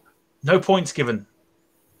 no points given.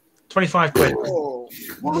 25 quid. Oh,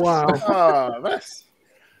 Wow. oh, that's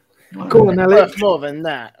Go on, Elliott. worth more than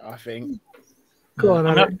that, I think. Go on,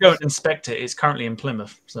 I'm going Elliott. to go and inspect it. It's currently in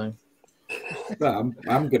Plymouth, so. But I'm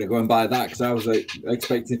going to go and buy that because I was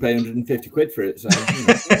expecting to pay 150 quid for it. So,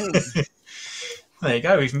 There you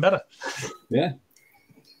go, even better. yeah.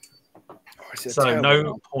 So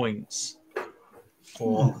no points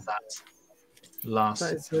for that last.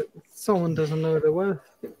 That is it. Someone doesn't know their worth.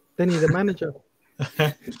 They need a manager.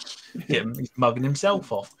 He's mugging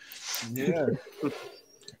himself off. Yeah.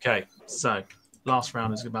 Okay, so last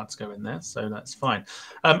round is about to go in there, so that's fine.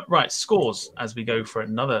 Right, scores as we go for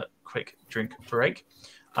another quick drink break.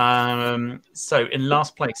 So in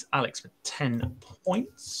last place, Alex with 10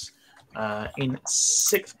 points. In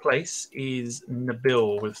sixth place is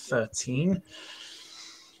Nabeel with 13.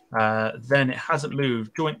 Then it hasn't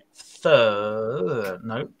moved. Joint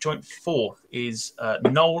fourth is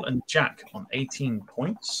Noel and Jack on 18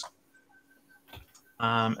 points.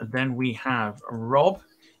 Then we have Rob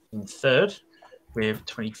in third with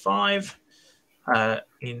 25.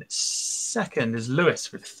 In second is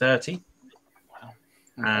Lewis with 30. Wow.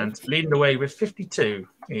 And leading the way with 52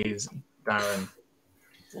 is Darren.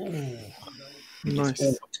 Nice.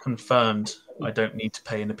 It's confirmed I don't need to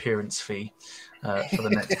pay an appearance fee for the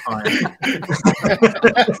next time.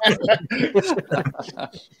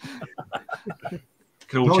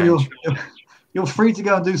 Could all change. You're free to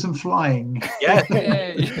go and do some flying. Yeah.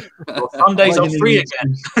 Well, Sundays are free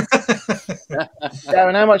again.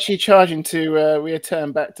 Darren, how much are you charging to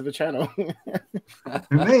return back to the channel?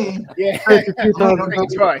 Me? Yeah.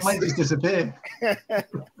 Might just disappear.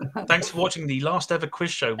 Thanks for watching the last ever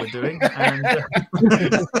quiz show we're doing. And,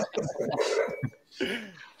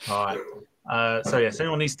 all right. So yes,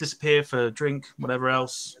 anyone needs to disappear for a drink, whatever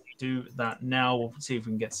else, do that now. We'll see if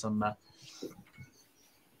we can get some.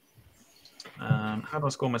 How do I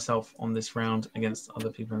score myself on this round against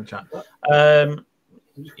other people in the chat?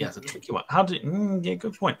 Yeah, it's a tricky one. How do? Yeah,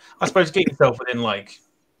 good point. I suppose get yourself within like,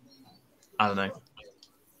 I don't know,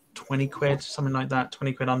 20 quid, something like that.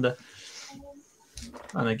 20 quid under.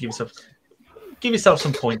 I don't know. Give yourself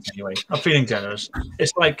some points anyway. I'm feeling generous.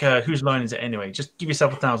 It's like whose line is it anyway? Just give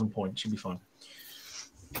yourself 1,000 points. You'll be fine.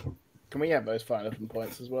 Can we have those 5,000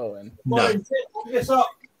 points as well then? No.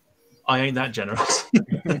 I ain't that generous.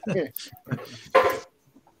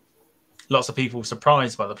 Lots of people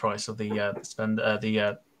surprised by the price of the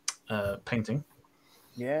painting.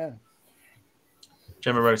 Yeah.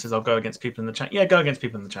 Gemma Rose says, I'll go against people in the chat. Yeah, go against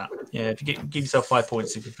people in the chat. Yeah, if you give yourself 5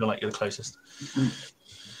 points if you feel like you're the closest.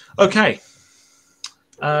 Okay.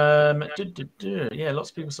 Yeah, lots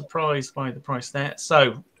of people surprised by the price there.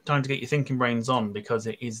 So, time to get your thinking brains on because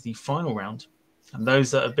it is the final round. And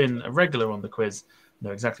those that have been a regular on the quiz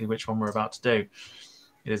know exactly which one we're about to do.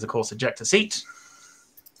 It is, of course, eject a seat.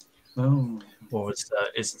 Oh. Or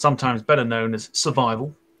it's sometimes better known as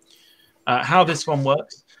survival. How this one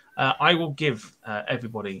works, I will give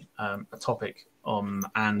everybody a topic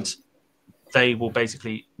and they will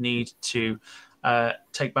basically need to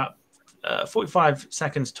take about 45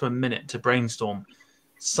 seconds to a minute to brainstorm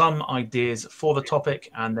some ideas for the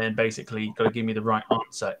topic and then basically got to give me the right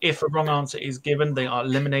answer. If a wrong answer is given, they are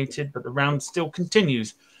eliminated, but the round still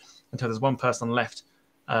continues until there's one person left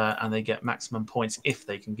and they get maximum points if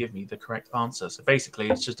they can give me the correct answer. So basically,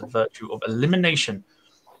 it's just a virtue of elimination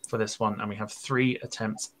for this one, and we have 3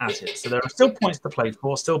 attempts at it. So there are still points to play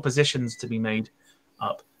for, still positions to be made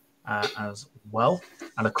up as well.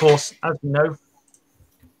 And of course, as you know,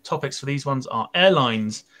 topics for these ones are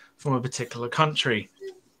airlines from a particular country.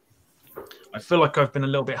 I feel like I've been a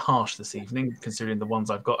little bit harsh this evening, considering the ones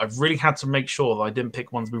I've got. I've really had to make sure that I didn't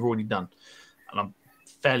pick ones we've already done, and I'm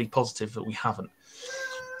fairly positive that we haven't.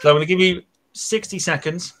 So I'm going to give you 60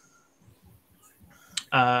 seconds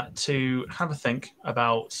to have a think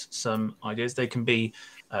about some ideas. They can be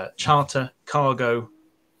charter, cargo,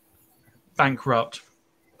 bankrupt,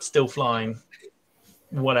 still flying,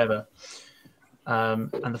 whatever.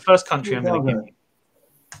 And the first country I'm going to give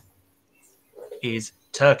you is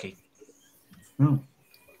Turkey.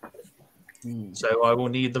 So I will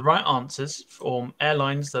need the right answers from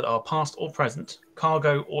airlines that are past or present,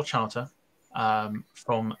 cargo or charter,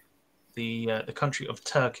 from the country of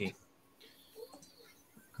Turkey.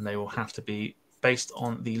 And they will have to be based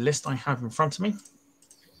on the list I have in front of me.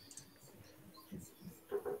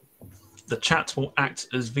 The chat will act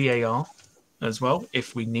as VAR as well,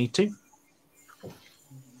 if we need to.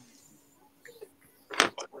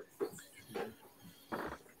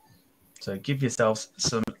 So give yourselves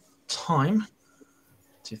some time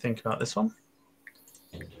to think about this one.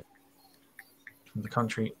 From the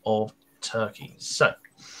country of Turkey. So,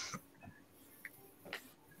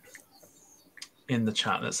 in the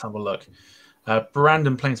chat, let's have a look.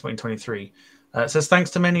 Brandon Planespotting 23 says,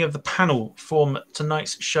 thanks to many of the panel from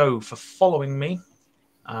tonight's show for following me.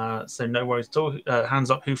 So no worries at all.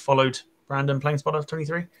 Hands up who followed Brandon Planespotter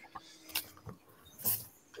 23.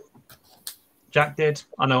 Jack did.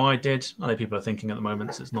 I know I did. I know people are thinking at the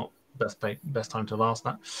moment, so it's not best time to have asked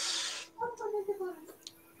that.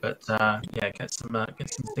 But yeah, get some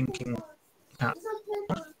thinking.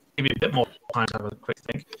 Give you a bit more time to have a quick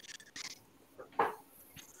think.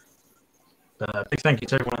 But big thank you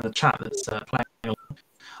to everyone in the chat that's playing. Oh,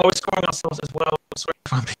 we're scoring ourselves as well. Sorry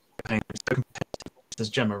if I'm being so competitive. There's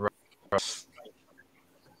Gemma.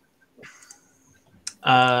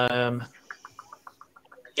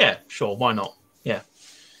 Yeah, sure. Why not? Yeah.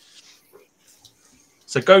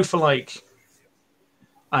 So go for like,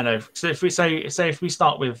 I know. So if we say if we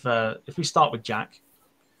start with Jack,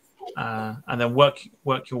 and then work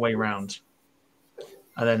your way around,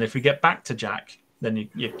 and then if we get back to Jack, then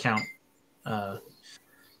you count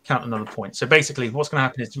another point. So basically, what's going to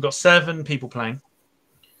happen is we've got 7 people playing.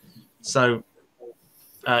 So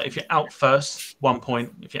if you're out first, 1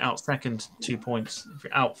 point. If you're out second, 2 points. If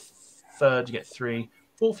you're out third, you get 3.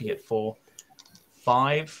 Fourth, you get 4.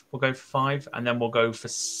 5, we'll go for 5, and then we'll go for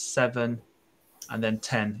 7, and then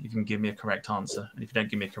 10. You can give me a correct answer, and if you don't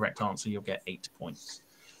give me a correct answer, you'll get 8 points.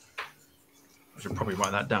 I should probably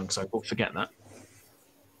write that down because I will forget that.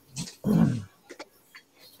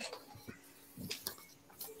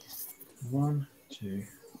 1, 2,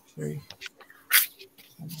 3,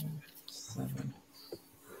 5, 7,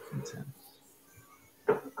 and 10.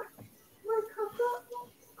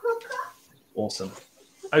 Awesome.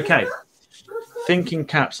 Okay. Thinking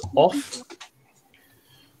caps off.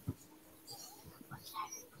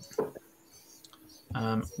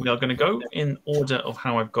 We are going to go in order of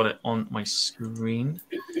how I've got it on my screen.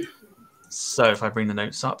 So if I bring the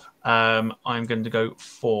notes up, I'm going to go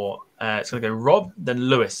for, it's going to go Rob, then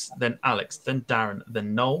Lewis, then Alex, then Darren,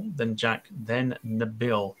 then Noel, then Jack, then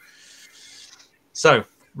Nabeel. So,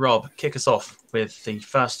 Rob, kick us off with the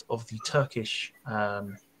first of the Turkish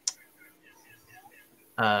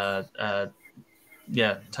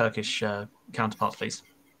Turkish counterparts, please.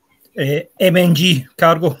 MNG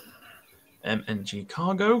Cargo. MNG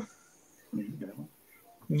Cargo.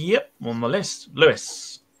 Yep, on the list.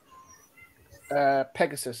 Lewis.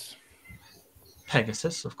 Pegasus.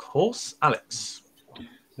 Pegasus, of course. Alex.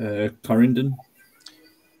 Corendon.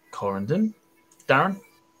 Corendon. Darren?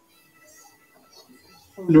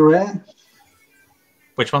 Owner Air.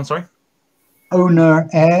 Which one, sorry? Owner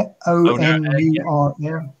Air. Owner Air,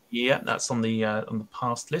 ONUR. Yeah, that's on the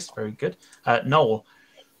past list. Very good. Noel?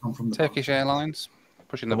 I'm from the Turkish Airlines.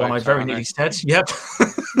 Pushing The the one I boats very out, nearly I said. Yep.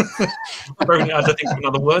 Very nearly, I had to think of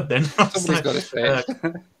another word then. Somebody's got to say it.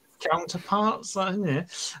 Counterparts? Yeah,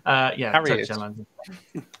 Harriet. Turkish Airlines.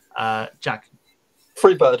 Jack?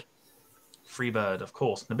 Freebird. Freebird, of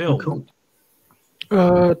course. Nabeel? Cool.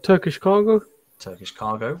 Turkish Cargo. Turkish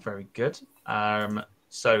Cargo, very good.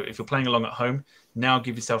 So if you're playing along at home, now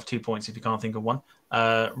give yourself 2 points if you can't think of one.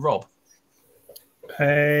 Rob?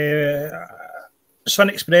 Sun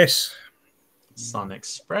Express. Sun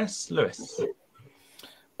Express. Lewis?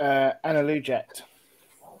 Anadolu Jet.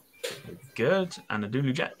 Good.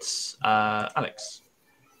 Anadolu Jets. Alex?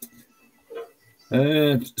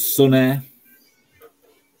 Sun Air.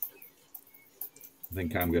 I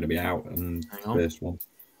think I'm going to be out on Hang on. first one.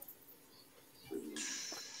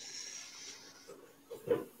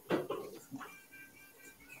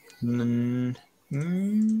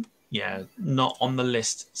 Yeah, not on the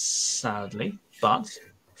list, sadly. But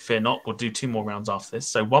fear not, we'll do 2 more rounds after this.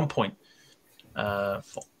 So 1 point for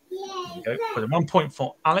 1 point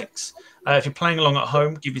for Alex. If you're playing along at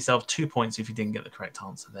home, give yourself 2 points if you didn't get the correct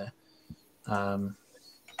answer there. So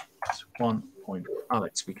 1 point for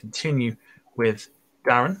Alex. We continue with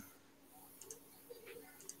Darren.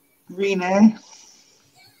 Green Air.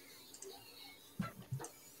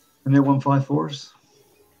 And they're 154s.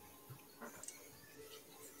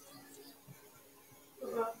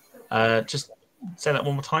 Just say that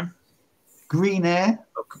one more time. Green Air.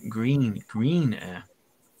 Oh, green Air.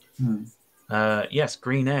 Yes,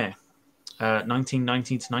 Green Air.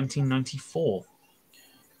 1990 to 1994.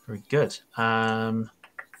 Very good.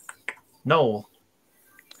 Noel.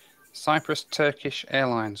 Cyprus Turkish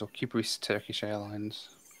Airlines or Kibris Turkish Airlines.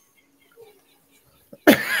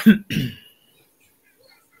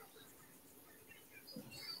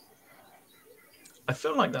 I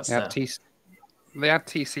feel like that's They had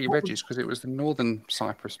TC Regis because it was the northern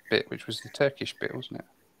Cyprus bit, which was the Turkish bit, wasn't it?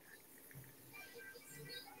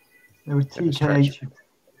 They were TKH.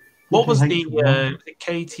 What was the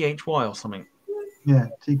KTHY or something? Yeah,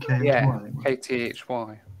 TKHY. Yeah,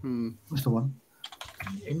 KTHY. That's the one.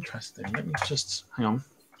 Interesting. Let me just hang on.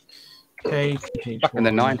 KTHY. Back in the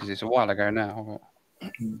 90s, it's a while ago now.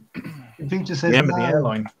 The feature says remember the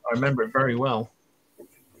airline. I remember it very well.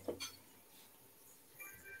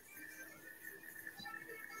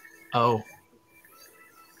 Oh.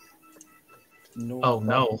 No. Oh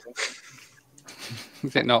no.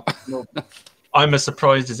 Is it not? No. I'm as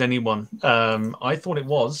surprised as anyone. I thought it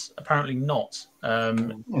was. Apparently not.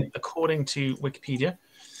 According to Wikipedia,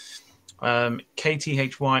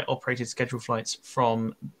 KTHY operated scheduled flights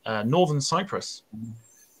from northern Cyprus.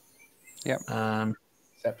 Yep.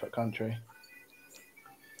 Separate country.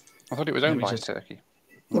 I thought it was owned by Turkey.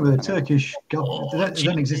 Yeah, but the Turkish government, they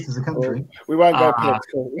don't exist as a country. We won't go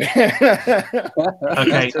political.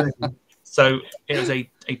 Okay. So it was a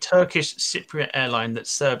Turkish Cypriot airline that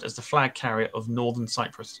served as the flag carrier of northern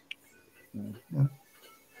Cyprus. Yeah.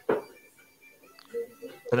 But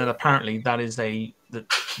then apparently that is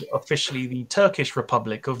officially the Turkish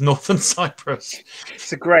Republic of Northern Cyprus.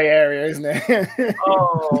 It's a grey area, isn't it?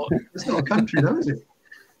 Oh, it's not a country, though, is it?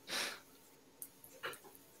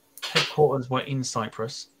 Headquarters were in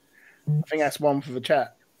Cyprus. I think that's one for the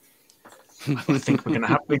chat. I think we're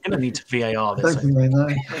gonna need to VAR this. I don't think they know.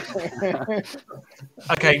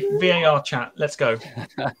 Okay, VAR chat. Let's go.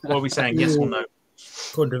 What are we saying? Yes or no?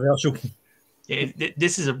 Controversial.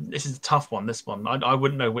 This is a tough one. This one, I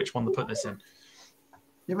wouldn't know which one to put this in.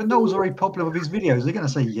 Yeah, but Noel's very popular with his videos. They're going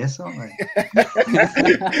to say yes, aren't they?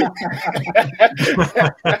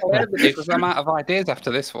 Because I'm out of ideas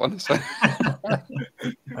after this one. So.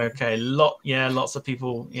 Okay, lots of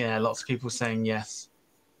people saying yes.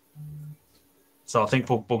 So I think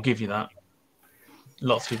we'll give you that.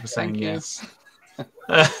 Lots of people saying yes.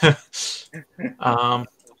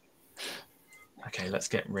 Okay, let's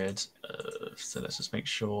get rid. So let's just make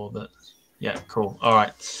sure that. Yeah, cool. All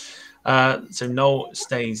right. So Noel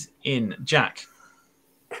stays in. Jack.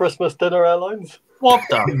 Christmas Dinner Airlines. What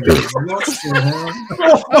the?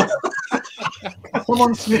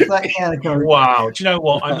 Someone sniff that can of Coke. Wow. Do you know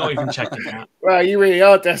what? I'm not even checking that. Well, you really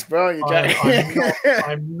are desperate, aren't you, Jack?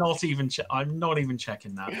 I'm not even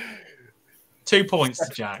checking that. 2 points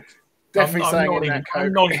to Jack. Definitely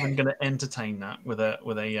I'm not even going to entertain that with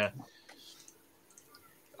a.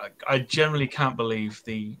 I generally can't believe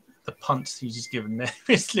the punt he's just given there.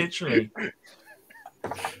 It's literally.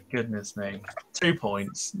 Goodness me. 2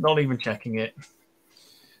 points. Not even checking it.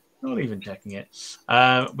 Not even checking it.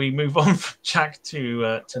 We move on from Jack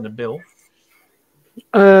to Nabeel.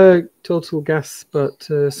 Total guess, but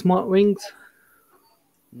smart wings.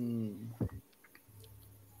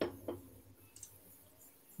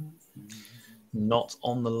 Not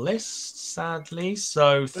on the list, sadly.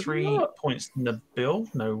 So 3 points to Nabeel.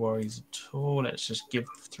 No worries at all. Let's just give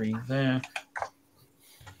 3 there.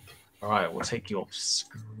 All right, we'll take you off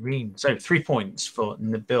screen. So 3 points for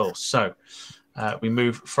Nabeel. So we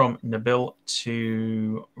move from Nabeel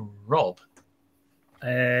to Rob. I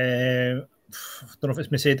don't know if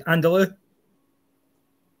it's me said Andalou.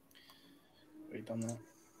 We've done that.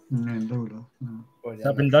 No. Has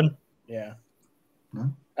that been done? Yeah.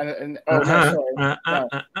 No.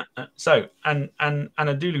 So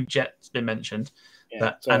Anadolu Jet's been mentioned,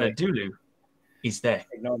 but Anadolu is there.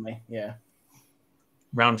 Ignore me. Yeah.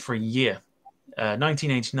 Round for a year,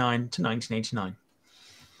 1989 to 1989.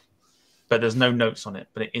 But there's no notes on it,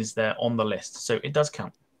 but it is there on the list, so it does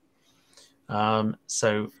count.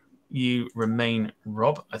 So you remain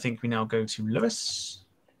Rob. I think we now go to Lewis.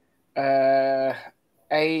 ANG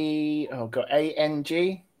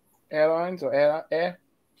Airlines or Air.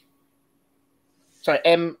 Sorry,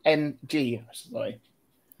 MNG. Sorry,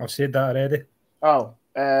 I've said that already. Oh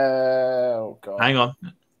God. Hang on.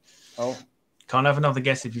 Oh, can't have another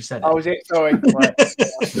guess if you said it. Oh, is it? Sorry. Right.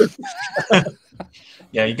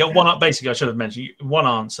 Yeah, you got one up. Basically, I should have mentioned one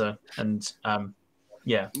answer, and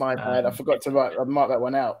yeah. My bad. I forgot to mark that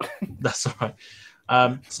one out. That's all right.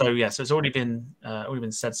 So it's already been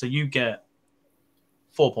said. So you get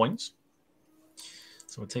 4 points.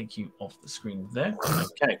 So we'll take you off the screen there.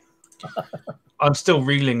 Okay. I'm still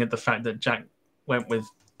reeling at the fact that Jack went with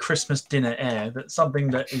Christmas dinner air. That's something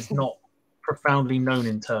that is not profoundly known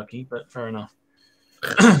in Turkey, but fair enough.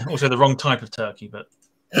 Also, the wrong type of turkey, but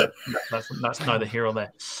that's neither here or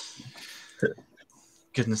there.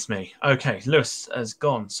 Goodness me. Okay, Lewis has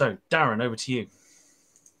gone. So, Darren, over to you.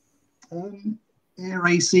 Air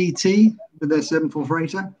ACT with their 747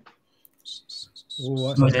 freighter.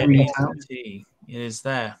 ACT is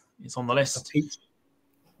there. It's on the list.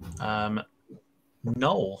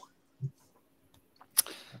 Noel.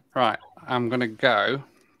 Right, I'm going to go,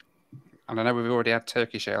 and I know we've already had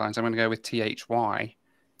Turkish Airlines. I'm going to go with THY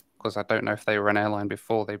because I don't know if they were an airline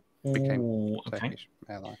before they became Turkish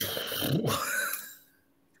Airlines.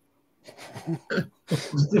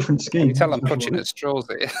 It's a different scheme. You tell I'm clutching at straws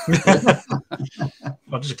here.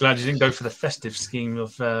 I'm just glad you didn't go for the festive scheme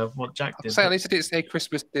of what Jack did. At least it didn't say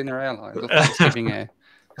Christmas dinner airline or Thanksgiving air.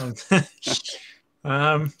 That's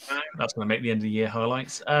going to make the end of the year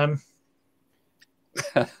highlights.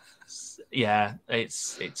 Yeah,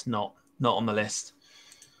 it's not on the list.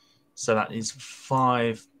 So that is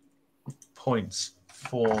 5 points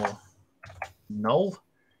for Noel.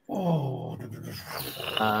 Oh.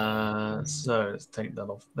 So let's take that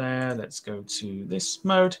off there. Let's go to this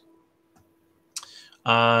mode.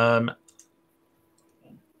 Rob,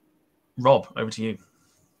 over to you.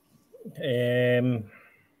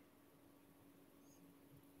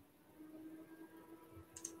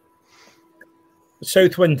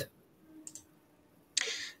 Southwind.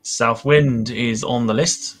 Southwind is on the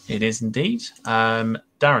list. It is indeed.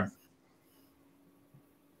 Darren.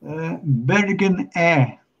 Bergen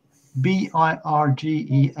Air.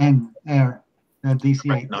 BIRGEN Air. DC8.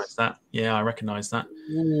 I recognise that. Yeah, I recognise that.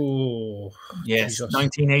 Ooh, yes, Jesus.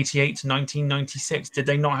 1988 to 1996. Did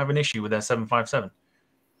they not have an issue with their 757?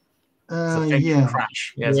 Yeah.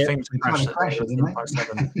 Crash. Yeah, it's a famous crash. Didn't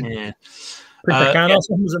 757. Yeah.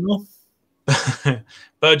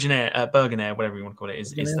 Bergen Air, whatever you want to call it,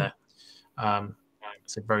 is there.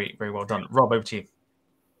 So very, very well done. Rob, over to you.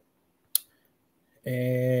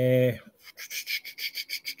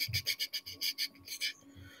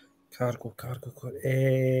 Cargo.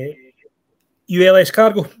 ULS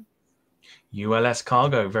Cargo. ULS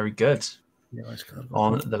Cargo, very good. ULS Cargo.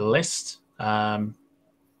 On the list.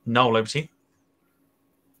 Noel, over to you.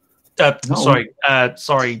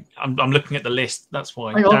 Sorry. I'm looking at the list. That's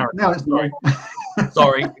why. Hang on, Darren,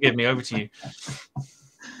 sorry, forgive me. Over to you.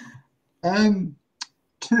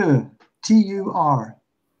 TUR.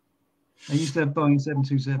 I used to have Boeing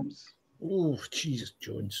 727s. Oh, Jesus,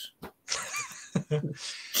 Jones.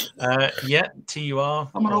 Yeah, TUR.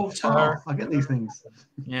 I'm an old tar. I get these things.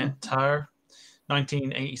 Yeah, TUR.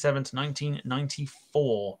 1987 to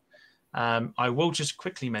 1994. I will just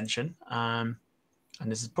quickly mention, and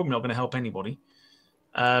this is probably not going to help anybody.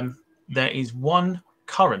 There is one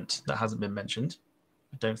current that hasn't been mentioned,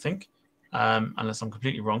 I don't think, unless I'm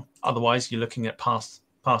completely wrong. Otherwise, you're looking at past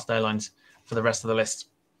airlines for the rest of the list.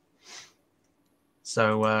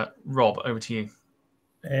 So, Rob, over to you.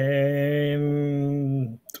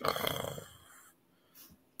 I'm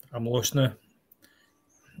lost now.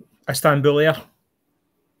 Istanbul Air.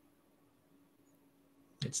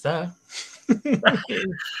 It's there.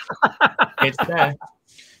 It's there.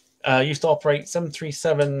 Used to operate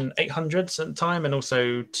 737-800s at the time, and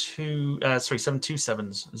also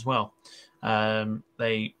 727s as well.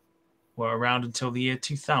 They were around until the year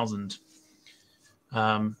 2000.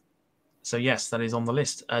 So yes, that is on the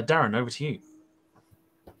list. Darren, over to you.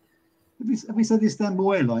 Have we said the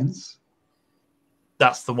Istanbul Airlines?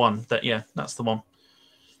 That's the one. That's the one.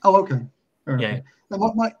 Oh, okay. Yeah. I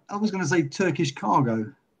was going to say Turkish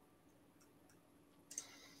Cargo.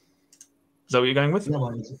 Is that what you're going with? Yeah,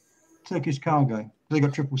 Turkish Cargo. They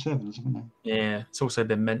got 777s, haven't they? Yeah, it's also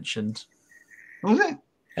been mentioned. Was it?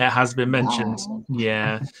 It has been mentioned. Oh.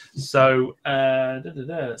 Yeah. So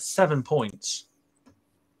 7 points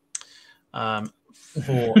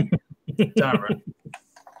for Darren.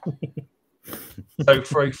 So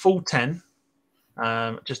for a full 10,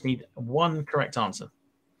 just need one correct answer.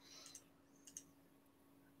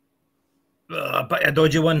 A bit of a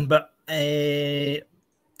dodgy one, but Tailwind,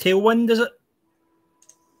 is it?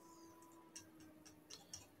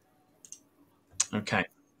 Okay.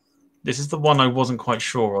 This is the one I wasn't quite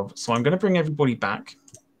sure of. So I'm going to bring everybody back.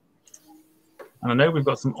 And I know we've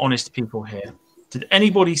got some honest people here. Did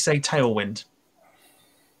anybody say Tailwind?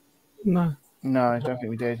 No. No, I don't think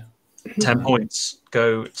we did. 10 points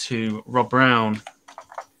go to Rob Brown.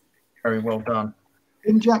 Very well done.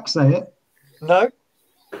 Didn't Jack say it? No.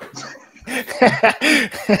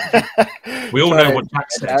 We all know what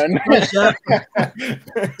Jack said.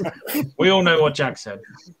 We all know what Jack said.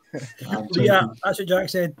 Yeah, that's what Jack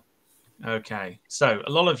said. Okay, so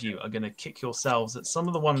a lot of you are going to kick yourselves at some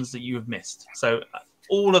of the ones that you have missed. So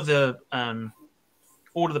all of the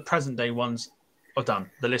present day ones are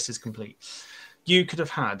done. The list is complete. You could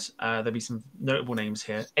have had there'll be some notable names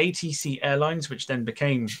here: ATC Airlines, which then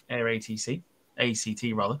became Air ATC, ACT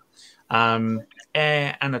rather.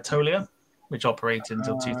 Air Anatolia, which operated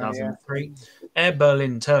until 2003. Yeah. Air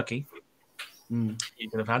Berlin, Turkey. You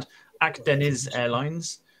could have had Akdeniz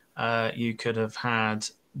Airlines. You could have had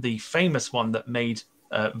the famous one that made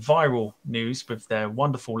viral news with their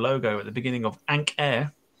wonderful logo at the beginning of Ank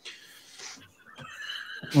Air.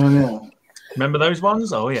 Oh, yeah. Remember those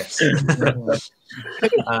ones? Oh, yes. Didn't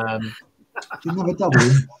have a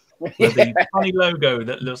W. With the funny logo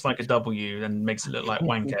that looks like a W and makes it look like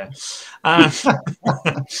Wank Air.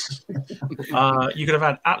 You could have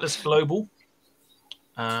had Atlas Global.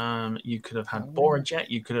 You could have had Borajet.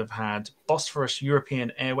 You could have had Bosphorus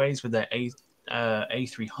European Airways with their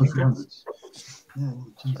A300s.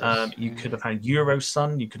 You could have had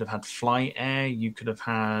Eurosun. You could have had Fly Air. You could have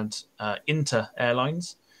had Inter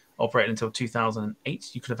Airlines, operated until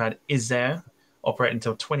 2008. You could have had Izair, operated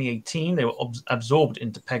until 2018. They were absorbed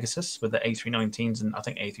into Pegasus with the A319s and I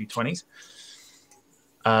think A320s.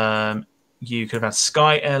 You could have had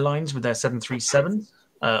Sky Airlines with their 737,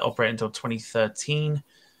 operated until 2013.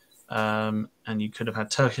 And you could have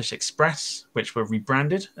had Turkish Express, which were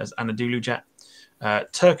rebranded as Anadolu Jet.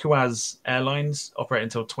 Turquoise Airlines, operated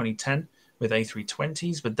until 2010 with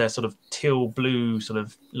A320s with their sort of teal blue sort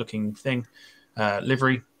of looking thing,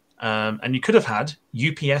 livery. And you could have had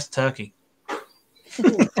UPS Turkey.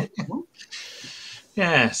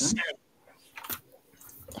 Yes.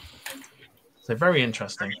 So very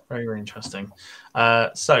interesting. Very, very interesting.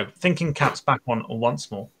 So thinking caps back on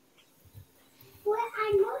once more.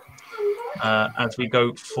 As we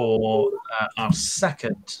go for our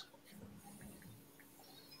second,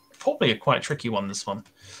 probably a quite tricky one, this one.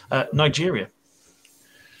 Nigeria.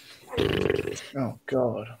 Oh,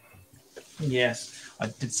 God. Yes, I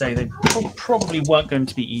did say they probably weren't going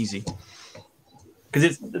to be easy.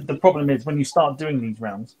 Because the problem is when you start doing these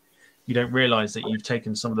rounds, you don't realize that you've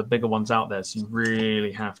taken some of the bigger ones out there. So you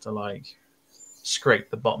really have to like scrape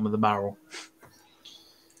the bottom of the barrel.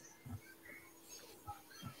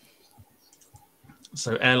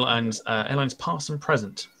 So airlines past and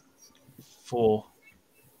present for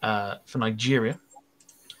Nigeria.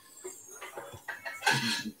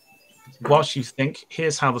 Whilst you think,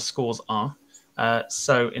 here's how the scores are.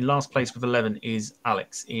 So in last place with 11 is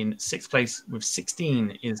Alex. In sixth place with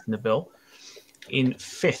 16 is Nabeel. In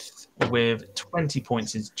fifth with 20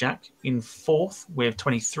 points is Jack. In fourth with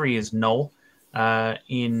 23 is Noel.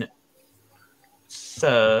 In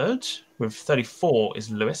third with 34 is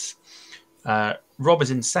Lewis. Rob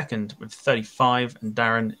is in second with 35, and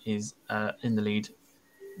Darren is in the lead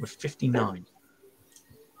with 59.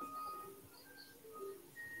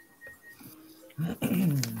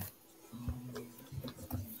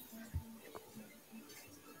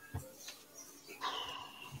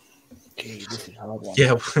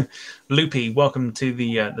 Yeah, Loopy, welcome to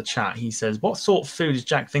the chat. He says, "What sort of food is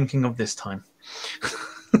Jack thinking of this time?"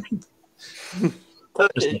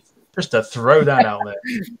 Turkey. Just to throw that out there.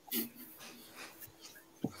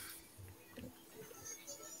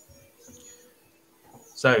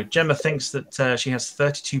 So Gemma thinks that she has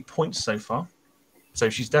 32 points so far. So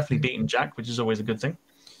she's definitely beaten Jack, which is always a good thing.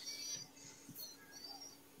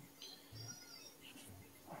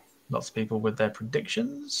 Lots of people with their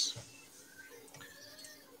predictions.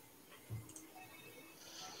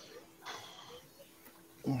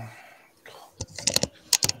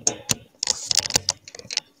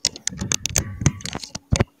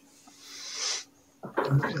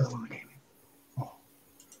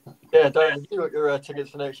 Yeah, Darren, you got your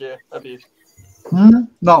tickets for next year, have you? No.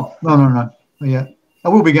 Not yet. I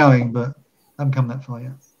will be going, but I haven't come that far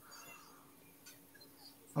yet.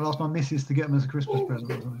 I'll ask my missus to get them as a Christmas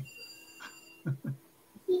present or something.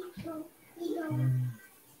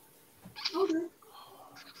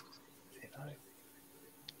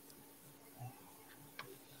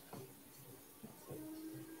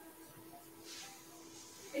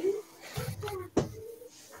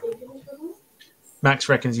 Max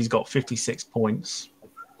reckons he's got 56 points.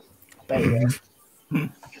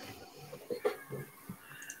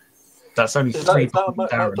 That's only Is 3 that on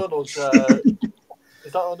points down. McDonald's?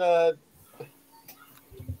 Is that on?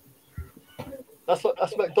 That's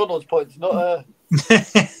McDonald's points, not.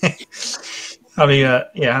 I mean,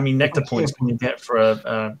 yeah. How many nectar points can you get for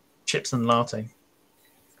a chips and latte?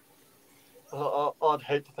 I'd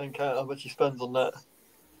hate to think how much he spends on that.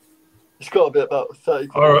 It's got to be about 30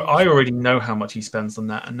 quid. I already know how much he spends on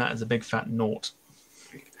that, and that is a big fat naught.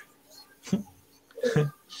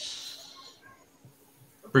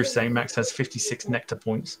 Bruce saying Max has 56 nectar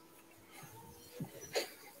points.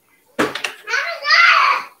 All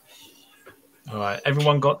right,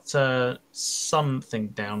 everyone got something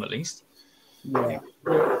down at least. Yeah.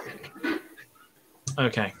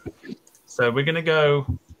 Okay, so we're going to go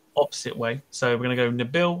opposite way. So we're going to go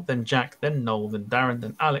Nabeel, then Jack, then Noel, then Darren,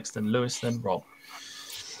 then Alex, then Lewis, then Rob.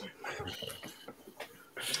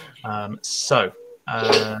 So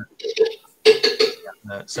Nabeel,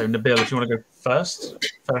 if you want to go first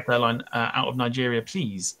airline out of Nigeria,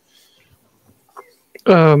 please.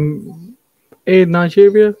 Air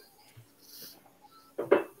Nigeria.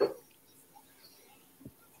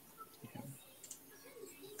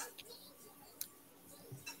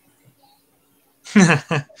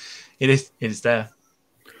 It is there.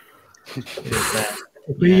 It is there.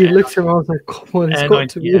 When you looked at him, I was like, come on, it's got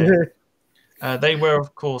to be there. They were,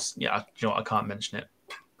 of course, you know what, I can't mention it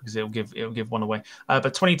because it'll give one away.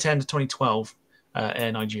 But 2010 to 2012,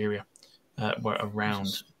 Air Nigeria were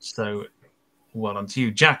around. So well done to you.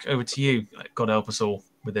 Jack, over to you. God help us all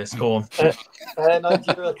with this. Go on. Air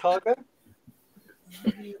Nigeria cargo?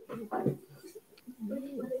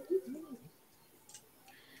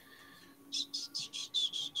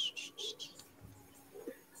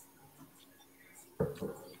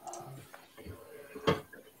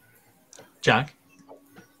 Jack.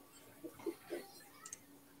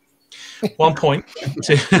 1 point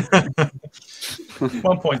to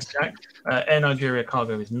 1 point to Jack. Air Nigeria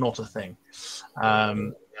cargo is not a thing.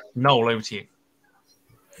 Noel, over to you.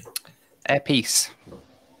 Air Peace.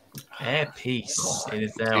 Air Peace. It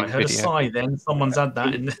is there. Good I heard video. a sigh then. Someone's had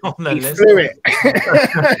that on their He list. flew it.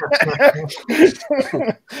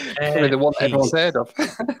 Probably the one everyone's heard of.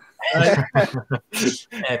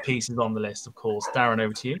 Air Peace is on the list, of course. Darren,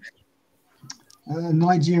 over to you.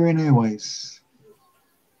 Nigerian Airways.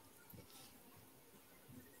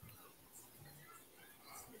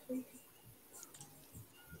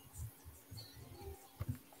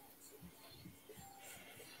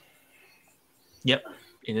 Yep,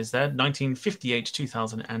 it is there. 1958 to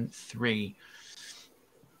 2003.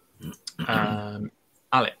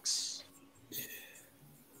 Alex.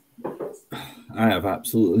 I have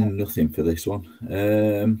absolutely nothing for this one.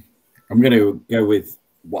 I'm going to go with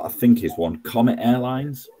what I think is one, Comet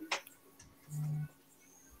Airlines.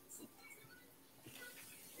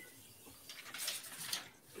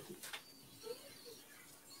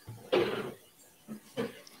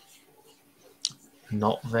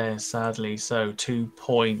 Not there, sadly. So 2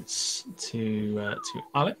 points to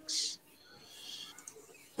Alex.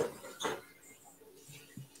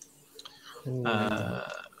 So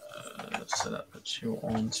that puts you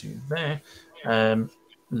on to there.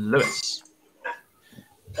 Lewis.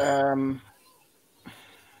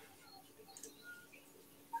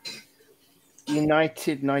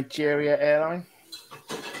 United Nigeria Airline.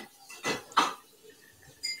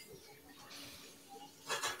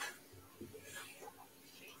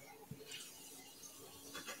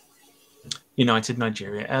 United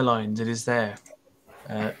Nigeria Airlines. It is there.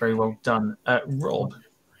 Very well done. Rob.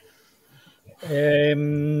 I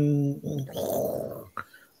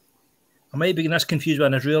might be getting this confused with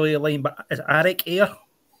an Israeli line, but is Arik Air?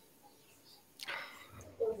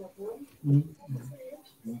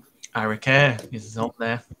 Arik Air is on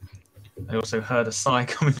there. I also heard a sigh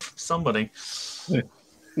coming from somebody.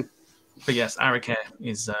 But yes, Arik Air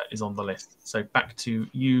is on the list. So back to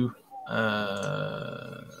you,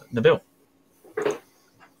 Nabeel.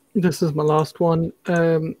 This is my last one.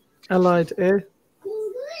 Allied Air.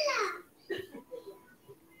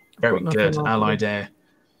 Very Got nothing good. after Allied that. Air.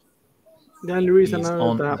 The only reason He's I know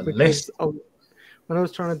on that the because list. when I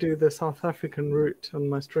was trying to do the South African route on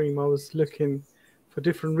my stream, I was looking for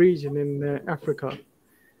different region in Africa.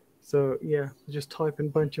 So yeah, just type in a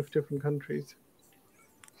bunch of different countries.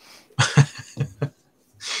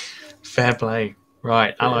 Fair play.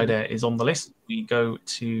 Right, Allied Air is on the list. We go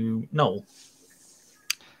to Noel.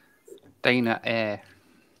 Dana Air.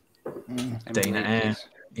 Dana Air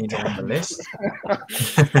is on the list.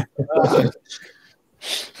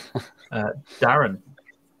 Darren.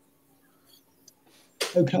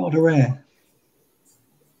 Okada Air.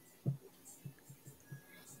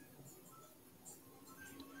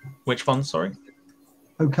 Which one, sorry?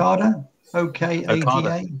 Okada. OKADA.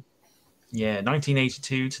 Okada. Yeah,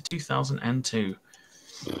 1982 to 2002.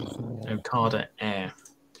 Okada Air.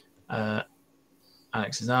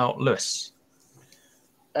 Alex is out. Lewis.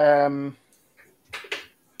 Aero.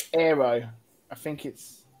 I think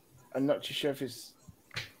it's. I'm not too sure if it's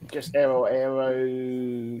just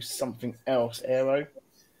Aero, something else. Aero.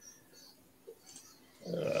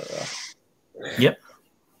 Yep.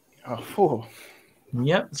 Oh,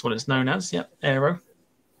 Yep, that's what it's known as. Yep, Aero.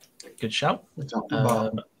 Good shout.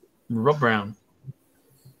 Rob Brown.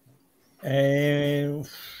 Is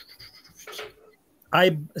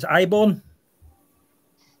I-Bomb?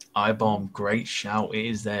 I-Bomb, great shout. It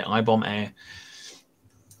is there. I-Bomb Air.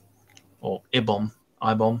 Or I-Bomb.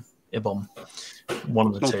 I-Bomb. I-Bomb. One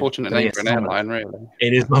of the two. Unfortunate name for an airline, really.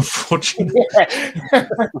 It is unfortunate.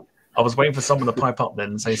 I was waiting for someone to pipe up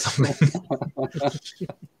then and say something.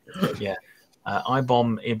 Yeah.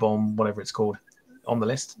 I-Bomb, I-Bomb, whatever it's called. On the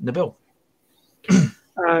list. Nabeel.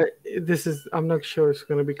 This is, I'm not sure it's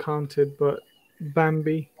going to be counted, but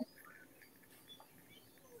Bambi.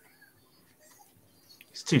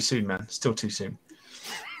 It's too soon, man. Still too soon.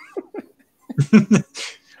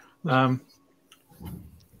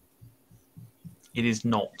 It is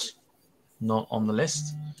not on the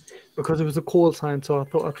list. Because it was a call sign, so I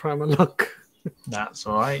thought I'd try my luck. That's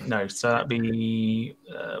all right. No, so that'd be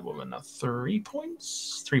what were now 3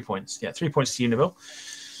 points? 3 points. Yeah, 3 points to you, Nabeel.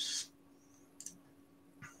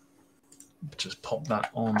 Just pop that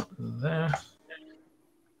on there.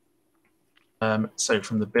 So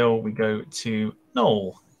from the bill, we go to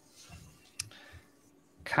Noel.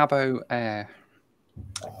 Cabo Air.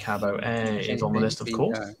 Cabo Air is on the list, of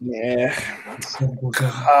course. yeah.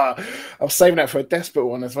 I was saving that for a desperate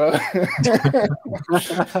one as well.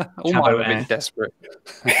 All mine have been desperate.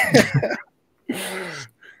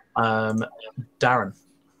 Darren.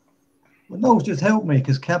 Well, Noel's just helped me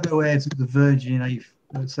because Cabo Air took the Virgin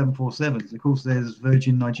 747s. Of course, there's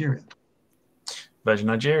Virgin Nigeria. Virgin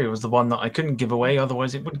Nigeria was the one that I couldn't give away,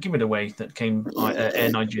 otherwise it would give it away. That came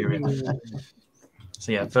Air Nigeria.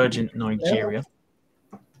 So yeah, Virgin Nigeria.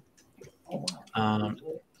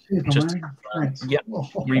 Just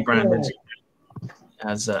rebranded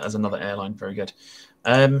as another airline. Very good.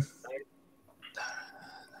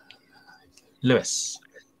 Lewis.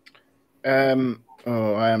 I am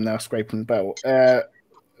now scraping the bell.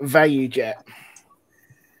 Value Jet.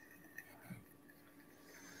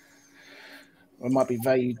 Or it might be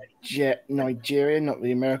Value Jet Nigeria, not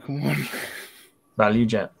the American one. Value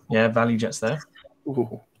Jet. Yeah, Value Jet's there.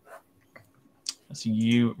 Ooh. So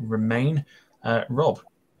you remain. Rob.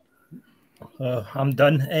 I'm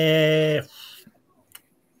done.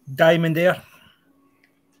 Diamond Air.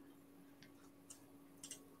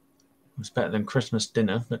 It's better than Christmas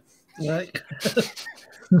dinner, but Right.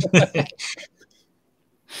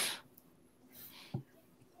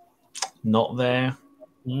 not there.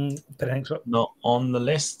 Thanks. Not on the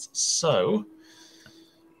list. So,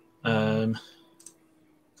 that's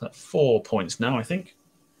 4 points now, I think.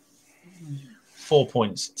 4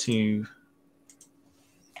 points to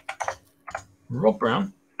Rob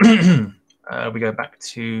Brown. We go back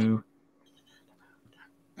to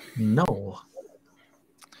Noel.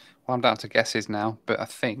 Well, I'm down to guesses now, but I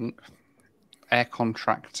think Air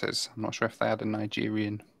Contractors. I'm not sure if they had a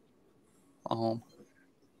Nigerian arm.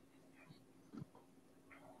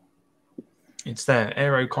 It's there.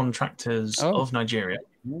 Aero Contractors of Nigeria.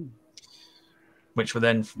 which were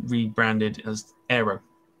then rebranded as Aero.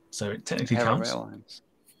 So it technically Aero counts. Airlines.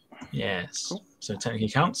 Yes. Cool. So technically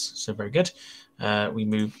counts. So very good. We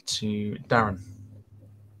move to Darren.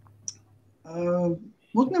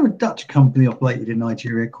 Wasn't there a Dutch company operated in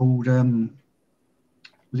Nigeria called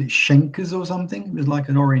was it Schenkers or something? It was like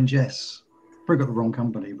an Orange S. Probably got the wrong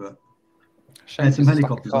company, but they had some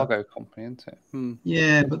helicopters. Like a cargo company, isn't it?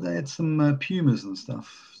 Yeah, but they had some Pumas and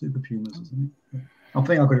stuff, Super Pumas or something. I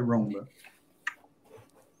think I got it wrong, but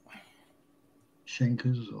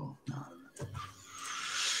Schenkers or no.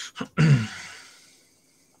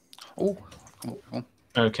 Oh.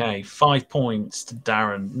 Okay, 5 points to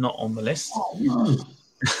Darren, not on the list. Oh, no.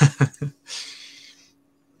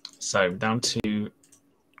 So down to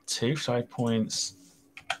 5 points,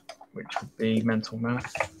 which would be mental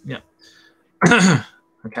math. Yeah.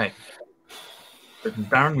 Okay. So from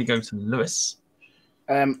Darren, we go to Lewis.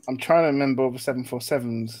 I'm trying to remember all the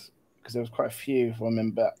 747s because there was quite a few. If I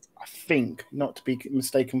remember, I think, not to be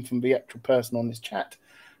mistaken from the actual person on this chat,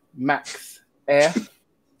 Max Air.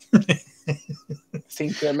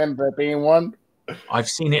 Seem to remember there being one. I've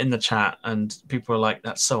seen it in the chat, and people are like,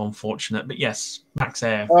 "That's so unfortunate." But yes, Max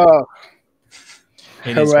Air. Oh,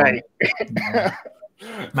 it is hooray!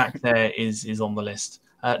 Max Air is on the list.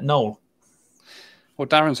 Noel. Well,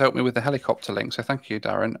 Darren's helped me with the helicopter link, so thank you,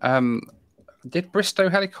 Darren. Did Bristow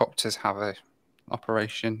Helicopters have a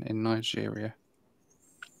operation in Nigeria?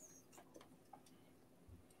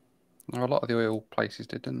 A lot of the oil places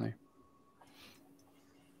did, didn't they?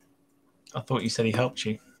 I thought you said he helped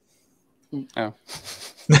you. Oh.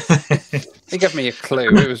 He gave me a clue.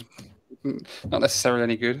 It was not necessarily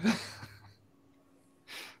any good.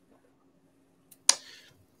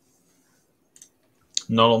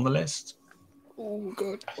 Not on the list. Oh,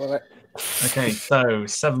 good. Well, okay, so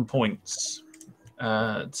 7 points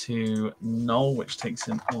to Noel, which takes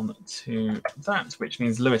him on to that, which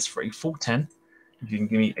means Lewis free. Full 10 if you can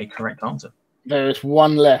give me a correct answer. there is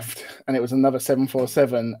one left, and it was another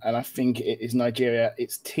 747, and I think it is Nigeria.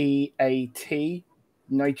 It's TAT,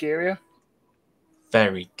 Nigeria.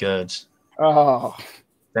 Very good. Oh,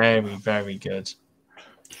 very, very good.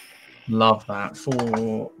 Love that.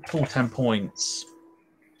 Full 10 points.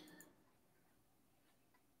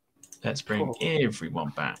 Let's bring everyone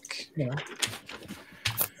back. Yeah.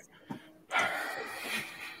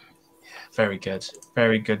 Very good.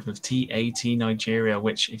 Very good with TAT Nigeria,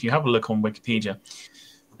 which, if you have a look on Wikipedia,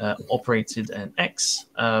 operated an X.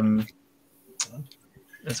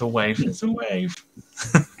 It's a wave. It's a wave.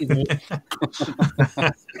 Hey,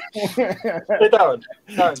 Darren,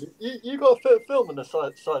 you got a film on the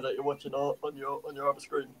side that you're watching on your other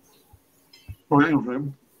screen. Oh,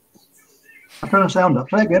 film. I turn the sound up.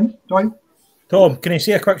 Say again. Sorry. Tom, can you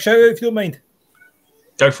say a quick shout out if you don't mind?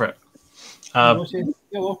 Go for it. Hello.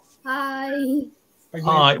 Hi.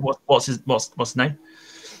 Hi. What's his name?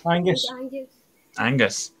 Angus.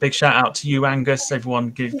 Angus. Big shout out to you, Angus. Everyone,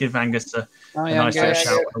 give Angus a nice little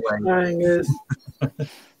shout away. Angus.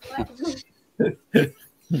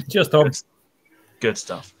 Cheers, Tom. Good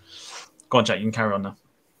stuff. Go on, Jack. You can carry on now.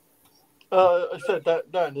 I said that,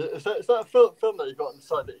 Darren, is that a film that you got on the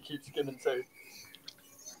side that you keep skimming to?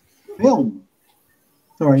 Film.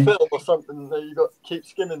 Sorry. Film or something that you keep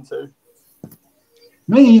skimming to?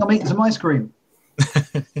 Me, I'm eating some ice cream.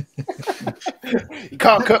 You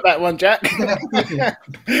can't cook that one, Jack.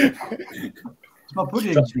 It's my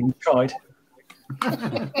pudding. Tried.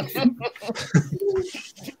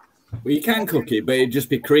 Well, you can cook it, but it'd just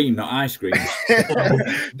be cream, not ice cream.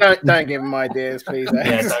 don't give him ideas, please.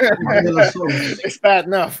 It's bad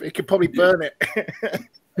enough. It could probably burn it.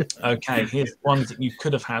 Okay, here's ones that you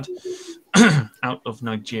could have had out of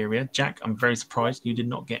Nigeria. Jack, I'm very surprised you did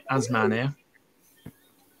not get Asman Air.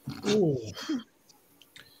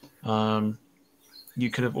 You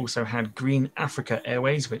could have also had Green Africa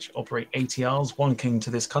Airways, which operate ATRs. One came to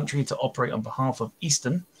this country to operate on behalf of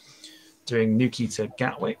Eastern, doing Newquay to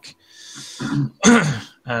Gatwick.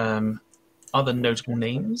 Other notable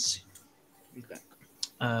names.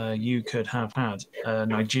 You could have had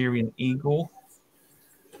Nigerian Eagle,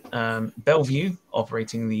 Bellevue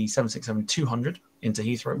operating the 767-200 into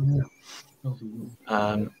Heathrow.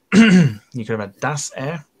 You could have had Das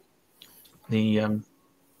Air.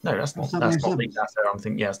 No, that's not the Das Air I'm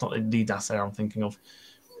thinking. Yeah, it's not the Das Air I'm thinking of.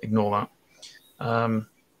 Ignore that.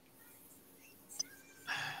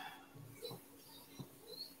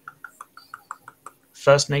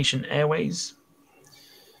 First Nation Airways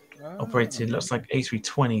operated, looks like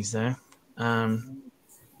A320s there.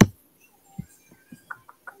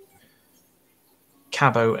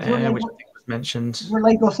 Cabo Air, which I think was mentioned. Is there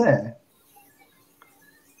Lagos Air?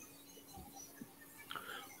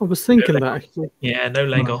 I was thinking that actually. Yeah, no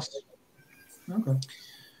Lagos. Okay.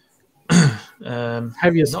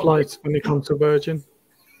 Heaviest not flights when it comes to Virgin.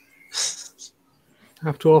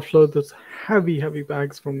 Have to offload those heavy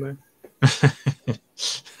bags from there.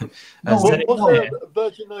 What's the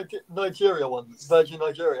Virgin Nigeria one? Virgin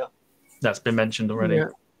Nigeria. That's been mentioned already. Yeah.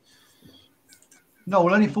 No,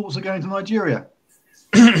 well, any thoughts of going to Nigeria?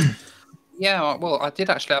 Yeah, well, I did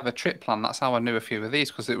actually have a trip plan. That's how I knew a few of these,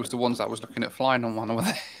 because it was the ones that I was looking at flying on one of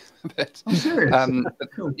them. But, I'm serious.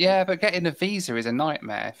 Cool. yeah, but getting a visa is a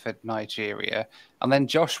nightmare for Nigeria. And then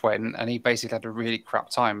Josh went, and he basically had a really crap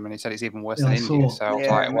time, and he said it's even worse than India. So I was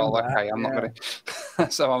like, well, okay, I'm not going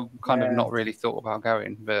to. So I'm kind of not really thought about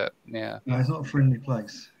going, but yeah. No, it's not a friendly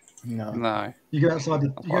place. No. You go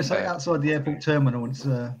outside outside the airport terminal, and it's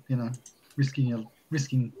risking.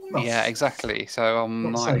 Well, yeah, exactly. So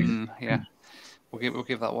I'm not like, safe. yeah. We'll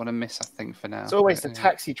give that one a miss, I think, for now. It's always the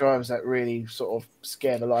taxi drivers that really sort of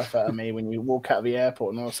scare the life out of me when you walk out of the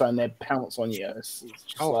airport and all of a sudden they pounce on you. It's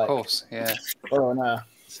just of course, yeah. Oh no.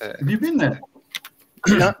 Have you been there?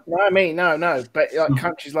 No. But like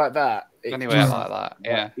countries like that. Anywhere like that,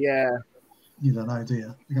 yeah. Yeah. You don't know, do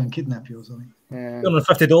you? They're going to kidnap you or something. Yeah.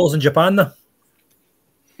 $250 in Japan, though.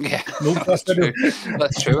 Yeah, No, that's true.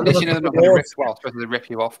 That's true. At least you know they're not going to rip. Well, supposed to rip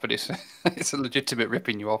you off, but it's it's a legitimate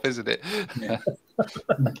ripping you off, isn't it? Yeah.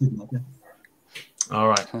 All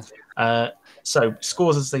right. So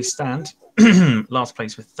scores as they stand. Last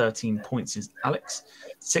place with 13 points is Alex.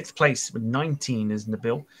 6th place with 19 is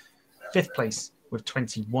Nabeel. 5th place with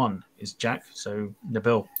 21 is Jack. So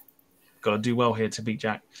Nabeel, got to do well here to beat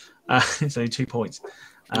Jack. It's only 2 points.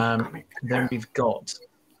 Then we've got.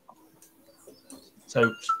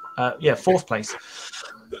 So, 4th place.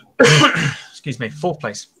 Excuse me, 4th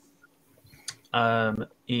place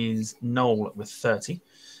is Noel with 30.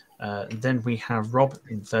 Then we have Rob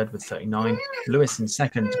in 3rd with 39, Lewis in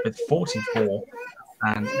 2nd with 44,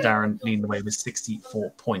 and Darren leading the way with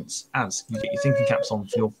 64 points. As you get your thinking caps on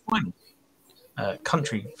for your final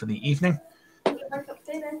country for the evening,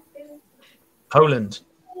 Poland.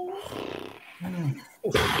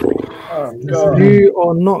 Oh, God. You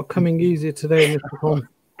are not coming easy today, Mr. Con.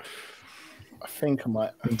 I think I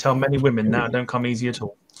might. You can tell many women now don't come easy at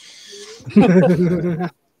all.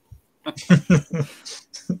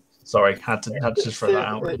 Sorry, had to just throw that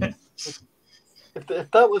out.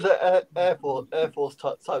 If that was an Air Force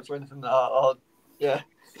types or anything, yeah.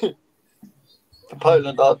 For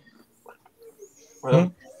Poland,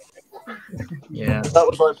 yeah. That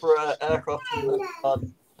was like for aircraft.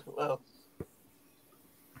 Well.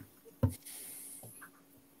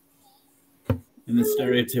 In the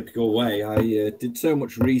stereotypical way, I did so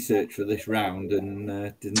much research for this round and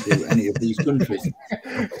didn't do any of these countries.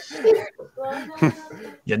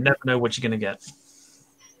 You never know what you're going to get.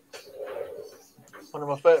 One of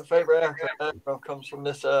my favourite aircraft comes from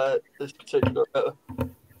this particular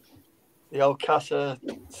the old Casa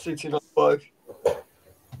C295.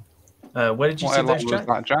 Where did you see those,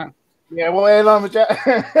 Jack? Yeah, what airline was Jack?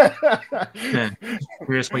 Yeah.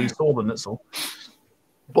 Curious where you saw them, that's all.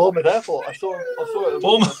 Bournemouth Airport. I saw it at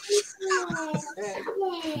Bournemouth.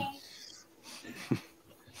 Yeah.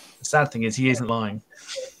 The sad thing is he isn't lying.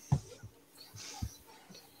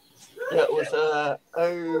 Yeah, it was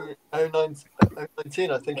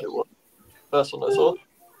 019, I think it was. First one I saw.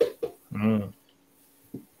 Mm.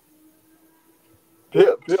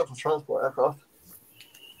 Beautiful transport aircraft.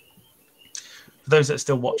 For those that are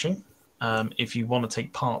still watching, if you want to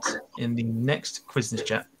take part in the next Quizness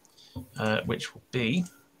Jet, which will be...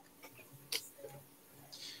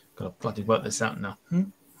 Got to bloody work this out now.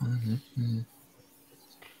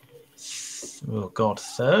 Oh, God,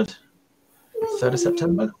 3rd of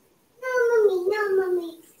September?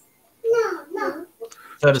 No.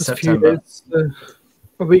 3rd of September.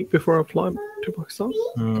 A week before I fly to Pakistan.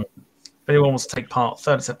 If anyone wants to take part,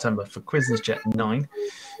 3rd of September for Quizness Jet 9,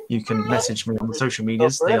 you can message me on the social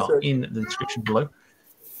medias. They are in the description below.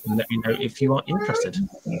 And let me know if you are interested.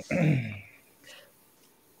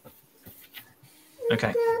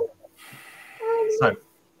 Okay. So,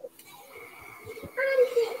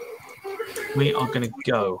 we are going to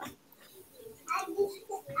go.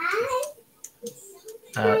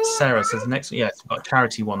 Sarah says the next, we've got a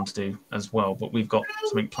charity one to do as well, but we've got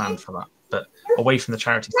something planned for that. But away from the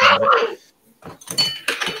charity side of it,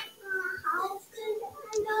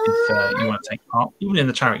 if you want to take part, even in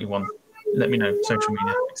the charity one, let me know, social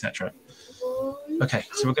media, etc. Okay,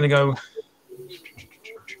 so we're going to go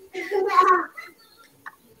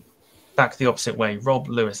back the opposite way. Rob,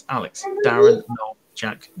 Lewis, Alex, Darren, Noel,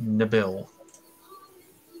 Jack, Nabeel.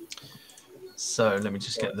 So let me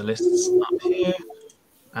just get the lists up here.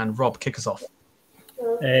 And Rob, kick us off.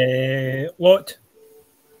 Lot.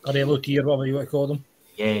 Or LOT or whatever you want to call them.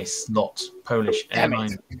 Yes, Lot. Polish Damn it.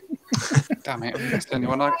 airline. Damn it, that's the only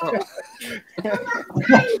one I got. I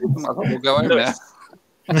thought we'll go home now.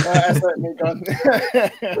 That's me gone.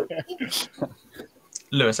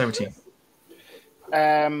 Lewis, over to you.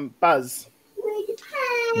 Buzz.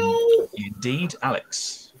 Indeed,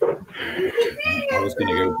 Alex. I was going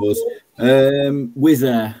to go Buzz. Wizz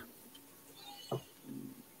Air.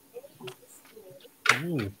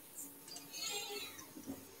 Ooh.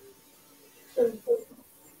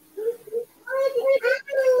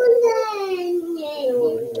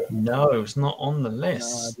 No, it's not on the No, I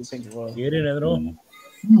list. didn't think it was. You didn't know.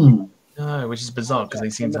 No, which is bizarre because they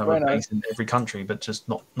seem to have a base in every country, but just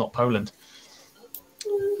not Poland.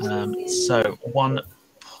 So 1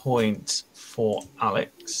 point for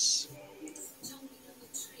Alex.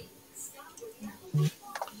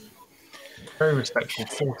 Very respectful,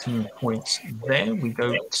 14 points there. We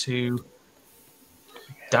go to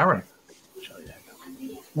Darren.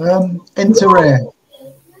 Enter Air.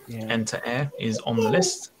 Enter Air is on the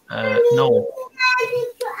list. Noel.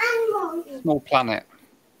 Small Planet.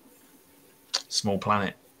 Small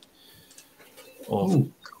Planet. Of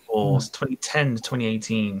course, 2010 to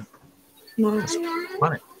 2018. Small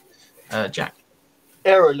Planet. Jack.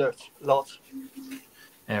 Aerolot. Lot.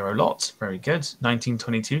 Aerolot, very good.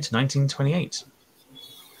 1922 to 1928.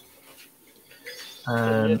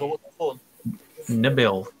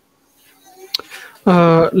 Nabeel.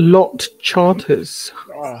 Lot Charters.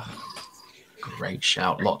 Great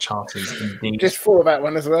shout. Lot Charters, indeed. Just thought that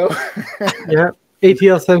one as well. Yeah,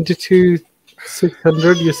 ATR 72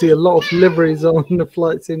 600. You see a lot of liveries on the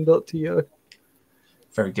flightsim.to.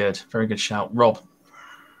 Very good. Very good shout. Rob.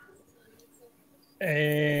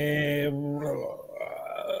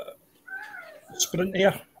 Sprint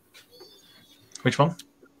Air. Which one?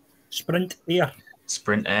 Sprint Air.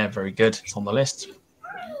 Sprint Air, very good. It's on the list.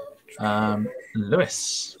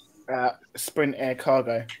 Lewis. Sprint Air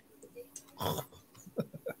Cargo.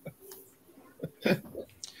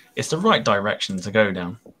 It's the right direction to go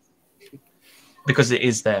down. Because it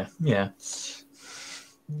is there. Yeah.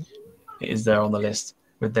 It is there on the list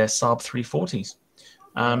with their Saab 340s.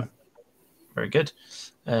 Very good.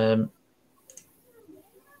 No,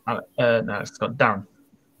 it's got Darren.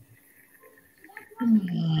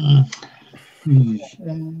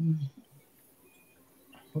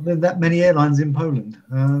 Well, there are that many airlines in Poland.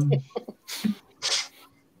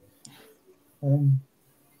 I'm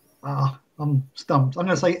stumped. I'm going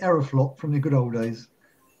to say Aeroflot from the good old days.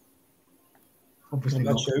 Obviously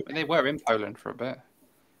not. They were in Poland for a bit.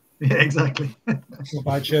 Yeah, exactly. Not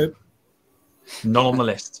bad show. Not on the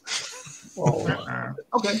list.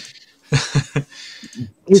 Okay.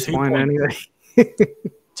 He's fine anyway.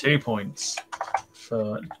 2 points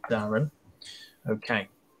for Darren. Okay.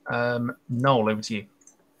 Noel, over to you.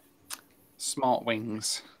 Smart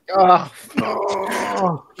Wings. Oh.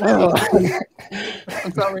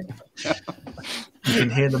 I'm sorry. You can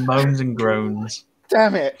hear the moans and groans.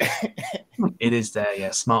 Damn it. It is there,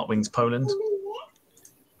 yeah. Smart Wings, Poland.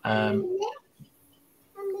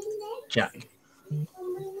 Jack.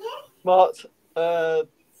 Smart Air.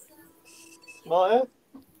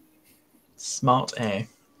 Smart Air.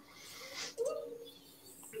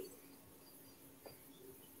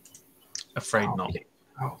 Afraid not.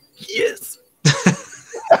 Oh, yes.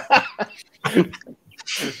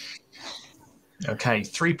 Okay,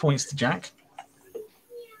 3 points to Jack.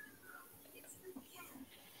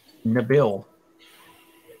 Nabeel.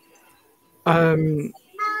 I've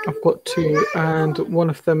got two, and one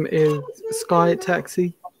of them is Sky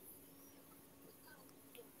Taxi.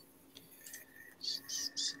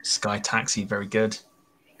 Sky Taxi, very good.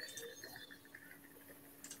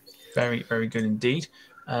 Very, very good indeed.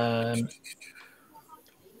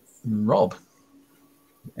 Rob.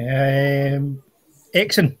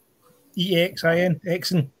 Exxon. EXIN.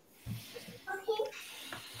 Exxon.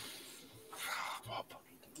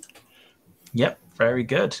 Yep, very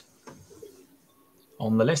good.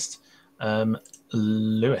 On the list.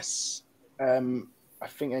 Lewis. I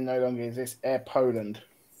think they no longer exist. Air Poland.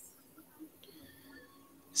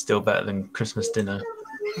 Still better than Christmas dinner.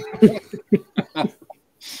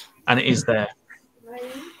 And it is there.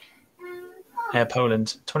 Air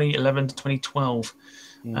Poland, 2011 to 2012.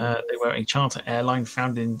 They were a charter airline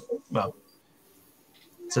founded in, well,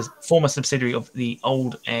 it's a former subsidiary of the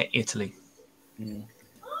old Air Italy.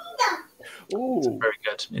 Ooh. So very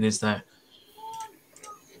good. It is there.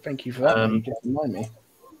 Thank you for that. You just remind me.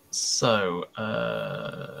 So,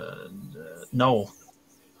 Noel.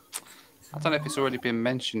 I don't know if it's already been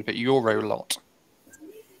mentioned, but Eurolot.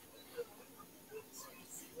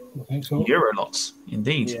 I think so. Eurolots,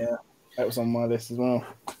 indeed. Yeah, that was on my list as well.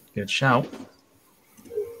 Good shout.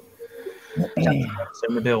 So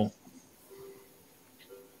Nabeel.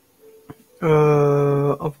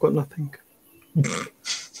 I've got nothing.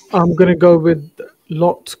 I'm gonna go with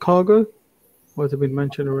Lot Cargo. Or has it been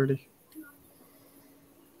mentioned already?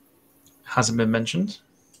 Hasn't been mentioned.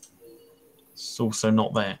 It's also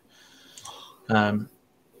not there. Did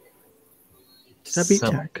I beat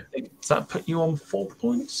Jack? Does that put you on 4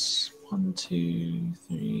 points? 1, 2,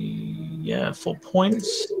 3. Yeah, 4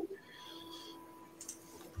 points.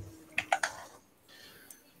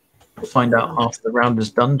 We'll find out after the round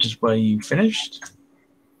is done just where you finished.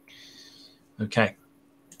 Okay.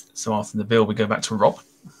 So after the bill, we go back to Rob.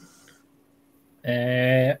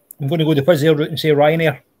 I'm going to go the Wizz Air route and say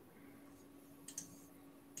Ryanair.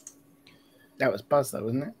 That was Buzz, though,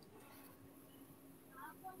 wasn't it?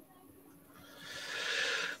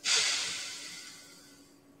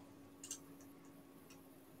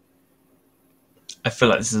 I feel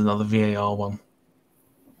like this is another VAR one.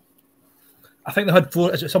 I think they had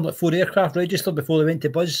something like 4 aircraft registered before they went to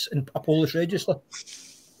Buzz and a Polish register.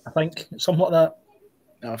 I think something like that.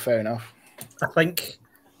 Oh, fair enough. I think.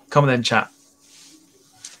 Come on then, chat.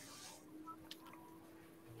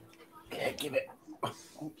 Yeah, give it.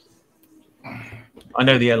 I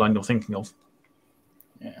know the airline you're thinking of.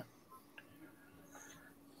 Yeah.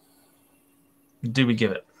 Do we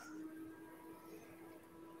give it?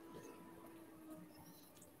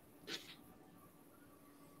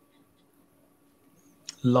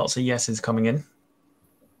 Lots of yeses coming in.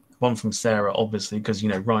 One from Sarah, obviously, because, you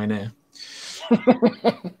know, Ryanair.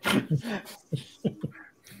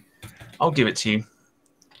 I'll give it to you.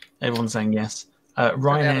 Everyone's saying yes.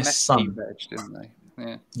 Ryanair's Sun. Didn't they?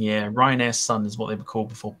 Yeah. Yeah, Ryanair's Sun is what they were called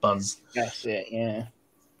before Buzz. That's it, yeah.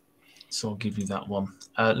 So I'll give you that one.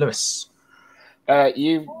 Lewis.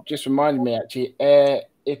 You just reminded me, actually, Air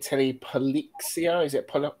Italy Polizia. Is it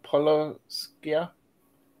Polizia?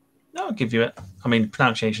 No, I'll give you it. I mean,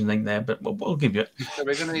 pronunciation ain't there, but we'll give you it. So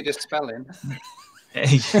we're going to need a spelling. I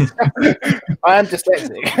am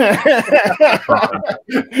dyslexic.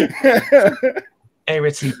 Air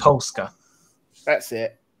Italy Polska. That's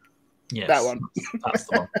it. Yes, that one. That's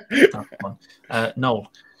the one. That's the one.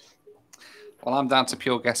 Noel. Well, I'm down to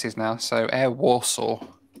pure guesses now. So Air Warsaw.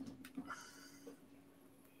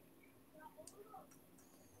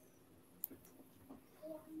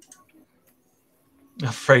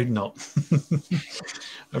 Afraid not.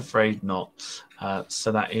 Afraid not.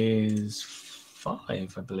 So that is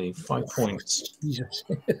 5, I believe. 5 points. Jesus.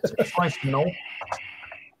 So 5 for Noel.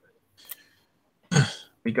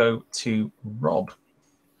 We go to Rob.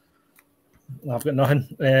 I've got nothing.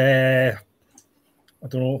 I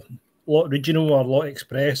don't know. Lot Regional or Lot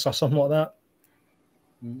Express or something like that.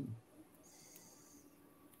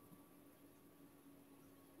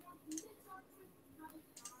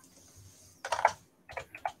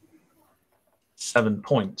 7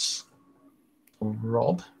 points for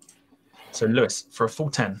Rob. So Lewis, for a full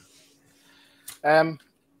 10.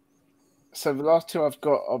 So the last two I've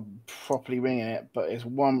got are properly ringing it, but it's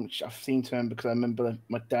one which I've seen to him because I remember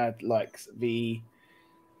my dad likes the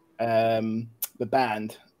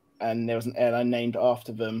band, and there was an airline named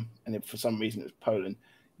after them, and for some reason it was Poland.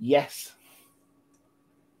 Yes.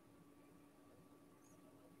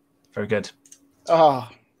 Very good. Oh,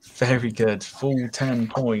 very good. Full 10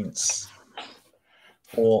 points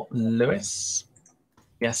for Lewis.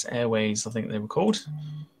 Yes, Airways, I think they were called.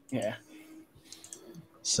 Yeah.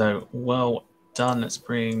 So well done. Let's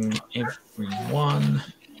bring everyone.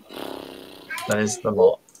 That is the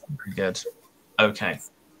lot. Very good. Okay.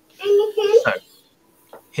 So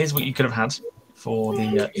here's what you could have had for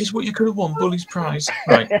the. Here's what you could have won. Bully's prize.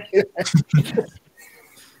 Right.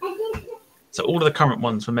 So all of the current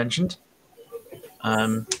ones were mentioned,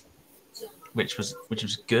 which was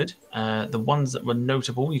good. The ones that were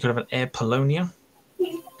notable, you could have an Air Polonia,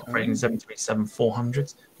 operating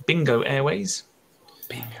 737-400s, Bingo Airways,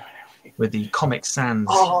 with the Comic Sans.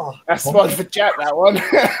 Oh, that's one for Jack. That one.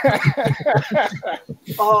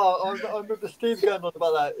 I remember Steve going on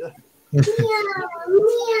about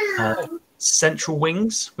that. Central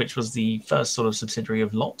Wings, which was the first sort of subsidiary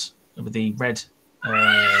of LOT, with the red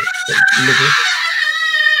livery.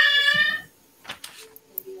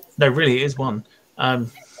 No, really, it is one.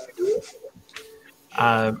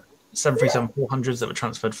 737-400s that were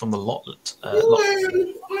transferred from the LOT.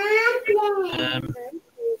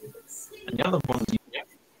 And the other ones,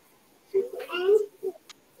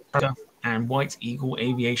 and White Eagle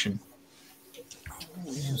Aviation,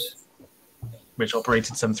 which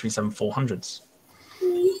operated 737-400s.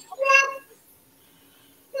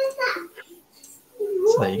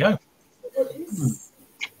 So there you go.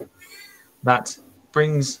 That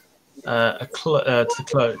brings brings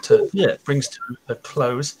to a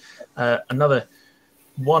close another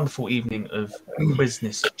wonderful evening of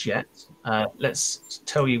Quizness Jet. Let's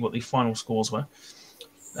tell you what the final scores were.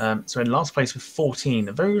 So in last place with 14,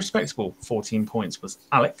 a very respectable 14 points, was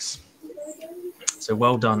Alex. So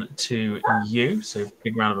well done to you. So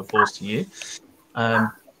big round of applause to you.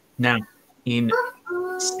 Now in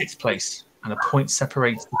 6th place, and a point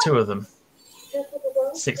separates the two of them.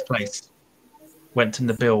 6th place went to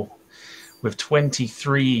Nabeel with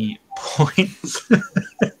 23 points.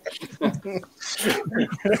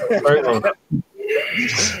 Very well done.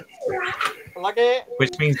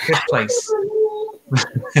 Which means 5th place.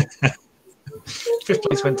 5th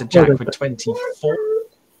place went to Jack with 24.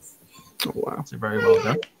 Oh, wow. So very well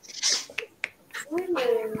done.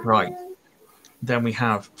 Right. Then we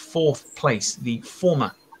have 4th place, the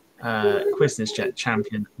former Quizness Jet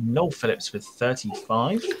champion, Noel Philips, with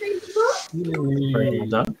 35. Very well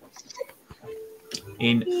done.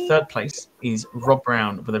 In 3rd place is Rob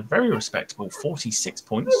Brown with a very respectable 46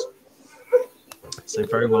 points. So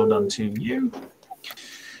very well done to you.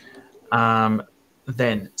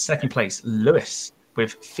 Then 2nd place, Lewis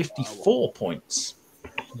with 54 points.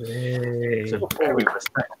 So very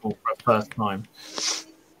respectable for a first time.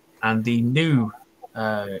 And the new,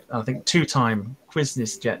 I think, 2-time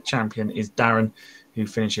Quizness Jet champion is Darren, who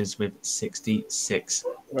finishes with 66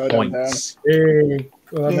 points.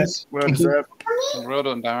 Well deserved. Well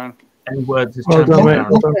done, Darren. Any words as champion,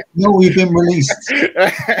 Darren? No, we've been released.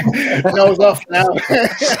 Noel's off now.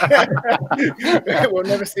 We'll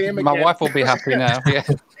never see him again. My wife will be happy now. Yeah.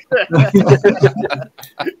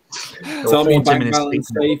 Tell me bank balance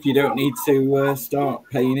safe. You don't need to start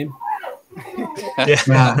paying him.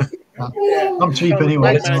 Yeah. I'm cheap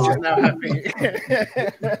anyway. Manager's now happy.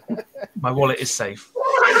 My wallet is safe.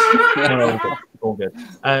 All good.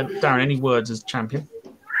 Darren, any words as champion?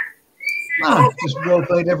 No, just well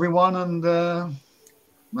played, everyone, and I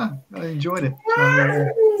enjoyed it. So,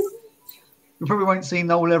 we probably won't see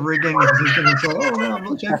Noel ever again because he's going to say, "Oh no, I'm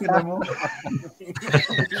not champion anymore." You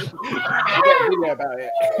get a video about it.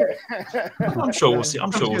 I'm sure we'll see.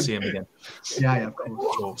 I'm sure we'll see him again. Yeah, of course. I'm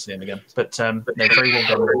sure we'll see him again. But no, very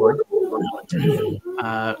well done.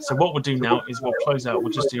 So what we'll do now is we'll close out.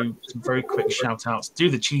 We'll just do some very quick shout outs. Do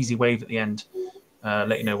the cheesy wave at the end.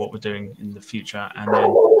 Let you know what we're doing in the future, and then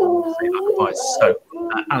we'll say our goodbyes. So,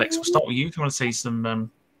 Alex, we'll start with you. If you want to say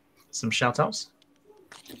some shout outs.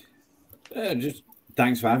 Just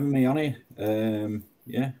thanks for having me on here.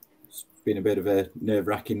 Yeah, it's been a bit of a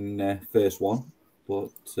nerve-wracking first one,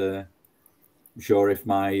 but I'm sure if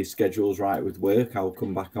my schedule's right with work, I'll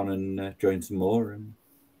come back on and join some more, and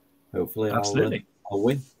hopefully I'll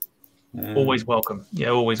win. Always welcome. Yeah,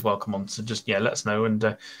 always welcome on. So just let us know, and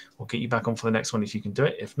we'll get you back on for the next one if you can do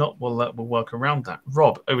it. If not, we'll work around that.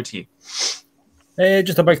 Rob, over to you.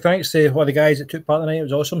 Just a big thanks to all the guys that took part tonight. It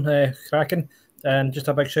was awesome, cracking, and just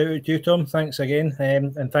a big shout out to you, Tom. Thanks again,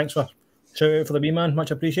 and thanks for shout out for the wee man.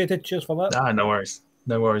 Much appreciated. Cheers for that. No worries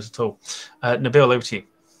at all. Nabeel, over to you.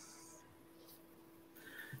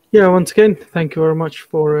 Yeah, once again, thank you very much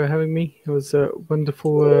for having me. It was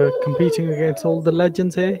wonderful competing against all the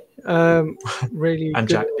legends here. Really and good.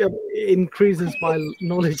 Jack. It increases my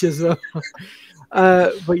knowledge as well.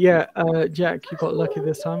 But yeah, Jack, you got lucky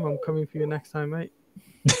this time. I'm coming for you next time, mate.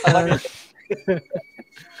 But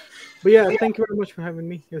yeah, thank you very much for having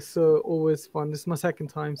me. It's always fun. This is my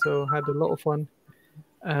 2nd time, so I had a lot of fun.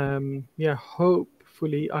 Yeah,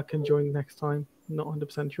 hopefully I can join next time. Not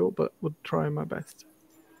 100% sure, but we'll try my best.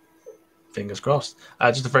 Fingers crossed.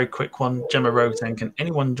 Just a very quick one. Gemma Rowe saying, can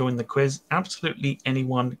anyone join the quiz? Absolutely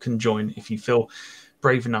anyone can join if you feel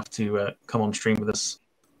brave enough to come on stream with us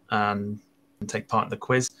and take part in the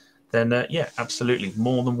quiz. Then, yeah, absolutely.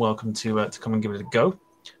 More than welcome to come and give it a go.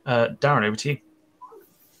 Darren, over to you.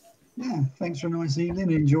 Yeah, thanks for a nice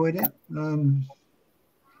evening. Enjoyed it.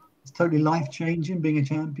 It's totally life-changing being a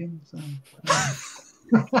champion. So.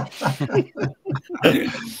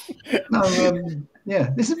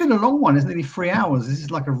 Yeah, this has been a long one. It's nearly 3 hours. This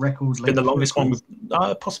is like a record. It's been the longest one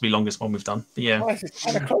possibly longest one we've done. But yeah. It's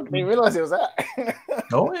 10 o'clock. I didn't realise it was that.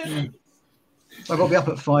 Oh yeah. I've got to be up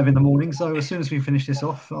at 5 in the morning, so as soon as we finish this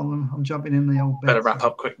off, I'm jumping in the old bed. Better wrap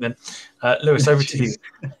up quick then. Lewis, over to you.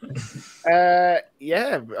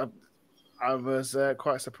 Yeah, I was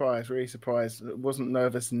quite surprised, really surprised. Wasn't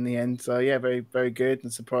nervous in the end, so yeah, very, very good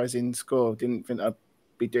and surprising score. Didn't think I'd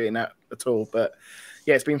be doing that at all, but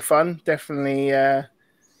yeah, it's been fun. Definitely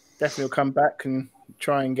will come back and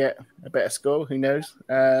try and get a better score. Who knows?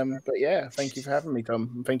 But yeah, thank you for having me, Tom,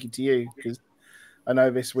 and thank you to you, because I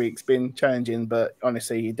know this week's been challenging, but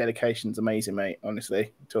honestly, your dedication's amazing, mate.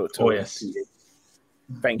 Honestly, yes.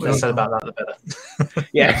 Thank you. you. The said about that, the better.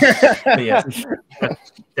 Yeah. But yeah,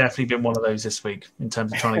 it's definitely been one of those this week in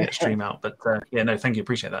terms of trying to get stream out. But yeah, no, thank you,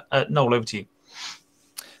 appreciate that. Noel, over to you.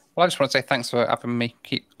 Well, I just want to say thanks for having me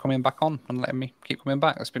keep coming back on and letting me keep coming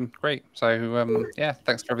back. It's been great. So yeah,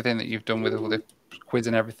 thanks for everything that you've done with all the quiz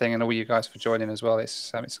and everything, and all you guys for joining as well.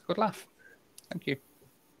 It's a good laugh. Thank you.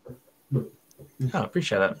 I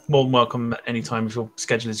appreciate that. More than welcome anytime if your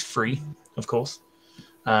schedule is free, of course.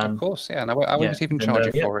 Of course, yeah. And I won't even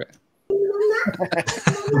charge you for it.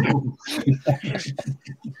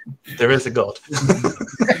 There is a God.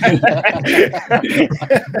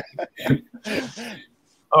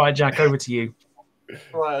 All right, Jack, over to you.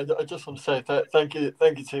 Right, I just want to say thank you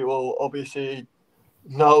to you all. Obviously,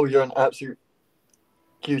 Noel, you're an absolute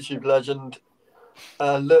YouTube legend.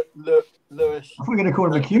 Lewis, I thought we were going to call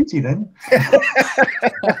him a cutie then.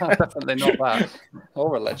 Definitely not that,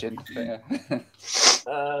 or a legend. But yeah.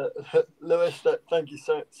 Lewis, thank you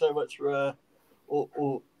so much for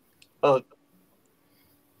all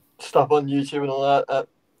stuff on YouTube and all that. That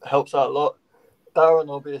helps out a lot. Darren,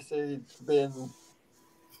 obviously, being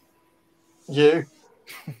you.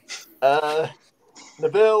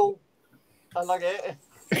 Nabeel, I like it.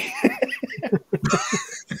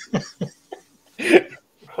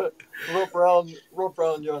 Rob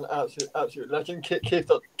Brown, you're an absolute legend. Keep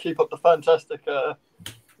up the fantastic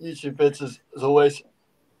YouTube vids as always.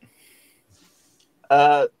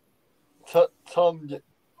 Tom,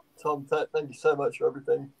 thank you so much for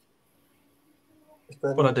everything. It's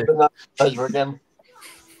been, What I do? Been a pleasure again.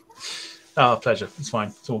 Oh, pleasure. It's fine.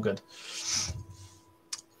 It's all good.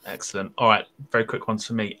 Excellent. All right. Very quick ones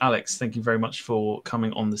for me. Alex, thank you very much for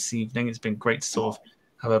coming on this evening. It's been great to sort of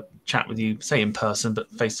have a chat with you, say in person, but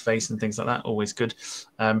face to face and things like that. Always good.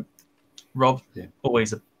 Rob,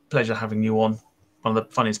 always a pleasure having you on. One of the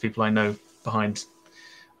funniest people I know behind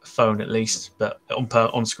a phone, at least, but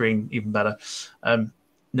on screen, even better.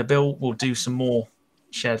 Nabeel will do some more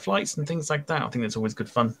shared flights and things like that. I think that's always good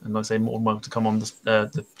fun. And like I say, more than welcome to come on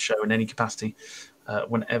the show in any capacity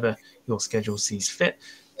whenever your schedule sees fit.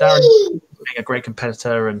 Darren, being a great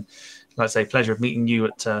competitor, and like I say, pleasure of meeting you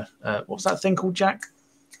at what was that thing called, Jack?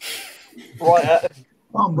 Right.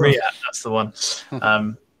 That's the one.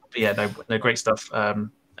 But yeah, no, great stuff.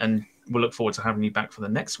 And we'll look forward to having you back for the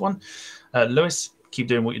next one. Lewis, keep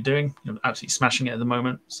doing what you're doing. You're absolutely smashing it at the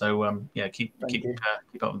moment. So yeah, keep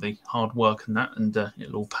up with the hard work and that, and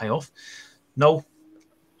it'll all pay off. Noel,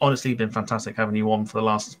 honestly, been fantastic having you on for the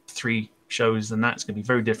last 3 shows, and that's going to be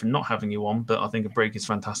very different not having you on. But I think a break is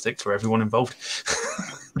fantastic for everyone involved,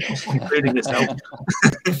 including yourself.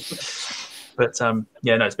 But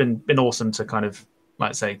yeah, no, it's been awesome to kind of, like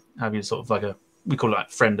I say, have you sort of like we call it like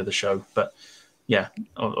friend of the show. But yeah,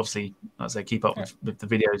 obviously, like I say, keep up with the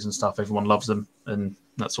videos and stuff. Everyone loves them, and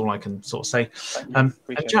that's all I can sort of say.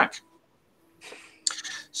 Jack.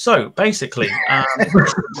 So basically,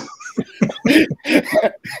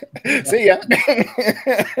 see ya.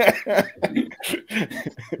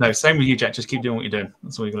 No, same with you, Jack. Just keep doing what you're doing.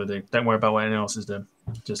 That's all you're gonna do. Don't worry about what anyone else is doing.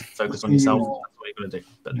 Just focus on yourself. That's what you're gonna do.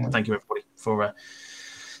 But thank you, everybody, for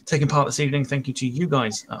taking part this evening. Thank you to you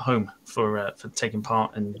guys at home for taking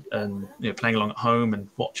part and playing along at home and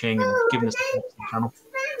watching and giving us the channel.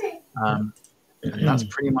 And that's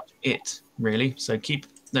pretty much it, really. So keep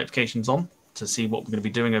notifications on to see what we're going to be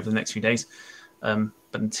doing over the next few days.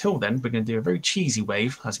 But until then, we're going to do a very cheesy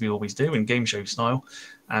wave, as we always do in game show style.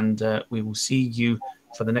 And we will see you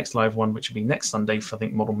for the next live one, which will be next Sunday for, I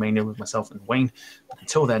think, Model Mania with myself and Wayne. But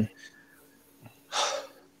until then,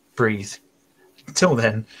 breathe. Until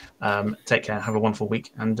then, take care, have a wonderful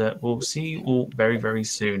week, and we'll see you all very, very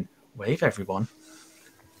soon. Wave, everyone.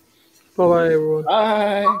 Bye, everyone.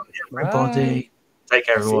 Bye. Everybody. Bye. Take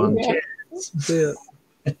care, everyone. Cheers. See ya.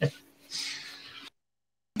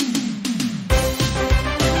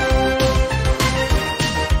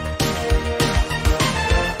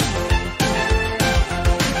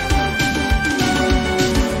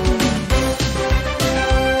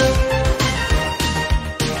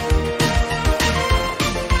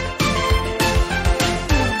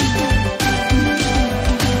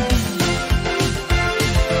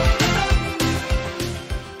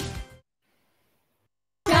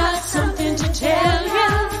 Got something to tell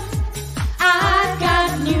you.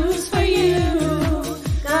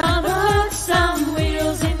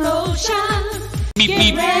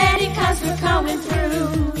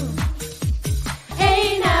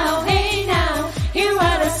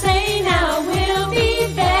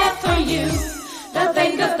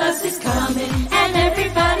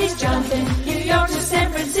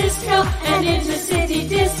 intercity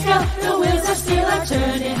disco. The